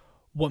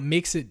 What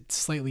makes it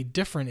slightly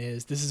different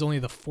is this is only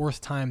the 4th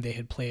time they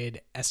had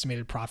played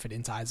Estimated Profit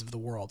into Eyes of the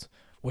World,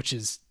 which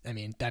is, I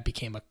mean, that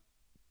became a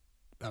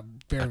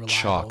very reliable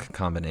chalk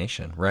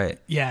combination, right?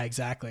 Yeah,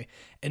 exactly.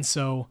 And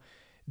so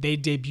they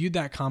debuted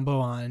that combo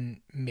on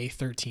May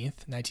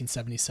 13th,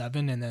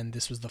 1977, and then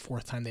this was the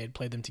 4th time they had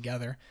played them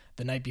together.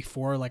 The night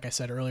before, like I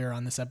said earlier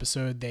on this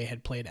episode, they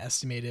had played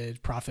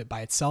Estimated Profit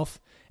by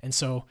itself, and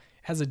so it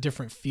has a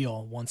different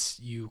feel once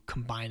you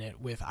combine it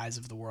with Eyes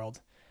of the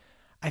World.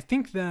 I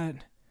think that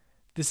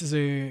this is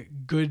a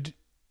good,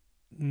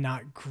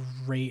 not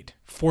great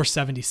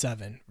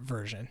 477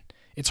 version.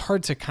 It's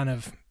hard to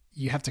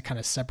you have to kind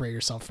of separate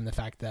yourself from the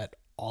fact that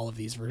all of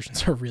these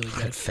versions are really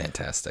good.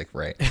 Fantastic,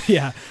 right?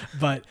 Yeah,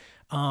 but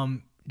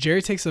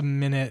Jerry takes a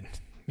minute,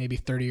 maybe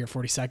 30 or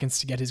 40 seconds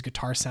to get his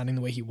guitar sounding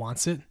the way he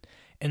wants it.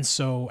 And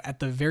so at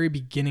the very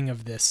beginning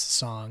of this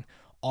song,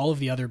 all of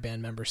the other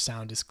band members'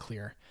 sound is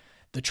clear.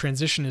 The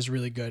transition is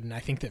really good, and I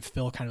think that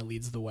Phil kind of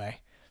leads the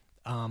way.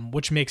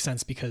 which makes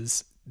sense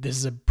because this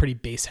is a pretty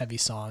bass heavy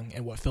song,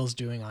 and what Phil's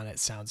doing on it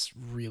sounds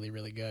really,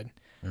 really good.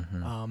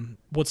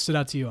 What stood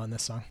out to you on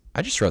this song?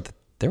 I just wrote that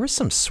there was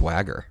some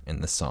swagger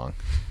in this song.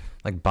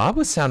 Like Bob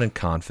was sounding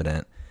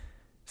confident.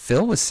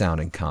 Phil was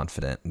sounding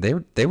confident.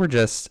 They were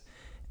just,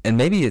 and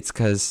maybe it's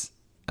because,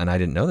 and I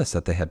didn't know this,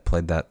 that they had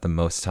played that the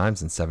most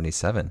times in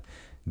 77.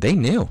 They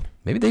knew.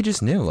 Maybe they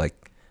just knew,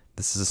 like,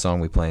 this is a song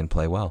we play and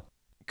play well.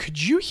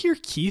 Could you hear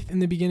Keith in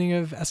the beginning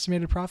of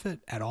Estimated Prophet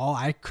at all?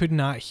 I could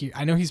not hear.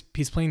 I know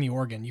he's playing the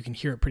organ. You can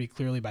hear it pretty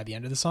clearly by the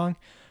end of the song.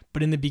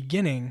 But in the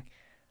beginning,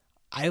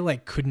 I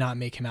could not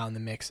make him out in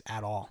the mix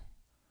at all.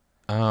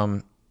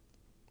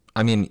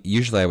 I mean,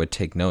 usually I would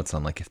take notes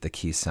on if the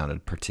keys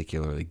sounded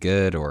particularly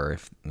good or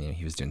if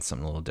he was doing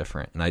something a little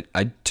different. And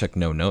I took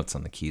no notes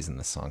on the keys in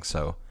this song.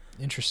 So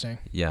interesting.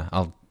 Yeah,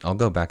 I'll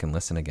go back and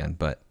listen again.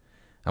 But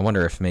I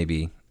wonder if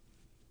maybe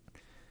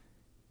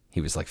he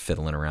was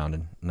fiddling around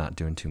and not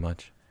doing too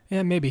much.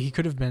 Yeah, maybe he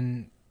could have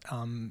been,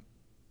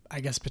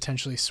 I guess,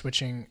 potentially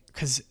switching,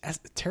 because at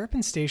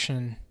Terrapin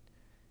Station,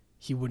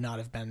 he would not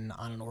have been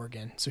on an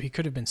organ, so he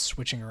could have been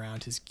switching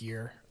around his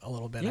gear a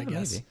little bit. Yeah, I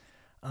guess.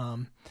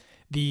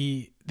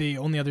 Maybe. The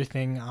only other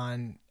thing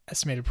on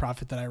Estimated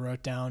Prophet that I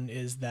wrote down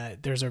is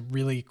that there's a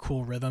really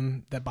cool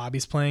rhythm that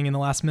Bobby's playing in the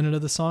last minute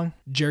of the song.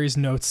 Jerry's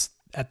notes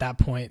at that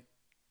point,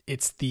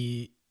 it's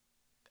the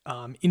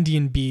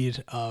Indian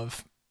bead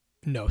of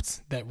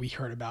notes that we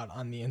heard about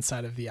on the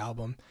inside of the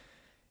album.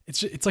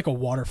 It's like a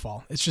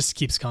waterfall. It just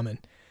keeps coming.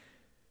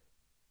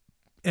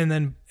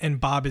 And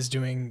Bob is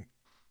just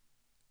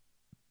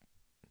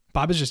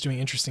doing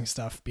interesting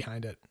stuff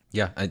behind it.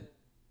 Yeah,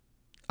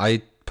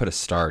 I put a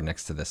star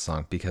next to this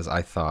song because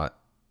I thought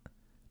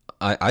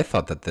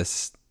that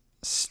this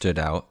stood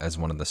out as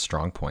one of the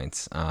strong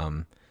points.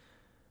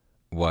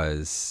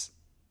 Was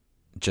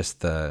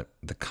just the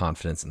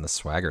confidence and the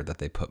swagger that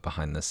they put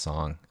behind this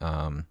song.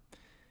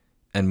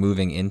 And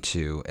moving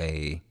into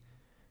a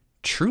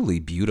truly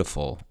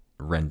beautiful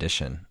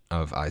rendition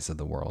of Eyes of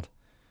the World.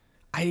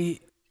 I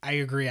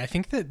agree. I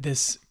think that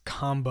this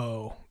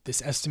combo,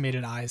 this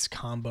Estimated Eyes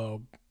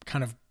combo,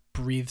 kind of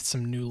breathed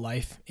some new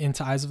life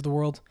into Eyes of the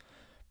World.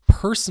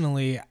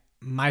 Personally,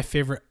 my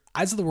favorite,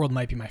 Eyes of the World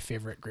might be my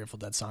favorite Grateful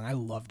Dead song. I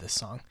love this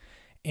song.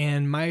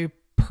 And my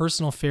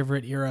personal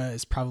favorite era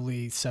is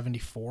probably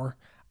 74.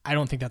 I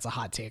don't think that's a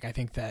hot take. I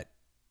think that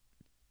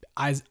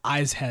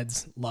Eyes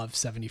heads love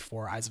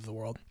 74, Eyes of the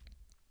World.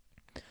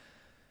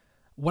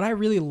 What I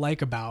really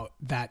like about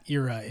that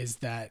era is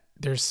that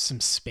there's some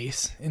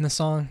space in the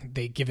song.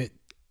 They give it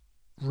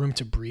room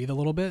to breathe a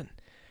little bit,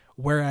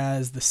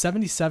 whereas the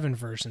 77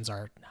 versions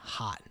are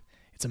hot.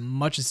 It's a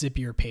much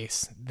zippier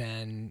pace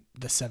than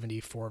the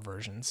 74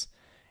 versions,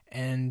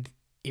 and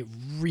it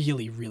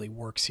really, really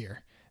works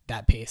here,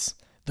 that pace.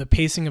 The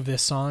pacing of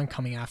this song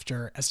coming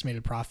after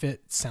Estimated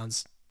Prophet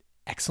sounds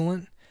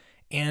excellent.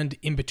 And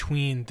in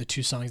between the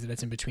two songs that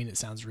it's in between, it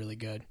sounds really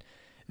good.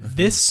 Mm-hmm.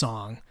 This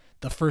song,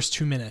 the first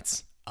 2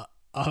 minutes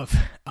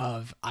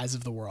of Eyes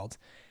of the World,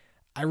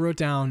 I wrote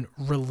down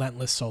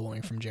relentless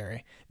soloing from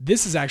Jerry.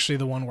 This is actually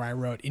the one where I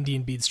wrote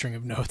Indian bead string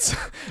of notes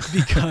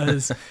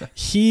because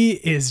he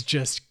is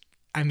just,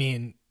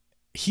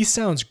 he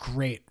sounds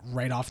great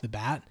right off the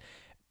bat.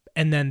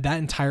 And then that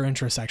entire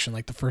intro section,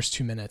 the first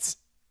 2 minutes,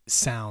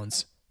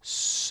 sounds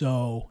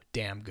so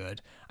damn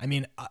good.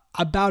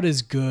 About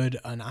as good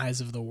an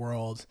Eyes of the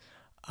World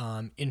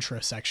intro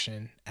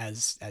section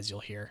as you'll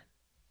hear,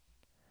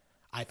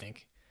 I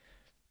think.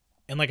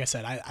 And like I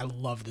said, I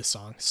love this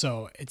song,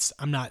 so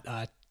I'm not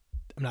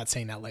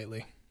saying that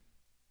lightly.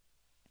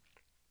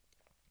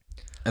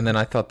 And then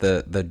I thought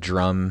the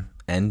drum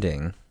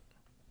ending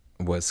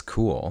was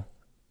cool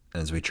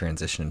as we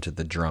transition to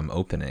the drum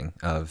opening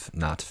of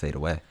Not Fade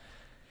Away.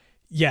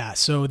 Yeah,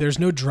 so there's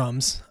no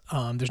drums.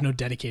 There's no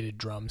dedicated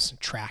drums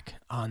track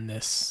on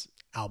this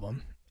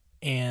album.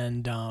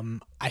 And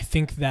I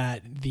think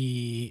that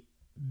the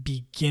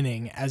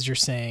beginning, as you're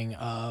saying,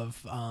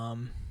 of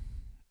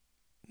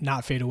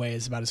Not Fade Away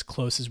is about as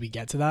close as we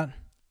get to that.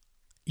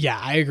 Yeah,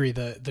 I agree.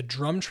 The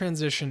drum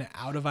transition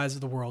out of Eyes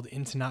of the World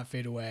into Not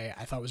Fade Away,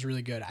 I thought was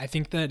really good. I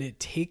think that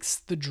it takes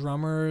the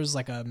drummers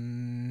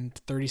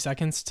 30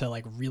 seconds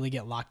to really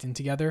get locked in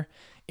together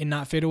in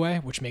Not Fade Away,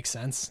 which makes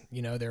sense.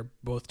 They're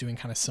both doing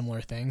kind of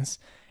similar things.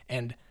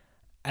 And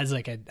as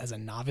a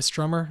novice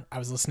drummer, I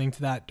was listening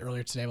to that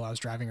earlier today while I was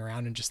driving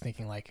around and just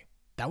thinking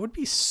that would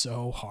be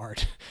so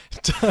hard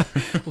to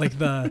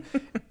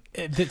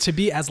to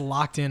be as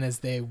locked in as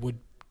they would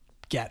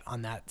get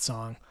on that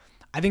song.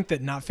 I think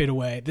that Not Fade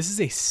Away, this is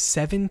a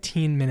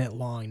 17-minute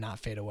long Not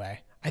Fade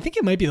Away. I think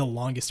it might be the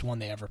longest one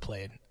they ever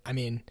played.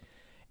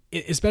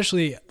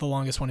 Especially the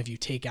longest one if you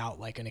take out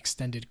an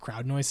extended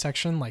crowd noise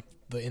section,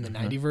 in the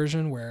 90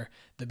 version where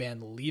the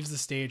band leaves the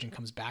stage and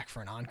comes back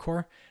for an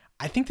encore.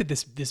 I think that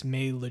this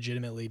may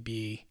legitimately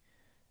be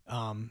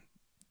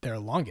their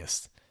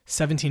longest.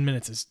 17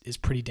 minutes is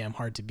pretty damn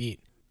hard to beat.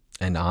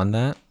 And on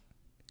that,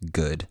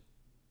 good.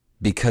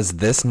 Because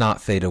this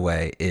Not Fade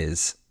Away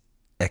is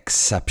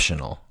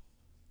exceptional.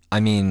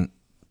 11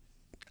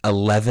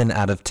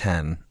 out of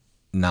 10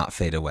 Not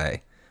Fade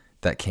Away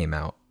that came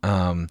out.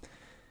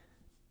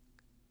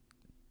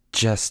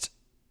 Just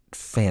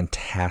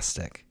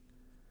fantastic.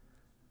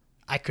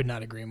 I could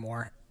not agree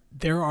more.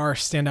 There are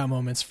standout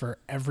moments for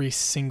every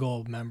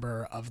single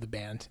member of the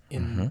band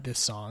in this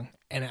song.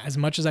 And as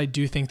much as I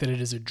do think that it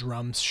is a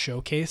drums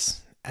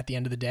showcase, at the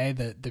end of the day,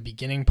 the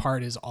beginning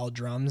part is all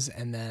drums,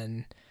 and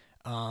then,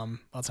 well,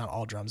 it's not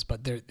all drums,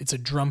 but it's a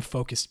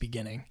drum-focused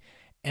beginning.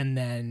 And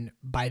then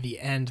by the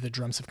end, the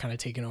drums have kind of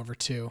taken over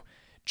too.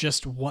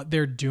 Just what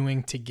they're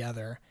doing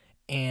together.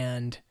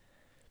 And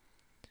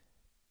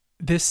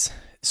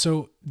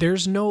so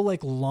there's no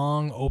like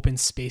long open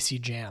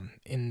spacey jam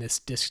in this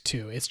disc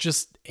too. It's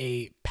just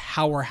a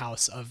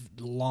powerhouse of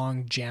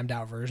long jammed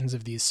out versions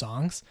of these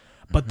songs.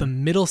 But the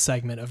middle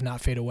segment of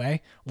Not Fade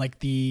Away, like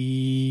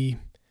the,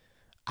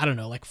 I don't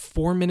know, like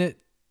 4 minute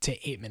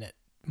to 8 minute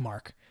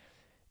mark,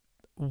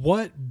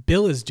 what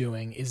Bill is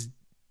doing is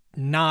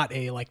not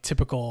a like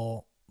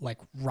typical like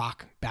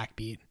rock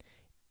backbeat.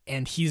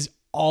 And he's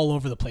all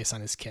over the place on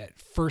his kit.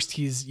 First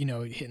he's,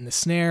 hitting the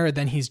snare,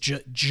 then he's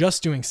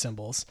just doing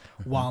cymbals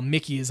while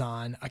Mickey is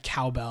on a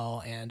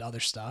cowbell and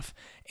other stuff.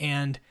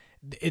 And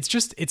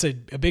it's a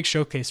big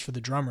showcase for the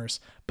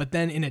drummers. But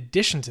then in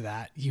addition to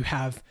that, you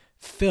have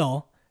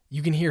Phil.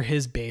 You can hear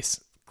his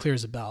bass clear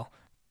as a bell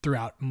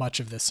throughout much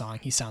of this song.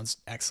 He sounds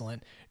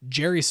excellent.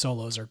 Jerry's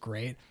solos are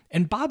great.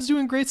 And Bob's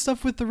doing great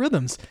stuff with the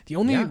rhythms. The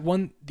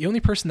only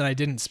person that I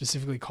didn't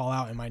specifically call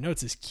out in my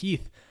notes is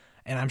Keith.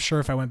 And I'm sure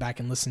if I went back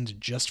and listened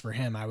just for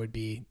him, I would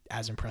be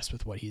as impressed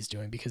with what he's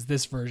doing, because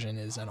this version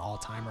is an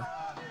all-timer.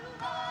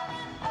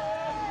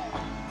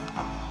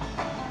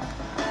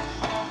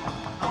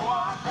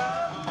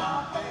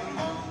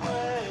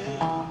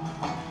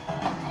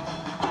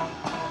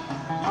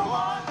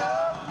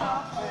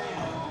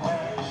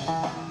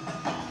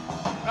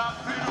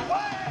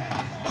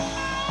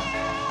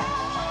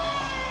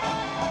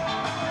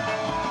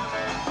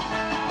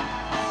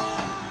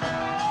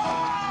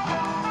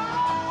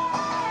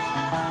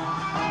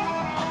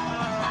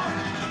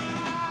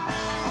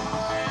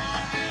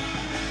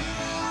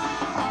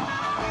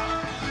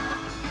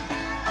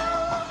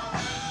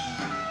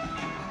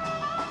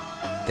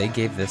 They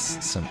gave this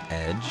some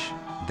edge.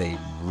 They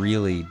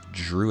really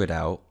drew it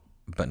out,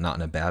 but not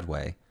in a bad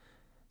way.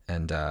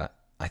 And I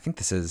think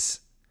this is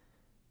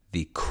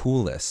the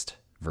coolest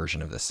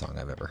version of this song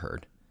I've ever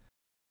heard.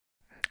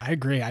 I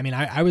agree. I mean,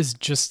 I was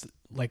just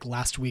like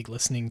last week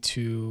listening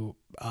to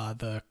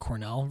the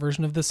Cornell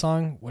version of this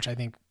song, which I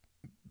think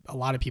a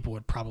lot of people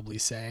would probably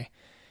say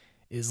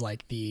is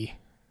like the,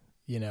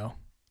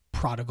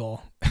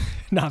 prodigal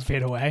Not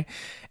Fade Away.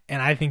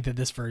 And I think that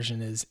this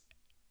version is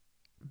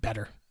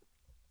better.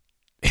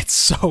 It's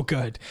so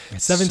good.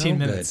 It's 17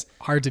 minutes. Good.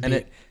 Hard to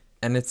beat.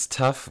 And it's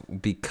tough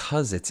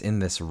because it's in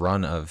this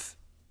run of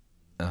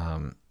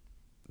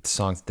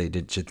songs they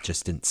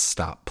just didn't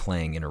stop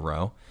playing in a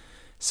row.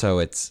 So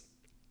it's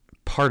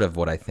part of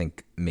what I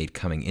think made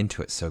coming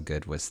into it so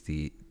good was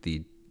the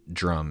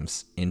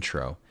drums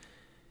intro.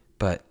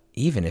 But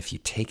even if you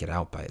take it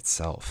out by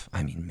itself,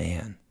 I mean,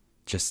 man,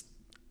 just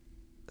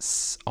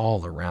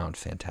all around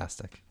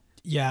fantastic.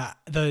 Yeah,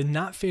 the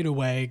Not Fade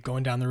Away,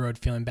 Going Down the Road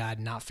Feeling Bad,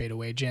 Not Fade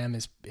Away jam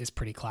is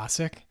pretty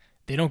classic.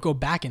 They don't go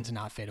back into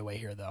Not Fade Away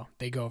here, though.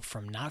 They go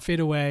from Not Fade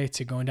Away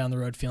to Going Down the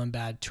Road Feeling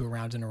Bad to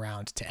Around and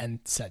Around to end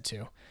set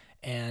 2.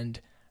 And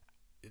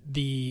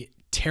the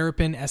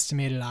Terrapin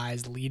Estimated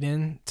Eyes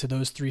lead-in to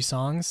those 3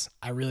 songs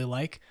I really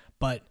like,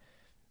 but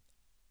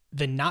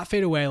the Not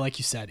Fade Away, like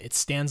you said, it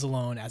stands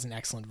alone as an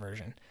excellent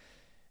version.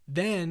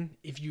 Then,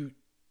 if you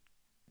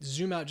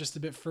zoom out just a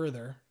bit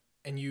further,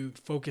 and you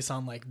focus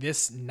on like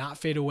this Not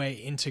Fade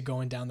Away into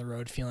Going Down the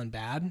Road Feeling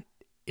Bad,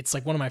 it's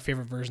like one of my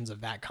favorite versions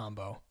of that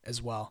combo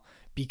as well,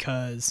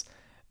 because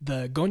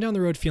the Going Down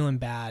the Road Feeling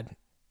Bad,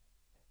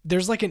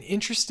 there's like an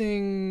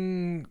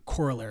interesting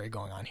corollary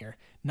going on here.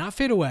 Not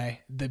Fade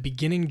Away, the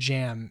beginning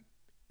jam,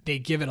 they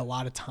give it a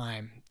lot of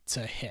time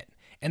to hit.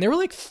 And there were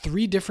like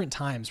 3 different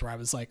times where I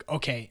was like,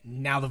 okay,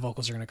 now the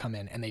vocals are going to come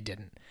in, and they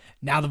didn't.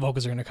 Now the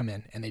vocals are going to come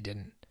in, and they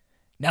didn't.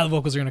 Now the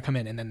vocals are going to come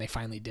in, and then they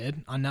finally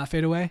did on Not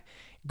Fade Away.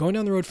 Going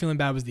Down the Road Feeling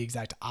Bad was the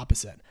exact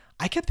opposite.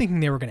 I kept thinking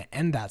they were going to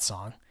end that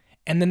song,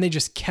 and then they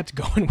just kept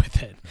going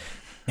with it.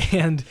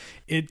 And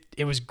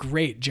it was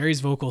great.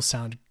 Jerry's vocals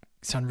sound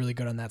really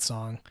good on that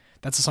song.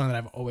 That's a song that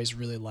I've always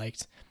really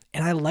liked.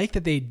 And I like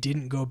that they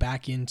didn't go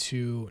back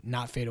into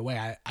Not Fade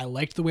Away. I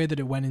liked the way that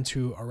it went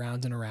into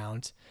Around and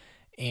Around.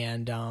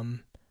 And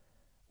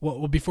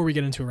well, before we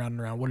get into Around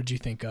and Around, what did you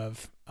think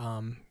of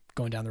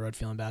Going Down the Road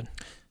Feeling Bad?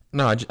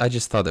 No, I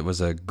just thought it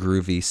was a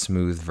groovy,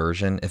 smooth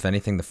version. If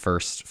anything, the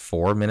first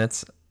 4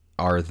 minutes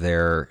are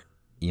their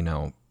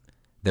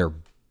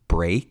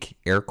break,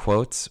 air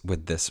quotes,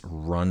 with this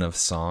run of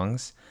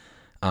songs,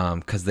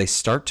 because they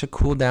start to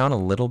cool down a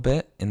little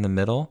bit in the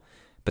middle,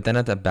 but then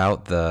at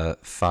about the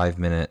 5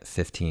 minute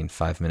 15,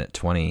 5 minute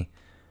 20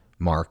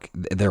 mark,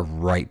 they're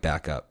right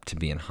back up to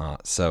being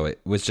hot. So it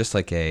was just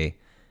like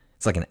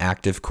it's like an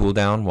active cool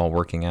down while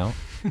working out.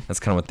 That's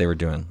kind of what they were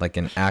doing, like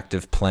an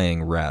active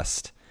playing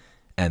rest.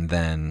 And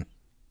then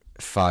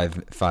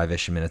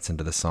five-ish minutes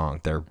into the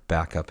song, they're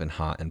back up and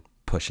hot and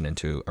pushing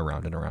into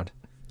Around and Around.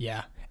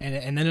 Yeah.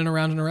 And then in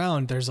Around and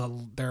Around,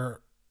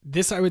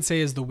 this I would say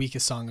is the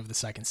weakest song of the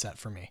second set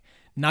for me.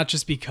 Not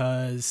just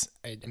because,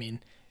 I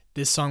mean,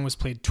 this song was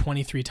played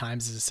 23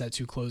 times as a set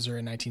 2 closer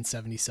in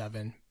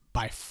 1977,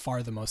 by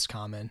far the most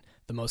common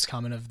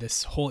of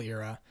this whole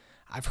era.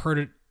 I've heard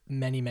it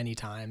many, many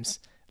times.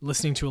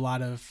 Listening to a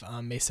lot of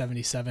May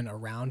 77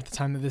 around the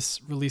time that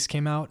this release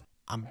came out,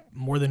 I'm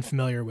more than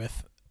familiar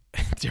with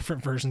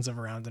different versions of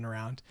Around and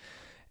Around.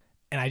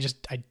 And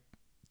I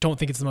don't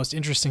think it's the most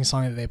interesting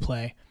song that they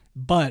play,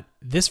 but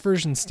this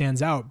version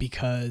stands out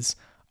because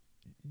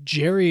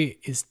Jerry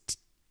is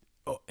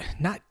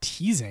not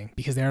teasing,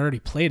 because they already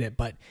played it,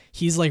 but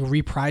he's like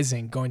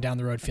reprising Going Down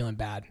the Road Feeling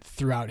Bad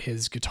throughout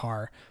his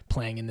guitar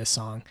playing in this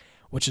song,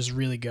 which is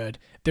really good.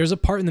 There's a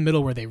part in the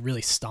middle where they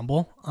really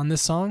stumble on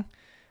this song.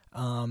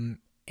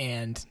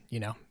 And you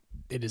know,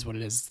 it is what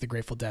it is. It's the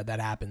Grateful Dead, that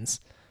happens.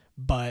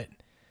 But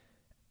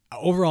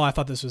overall, I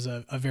thought this was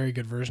a very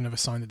good version of a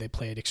song that they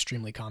played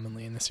extremely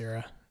commonly in this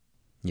era.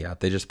 Yeah,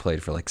 they just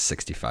played for like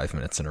 65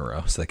 minutes in a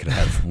row, so they could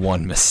have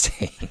one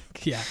mistake.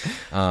 Yeah,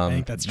 I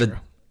think that's true.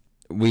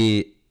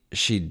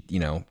 She, you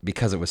know,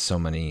 because it was so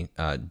many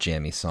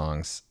jammy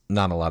songs,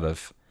 not a lot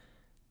of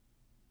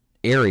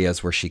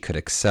areas where she could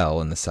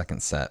excel in the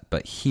second set,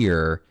 but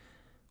here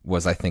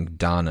was, I think,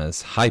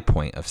 Donna's high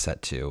point of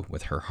set 2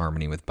 with her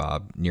harmony with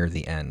Bob near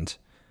the end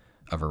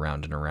of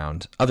Around and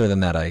Around. Other than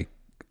that, I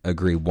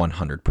agree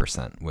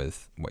 100%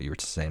 with what you were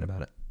saying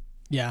about it.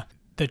 Yeah,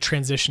 the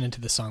transition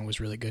into the song was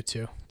really good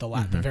too.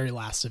 The very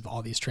last of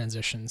all these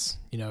transitions,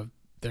 you know,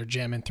 they're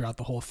jamming throughout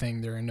the whole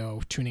thing. There are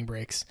no tuning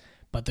breaks,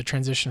 but the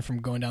transition from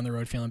Going Down the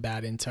Road Feeling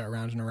Bad into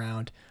Around and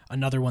Around,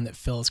 another one that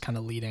Phil is kind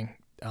of leading.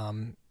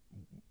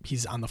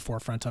 He's on the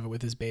forefront of it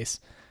with his bass.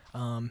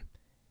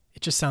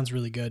 It just sounds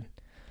really good.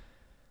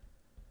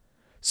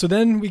 So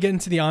then we get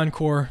into the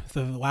encore,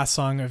 the last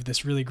song of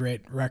this really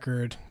great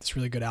record, this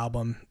really good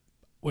album,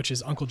 which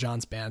is Uncle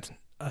John's Band,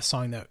 a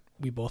song that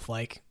we both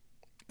like.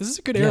 This is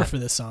a good era for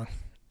this song.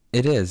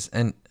 It is.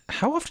 And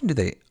how often do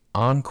they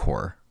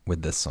encore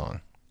with this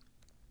song?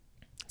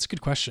 It's a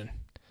good question.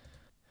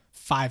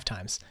 5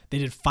 times. They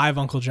did 5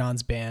 Uncle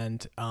John's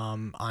Band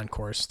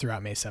encores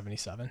throughout May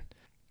 77.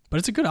 But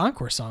it's a good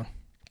encore song.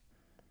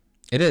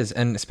 It is.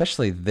 And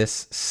especially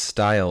this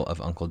style of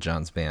Uncle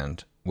John's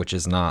Band, which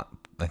is not,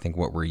 I think,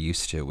 what we're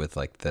used to with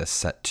like the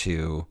set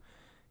 2,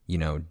 you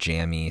know,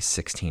 jammy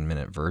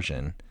 16-minute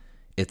version.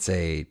 It's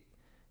a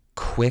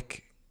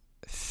quick,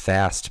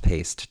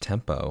 fast-paced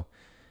tempo,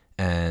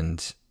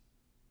 and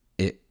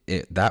it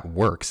that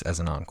works as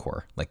an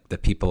encore. Like, the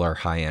people are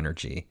high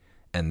energy,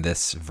 and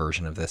this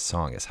version of this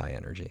song is high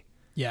energy.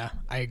 Yeah,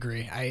 I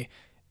agree.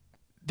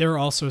 There are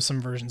also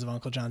some versions of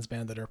Uncle John's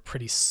Band that are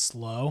pretty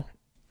slow,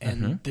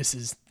 and this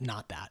is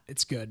not that.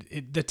 It's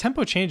good. The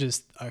tempo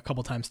changes a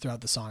couple times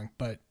throughout the song,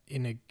 but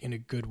in a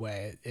good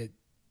way.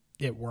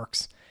 It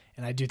works,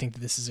 and I do think that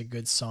this is a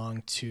good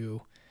song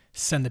to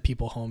send the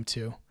people home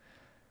to.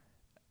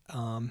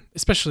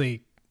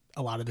 Especially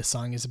a lot of this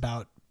song is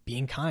about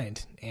being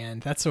kind,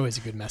 and that's always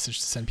a good message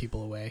to send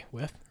people away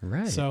with.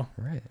 Right. So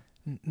right.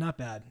 Not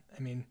bad. I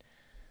mean,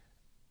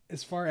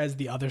 as far as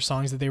the other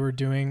songs that they were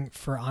doing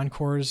for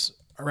encores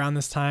around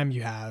this time,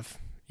 you have,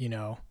 you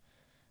know,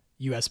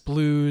 U.S.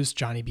 Blues,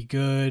 Johnny Be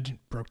Good,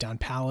 Broke Down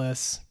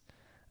Palace.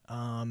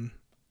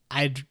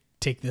 I'd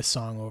take this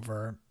song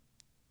over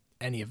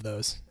any of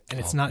those. And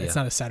it's not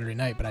a Saturday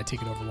night, but I'd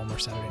take it over One More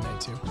Saturday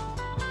Night too.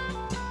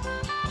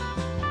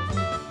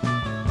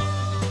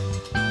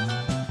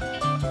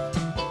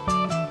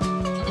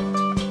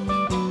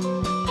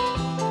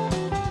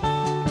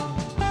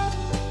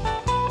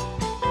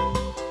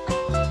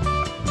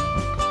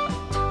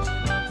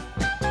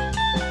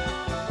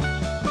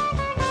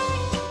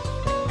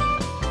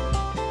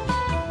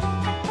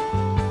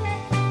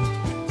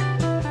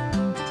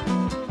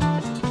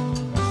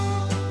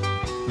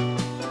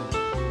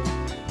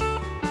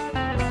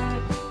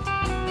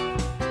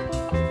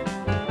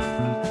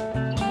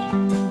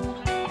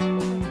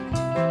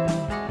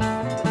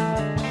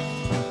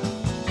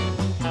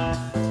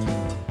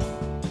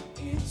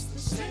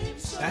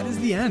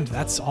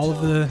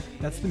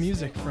 That's the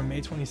music from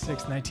May 26,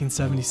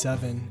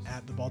 1977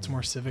 at the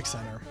Baltimore Civic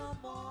Center.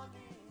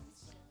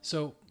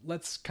 So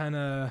let's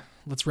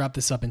wrap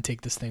this up and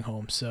take this thing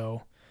home.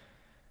 So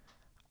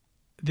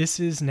this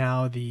is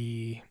now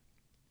the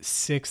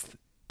 6th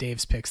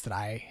Dave's Picks that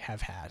I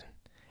have had.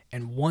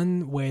 And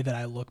one way that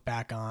I look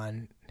back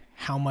on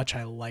how much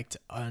I liked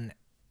a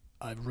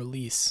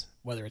release,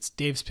 whether it's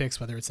Dave's Picks,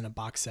 whether it's in a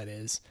box set,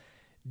 is,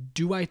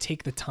 do I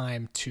take the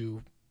time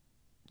to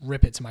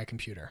rip it to my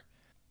computer?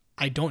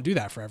 I don't do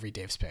that for every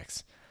Dave's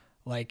Picks.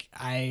 Like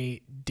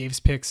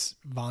Dave's Picks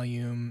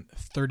volume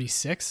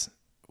 36,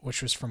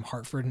 which was from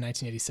Hartford in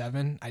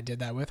 1987. I did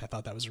that with. I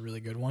thought that was a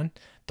really good one.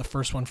 The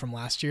first one from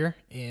last year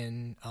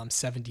in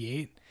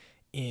 78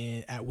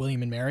 at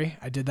William and Mary,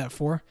 I did that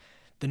for.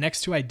 The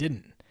next 2 I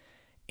didn't.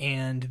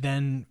 And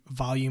then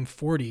volume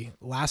 40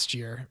 last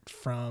year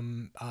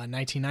from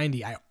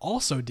 1990, I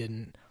also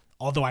didn't.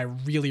 although I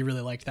really,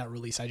 really liked that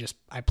release,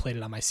 I played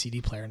it on my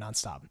CD player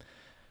nonstop.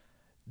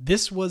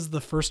 This was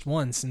the first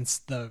one since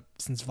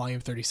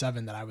Volume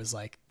 37 that I was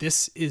like,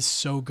 this is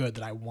so good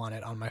that I want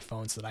it on my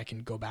phone so that I can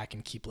go back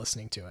and keep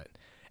listening to it.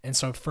 And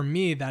so for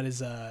me, that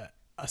is a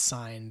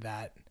sign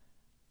that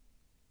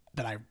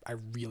I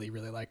really,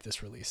 really like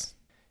this release.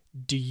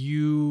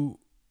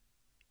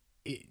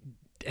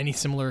 Any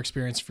similar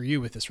experience for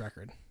you with this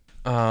record?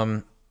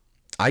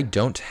 I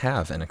don't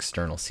have an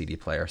external CD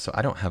player, so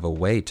I don't have a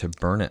way to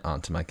burn it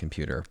onto my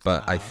computer.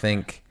 But I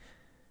think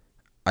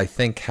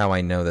how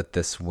I know that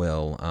this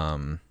will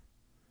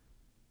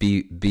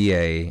be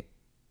a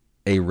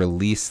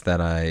release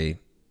that I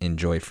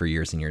enjoy for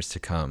years and years to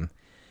come.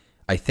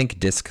 I think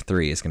disc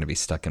 3 is going to be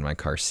stuck in my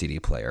car CD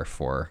player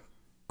for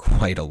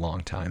quite a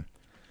long time.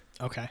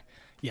 Okay.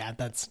 Yeah,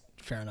 that's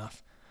fair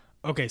enough.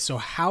 Okay, so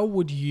how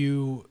would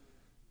you,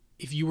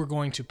 if you were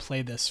going to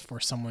play this for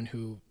someone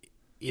who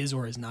is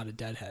or is not a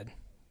Deadhead,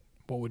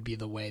 what would be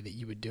the way that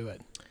you would do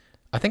it?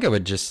 I think I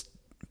would just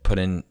put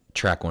in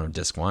track 1 of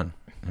disc 1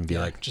 and be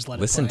like, just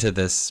listen to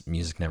this,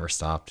 music never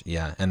stopped.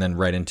 Yeah. And then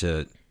right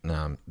into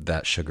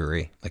that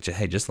sugary, like,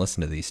 hey, just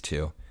listen to these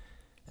two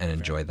and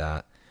enjoy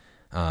that.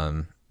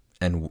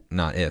 And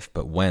not if,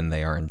 but when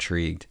they are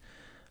intrigued,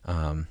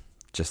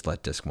 just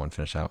let disc 1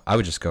 finish out. I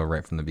would just go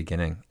right from the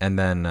beginning. And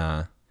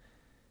then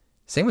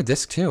same with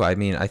disc 2. I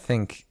mean, I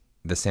think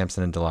the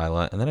Samson and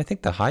Delilah, and then I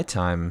think the High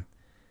Time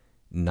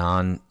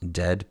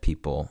non-Dead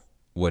people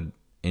would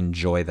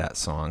enjoy that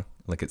song.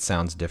 Like, it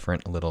sounds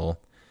different, a little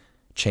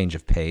change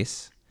of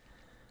pace.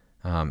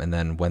 And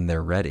then when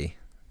they're ready,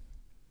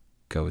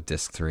 go with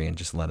disc 3 and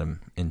just let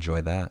them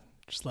enjoy that.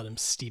 Just let them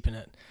steep in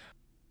it.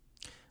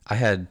 I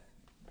had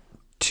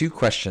 2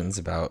 questions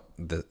about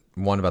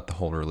one about the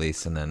whole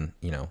release, and then,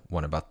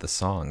 one about the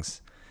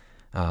songs.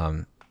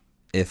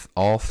 If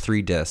all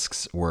 3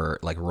 discs were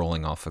like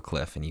rolling off a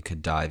cliff and you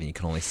could dive and you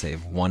could only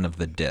save one of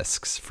the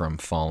discs from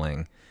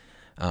falling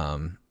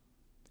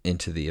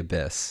into the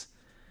abyss,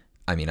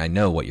 I mean, I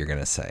know what you're going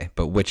to say,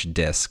 but which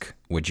disc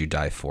would you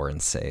dive for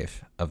and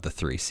save of the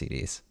 3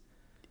 CDs?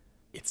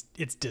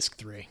 It's disc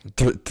 3.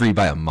 3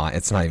 by a mile.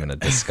 It's not even a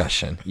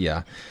discussion.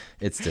 Yeah,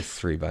 it's disc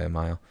 3 by a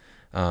mile.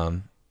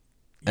 And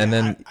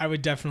then I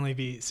would definitely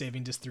be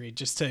saving disc 3.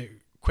 Just to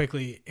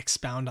quickly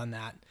expound on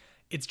that,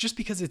 it's just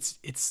because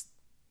it's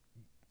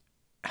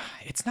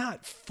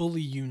not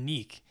fully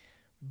unique,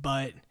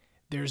 but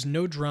there's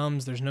no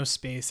drums, there's no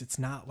space. It's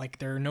not like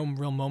there are no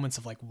real moments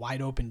of like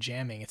wide open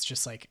jamming. It's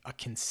just like a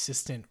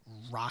consistent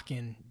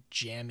rockin',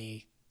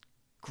 jammy,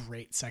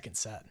 great second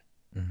set.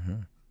 Mm-hmm.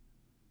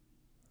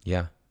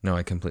 Yeah, no,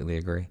 I completely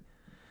agree.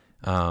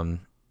 The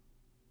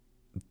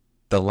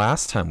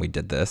last time we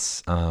did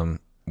this,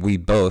 we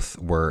both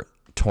were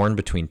torn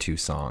between 2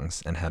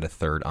 songs and had a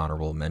third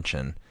honorable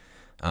mention.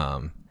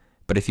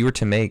 But if you were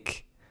to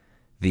make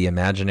the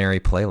imaginary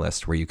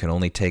playlist where you can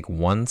only take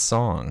 1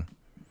 song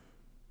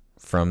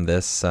from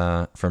this,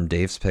 from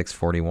Dave's Picks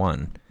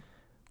 41,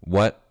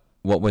 what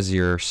was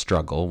your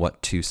struggle?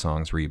 What 2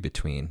 songs were you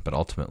between? But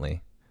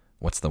ultimately,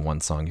 what's the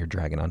 1 song you're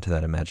dragging onto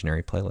that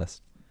imaginary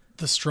playlist?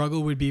 The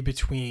struggle would be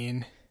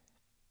between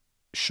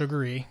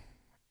Sugary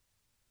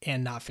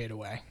and Not Fade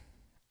Away.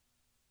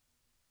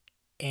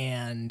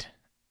 And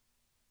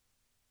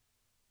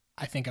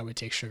I think I would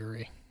take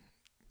Sugary.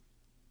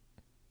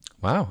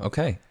 Wow,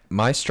 okay.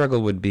 My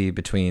struggle would be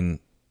between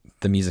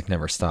The Music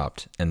Never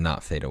Stopped and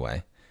Not Fade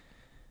Away.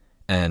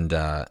 And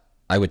I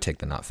would take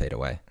the Not Fade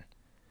Away.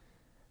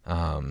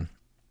 My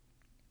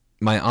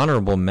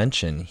honorable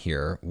mention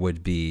here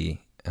would be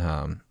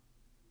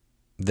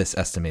This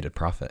Estimated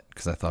Profit,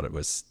 because I thought it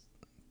was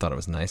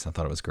nice. I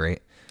thought it was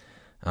great.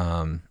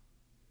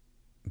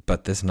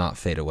 But this Not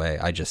Fade Away,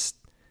 I just,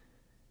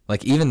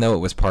 like, even though it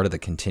was part of the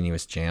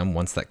continuous jam,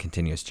 once that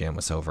continuous jam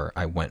was over,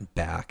 I went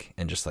back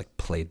and just like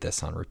played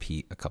this on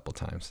repeat a couple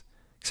times.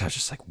 Because I was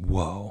just like,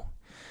 whoa.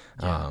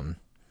 Yeah.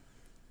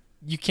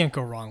 You can't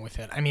go wrong with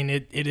it. I mean,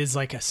 it is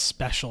like a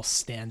special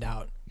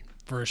standout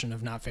version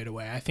of Not Fade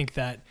Away. I think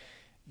that,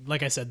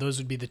 like I said, those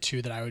would be the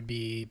 2 that I would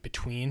be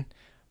between.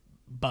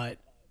 But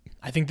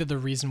I think that the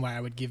reason why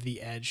I would give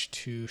the edge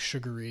to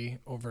Sugary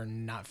over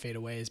Not Fade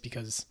Away is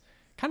because,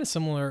 kind of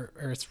similar,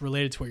 or it's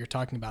related to what you're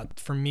talking about.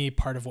 For me,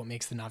 part of what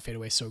makes the Not Fade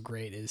Away so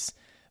great is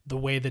the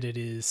way that it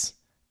is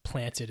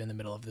planted in the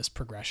middle of this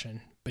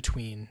progression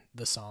between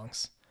the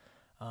songs.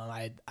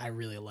 I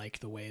really like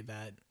the way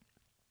that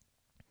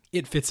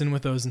it fits in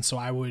with those, and so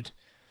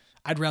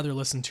I'd rather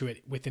listen to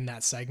it within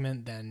that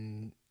segment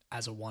than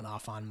as a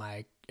one-off on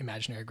my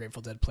imaginary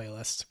Grateful Dead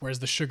playlist, whereas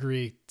the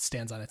Sugary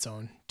stands on its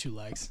own 2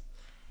 legs.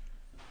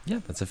 Yeah,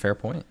 that's a fair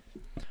point.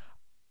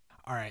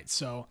 All right,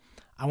 so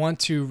I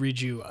want to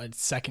read you a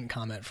second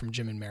comment from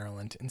Jim in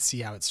Maryland and see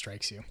how it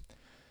strikes you.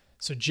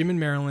 So Jim in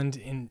Maryland,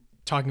 in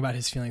talking about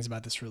his feelings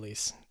about this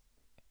release,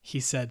 he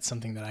said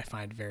something that I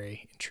find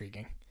very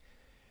intriguing.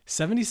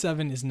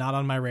 77 is not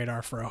on my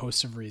radar for a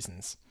host of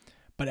reasons,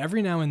 but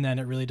every now and then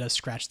it really does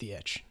scratch the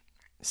itch.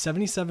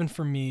 77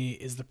 for me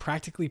is the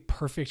practically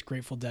perfect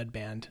Grateful Dead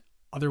band,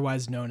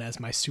 otherwise known as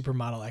my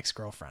supermodel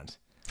ex-girlfriend.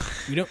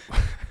 We don't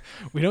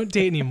we don't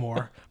date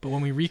anymore, but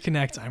when we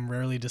reconnect, I'm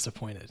rarely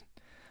disappointed.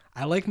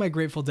 I like my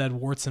Grateful Dead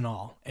warts and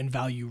all and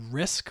value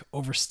risk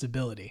over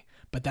stability,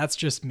 but that's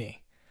just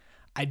me.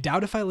 I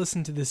doubt if I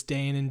listen to this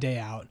day in and day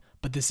out,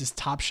 but this is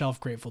top shelf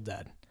Grateful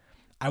Dead.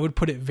 I would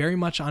put it very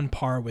much on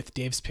par with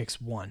Dave's Picks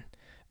 1.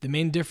 The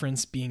main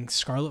difference being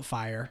Scarlet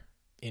Fire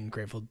in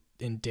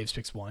Dave's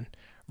Picks 1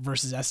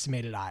 versus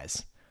Estimated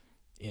Eyes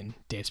in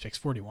Dave's Picks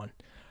 41.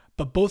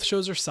 But both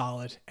shows are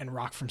solid and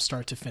rock from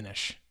start to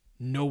finish.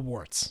 No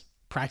warts.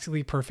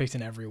 Practically perfect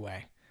in every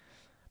way.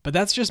 But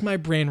that's just my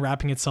brain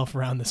wrapping itself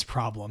around this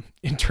problem.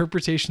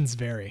 Interpretations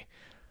vary.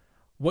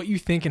 What you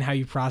think and how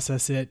you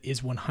process it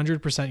is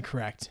 100%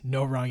 correct.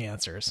 No wrong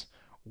answers.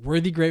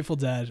 Worthy Grateful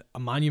Dead, a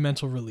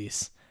monumental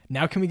release.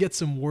 Now can we get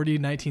some Wardy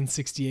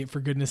 1968 for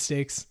goodness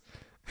sakes?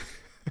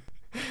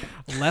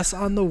 Less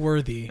on the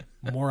worthy,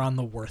 more on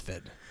the worth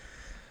it.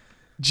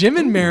 Jim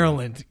in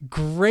Maryland,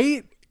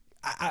 great.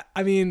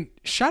 I mean,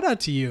 shout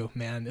out to you,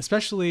 man,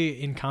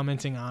 especially in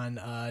commenting on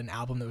an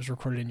album that was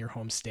recorded in your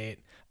home state.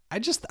 I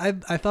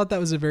thought that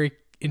was a very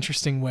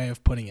interesting way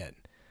of putting it.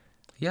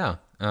 Yeah.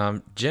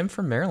 Jim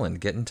from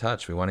Maryland, get in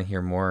touch. We want to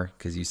hear more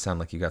because you sound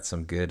like you got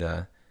some good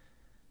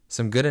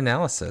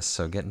analysis.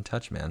 So get in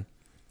touch, man.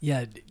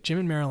 Yeah, Jim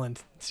in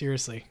Maryland,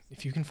 seriously,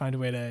 if you can find a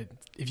way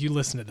if you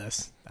listen to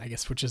this, I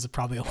guess, which is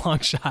probably a long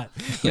shot,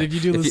 but yeah, if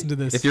you do listen to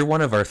this. If you're one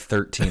of our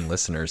 13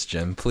 listeners,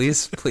 Jim,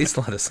 please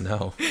let us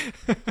know.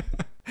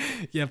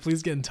 Yeah,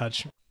 please get in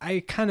touch.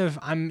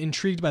 I'm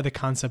intrigued by the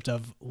concept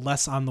of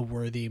less on the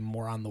worthy,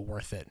 more on the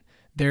worth it.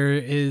 There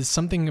is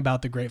something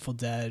about the Grateful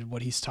Dead,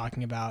 what he's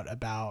talking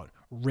about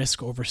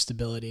risk over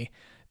stability.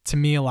 To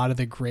me, a lot of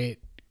the great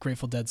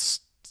Grateful Dead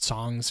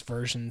songs,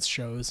 versions,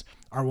 shows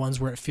are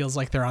ones where it feels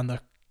like they're on the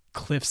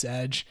cliff's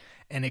edge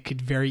and it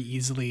could very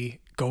easily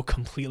go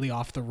completely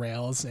off the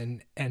rails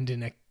and end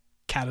in a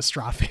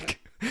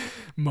catastrophic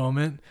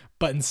moment,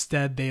 but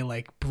instead they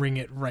like bring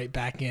it right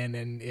back in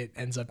and it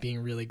ends up being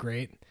really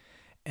great.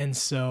 And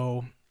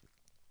so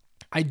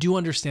I do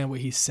understand what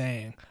he's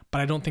saying,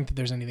 but I don't think that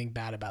there's anything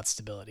bad about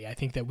stability. I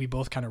think that we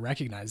both kind of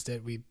recognized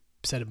it. We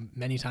said it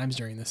many times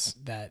during this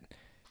that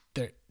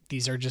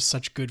these are just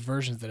such good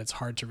versions that it's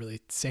hard to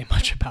really say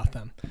much about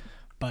them.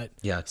 But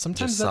yeah,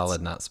 sometimes just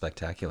solid, not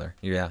spectacular.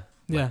 Yeah.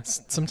 Yeah.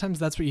 Sometimes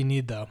that's what you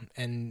need though.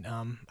 And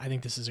I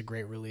think this is a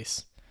great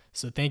release.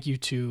 So thank you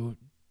to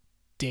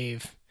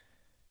Dave.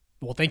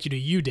 Well, thank you to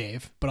you,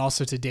 Dave, but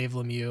also to Dave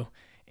Lemieux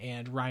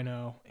and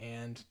Rhino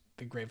and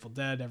the Grateful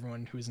Dead,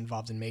 everyone who was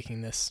involved in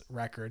making this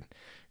record.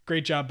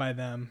 Great job by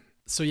them.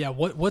 So yeah,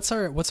 what's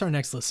our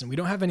next listen? We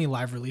don't have any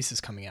live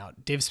releases coming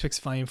out. Dave's Picks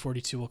Volume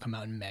 42 will come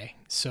out in May.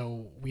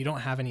 So we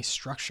don't have any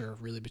structure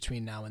really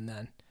between now and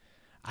then.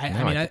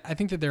 I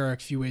think that there are a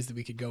few ways that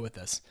we could go with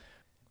this.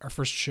 Our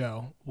first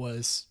show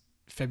was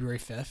February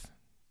 5th.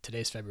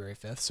 Today's February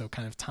 5th, so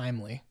kind of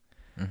timely.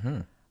 Mm-hmm.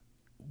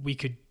 We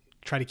could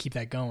try to keep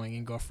that going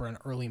and go for an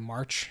early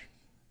March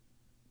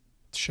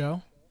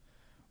show.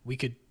 We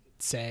could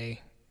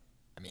say,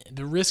 I mean,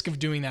 the risk of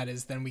doing that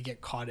is then we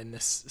get caught in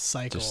this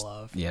cycle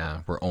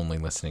we're only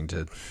listening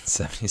to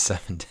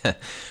 77 Dead.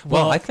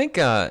 Well, I think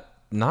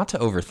not to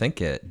overthink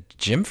it,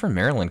 Jim from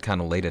Maryland kind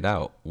of laid it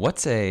out.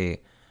 What's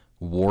a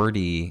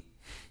Wardy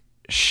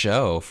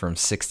show from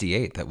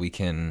 68 that we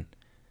can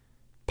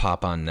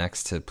pop on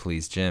next to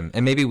please Jim?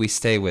 And maybe we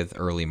stay with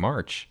early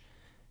March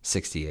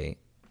 68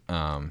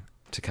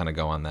 to kind of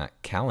go on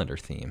that calendar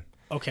theme.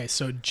 Okay,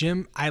 so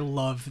Jim, I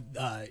love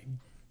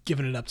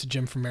giving it up to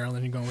Jim from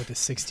Maryland and going with the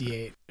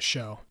 68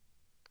 show.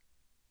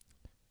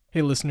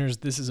 Hey listeners,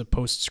 this is a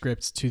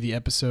postscript to the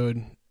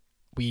episode.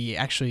 We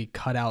actually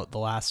cut out the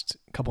last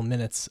couple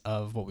minutes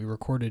of what we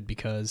recorded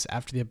because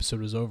after the episode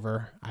was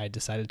over, I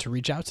decided to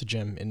reach out to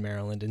Jim in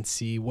Maryland and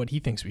see what he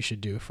thinks we should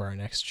do for our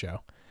next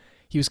show.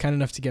 He was kind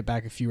enough to get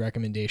back a few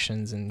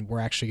recommendations, and we're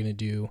actually going to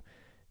do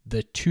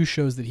the 2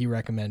 shows that he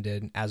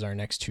recommended as our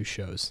next 2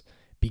 shows,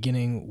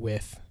 beginning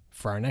with,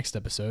 for our next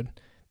episode,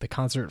 the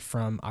concert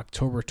from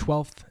October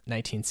 12th,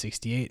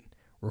 1968,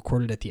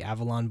 recorded at the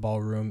Avalon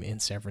Ballroom in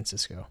San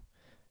Francisco.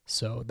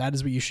 So that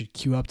is what you should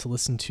queue up to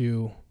listen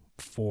to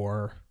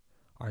for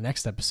our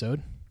next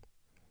episode.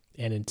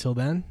 And until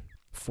then,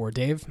 for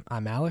Dave,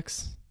 I'm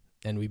Alex,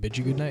 and we bid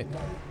you good night.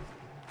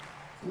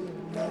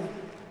 Good night.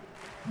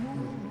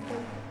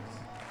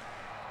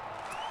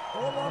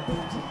 Oh, I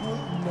bid you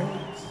good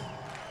night.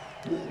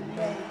 Good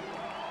night.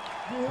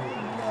 Good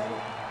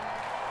night.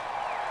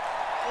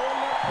 Oh,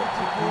 I bid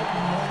you good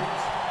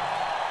night.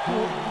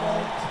 Good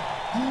night.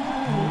 Good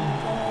night.